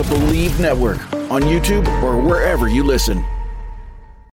 part of the Believe Network, on YouTube or wherever you listen.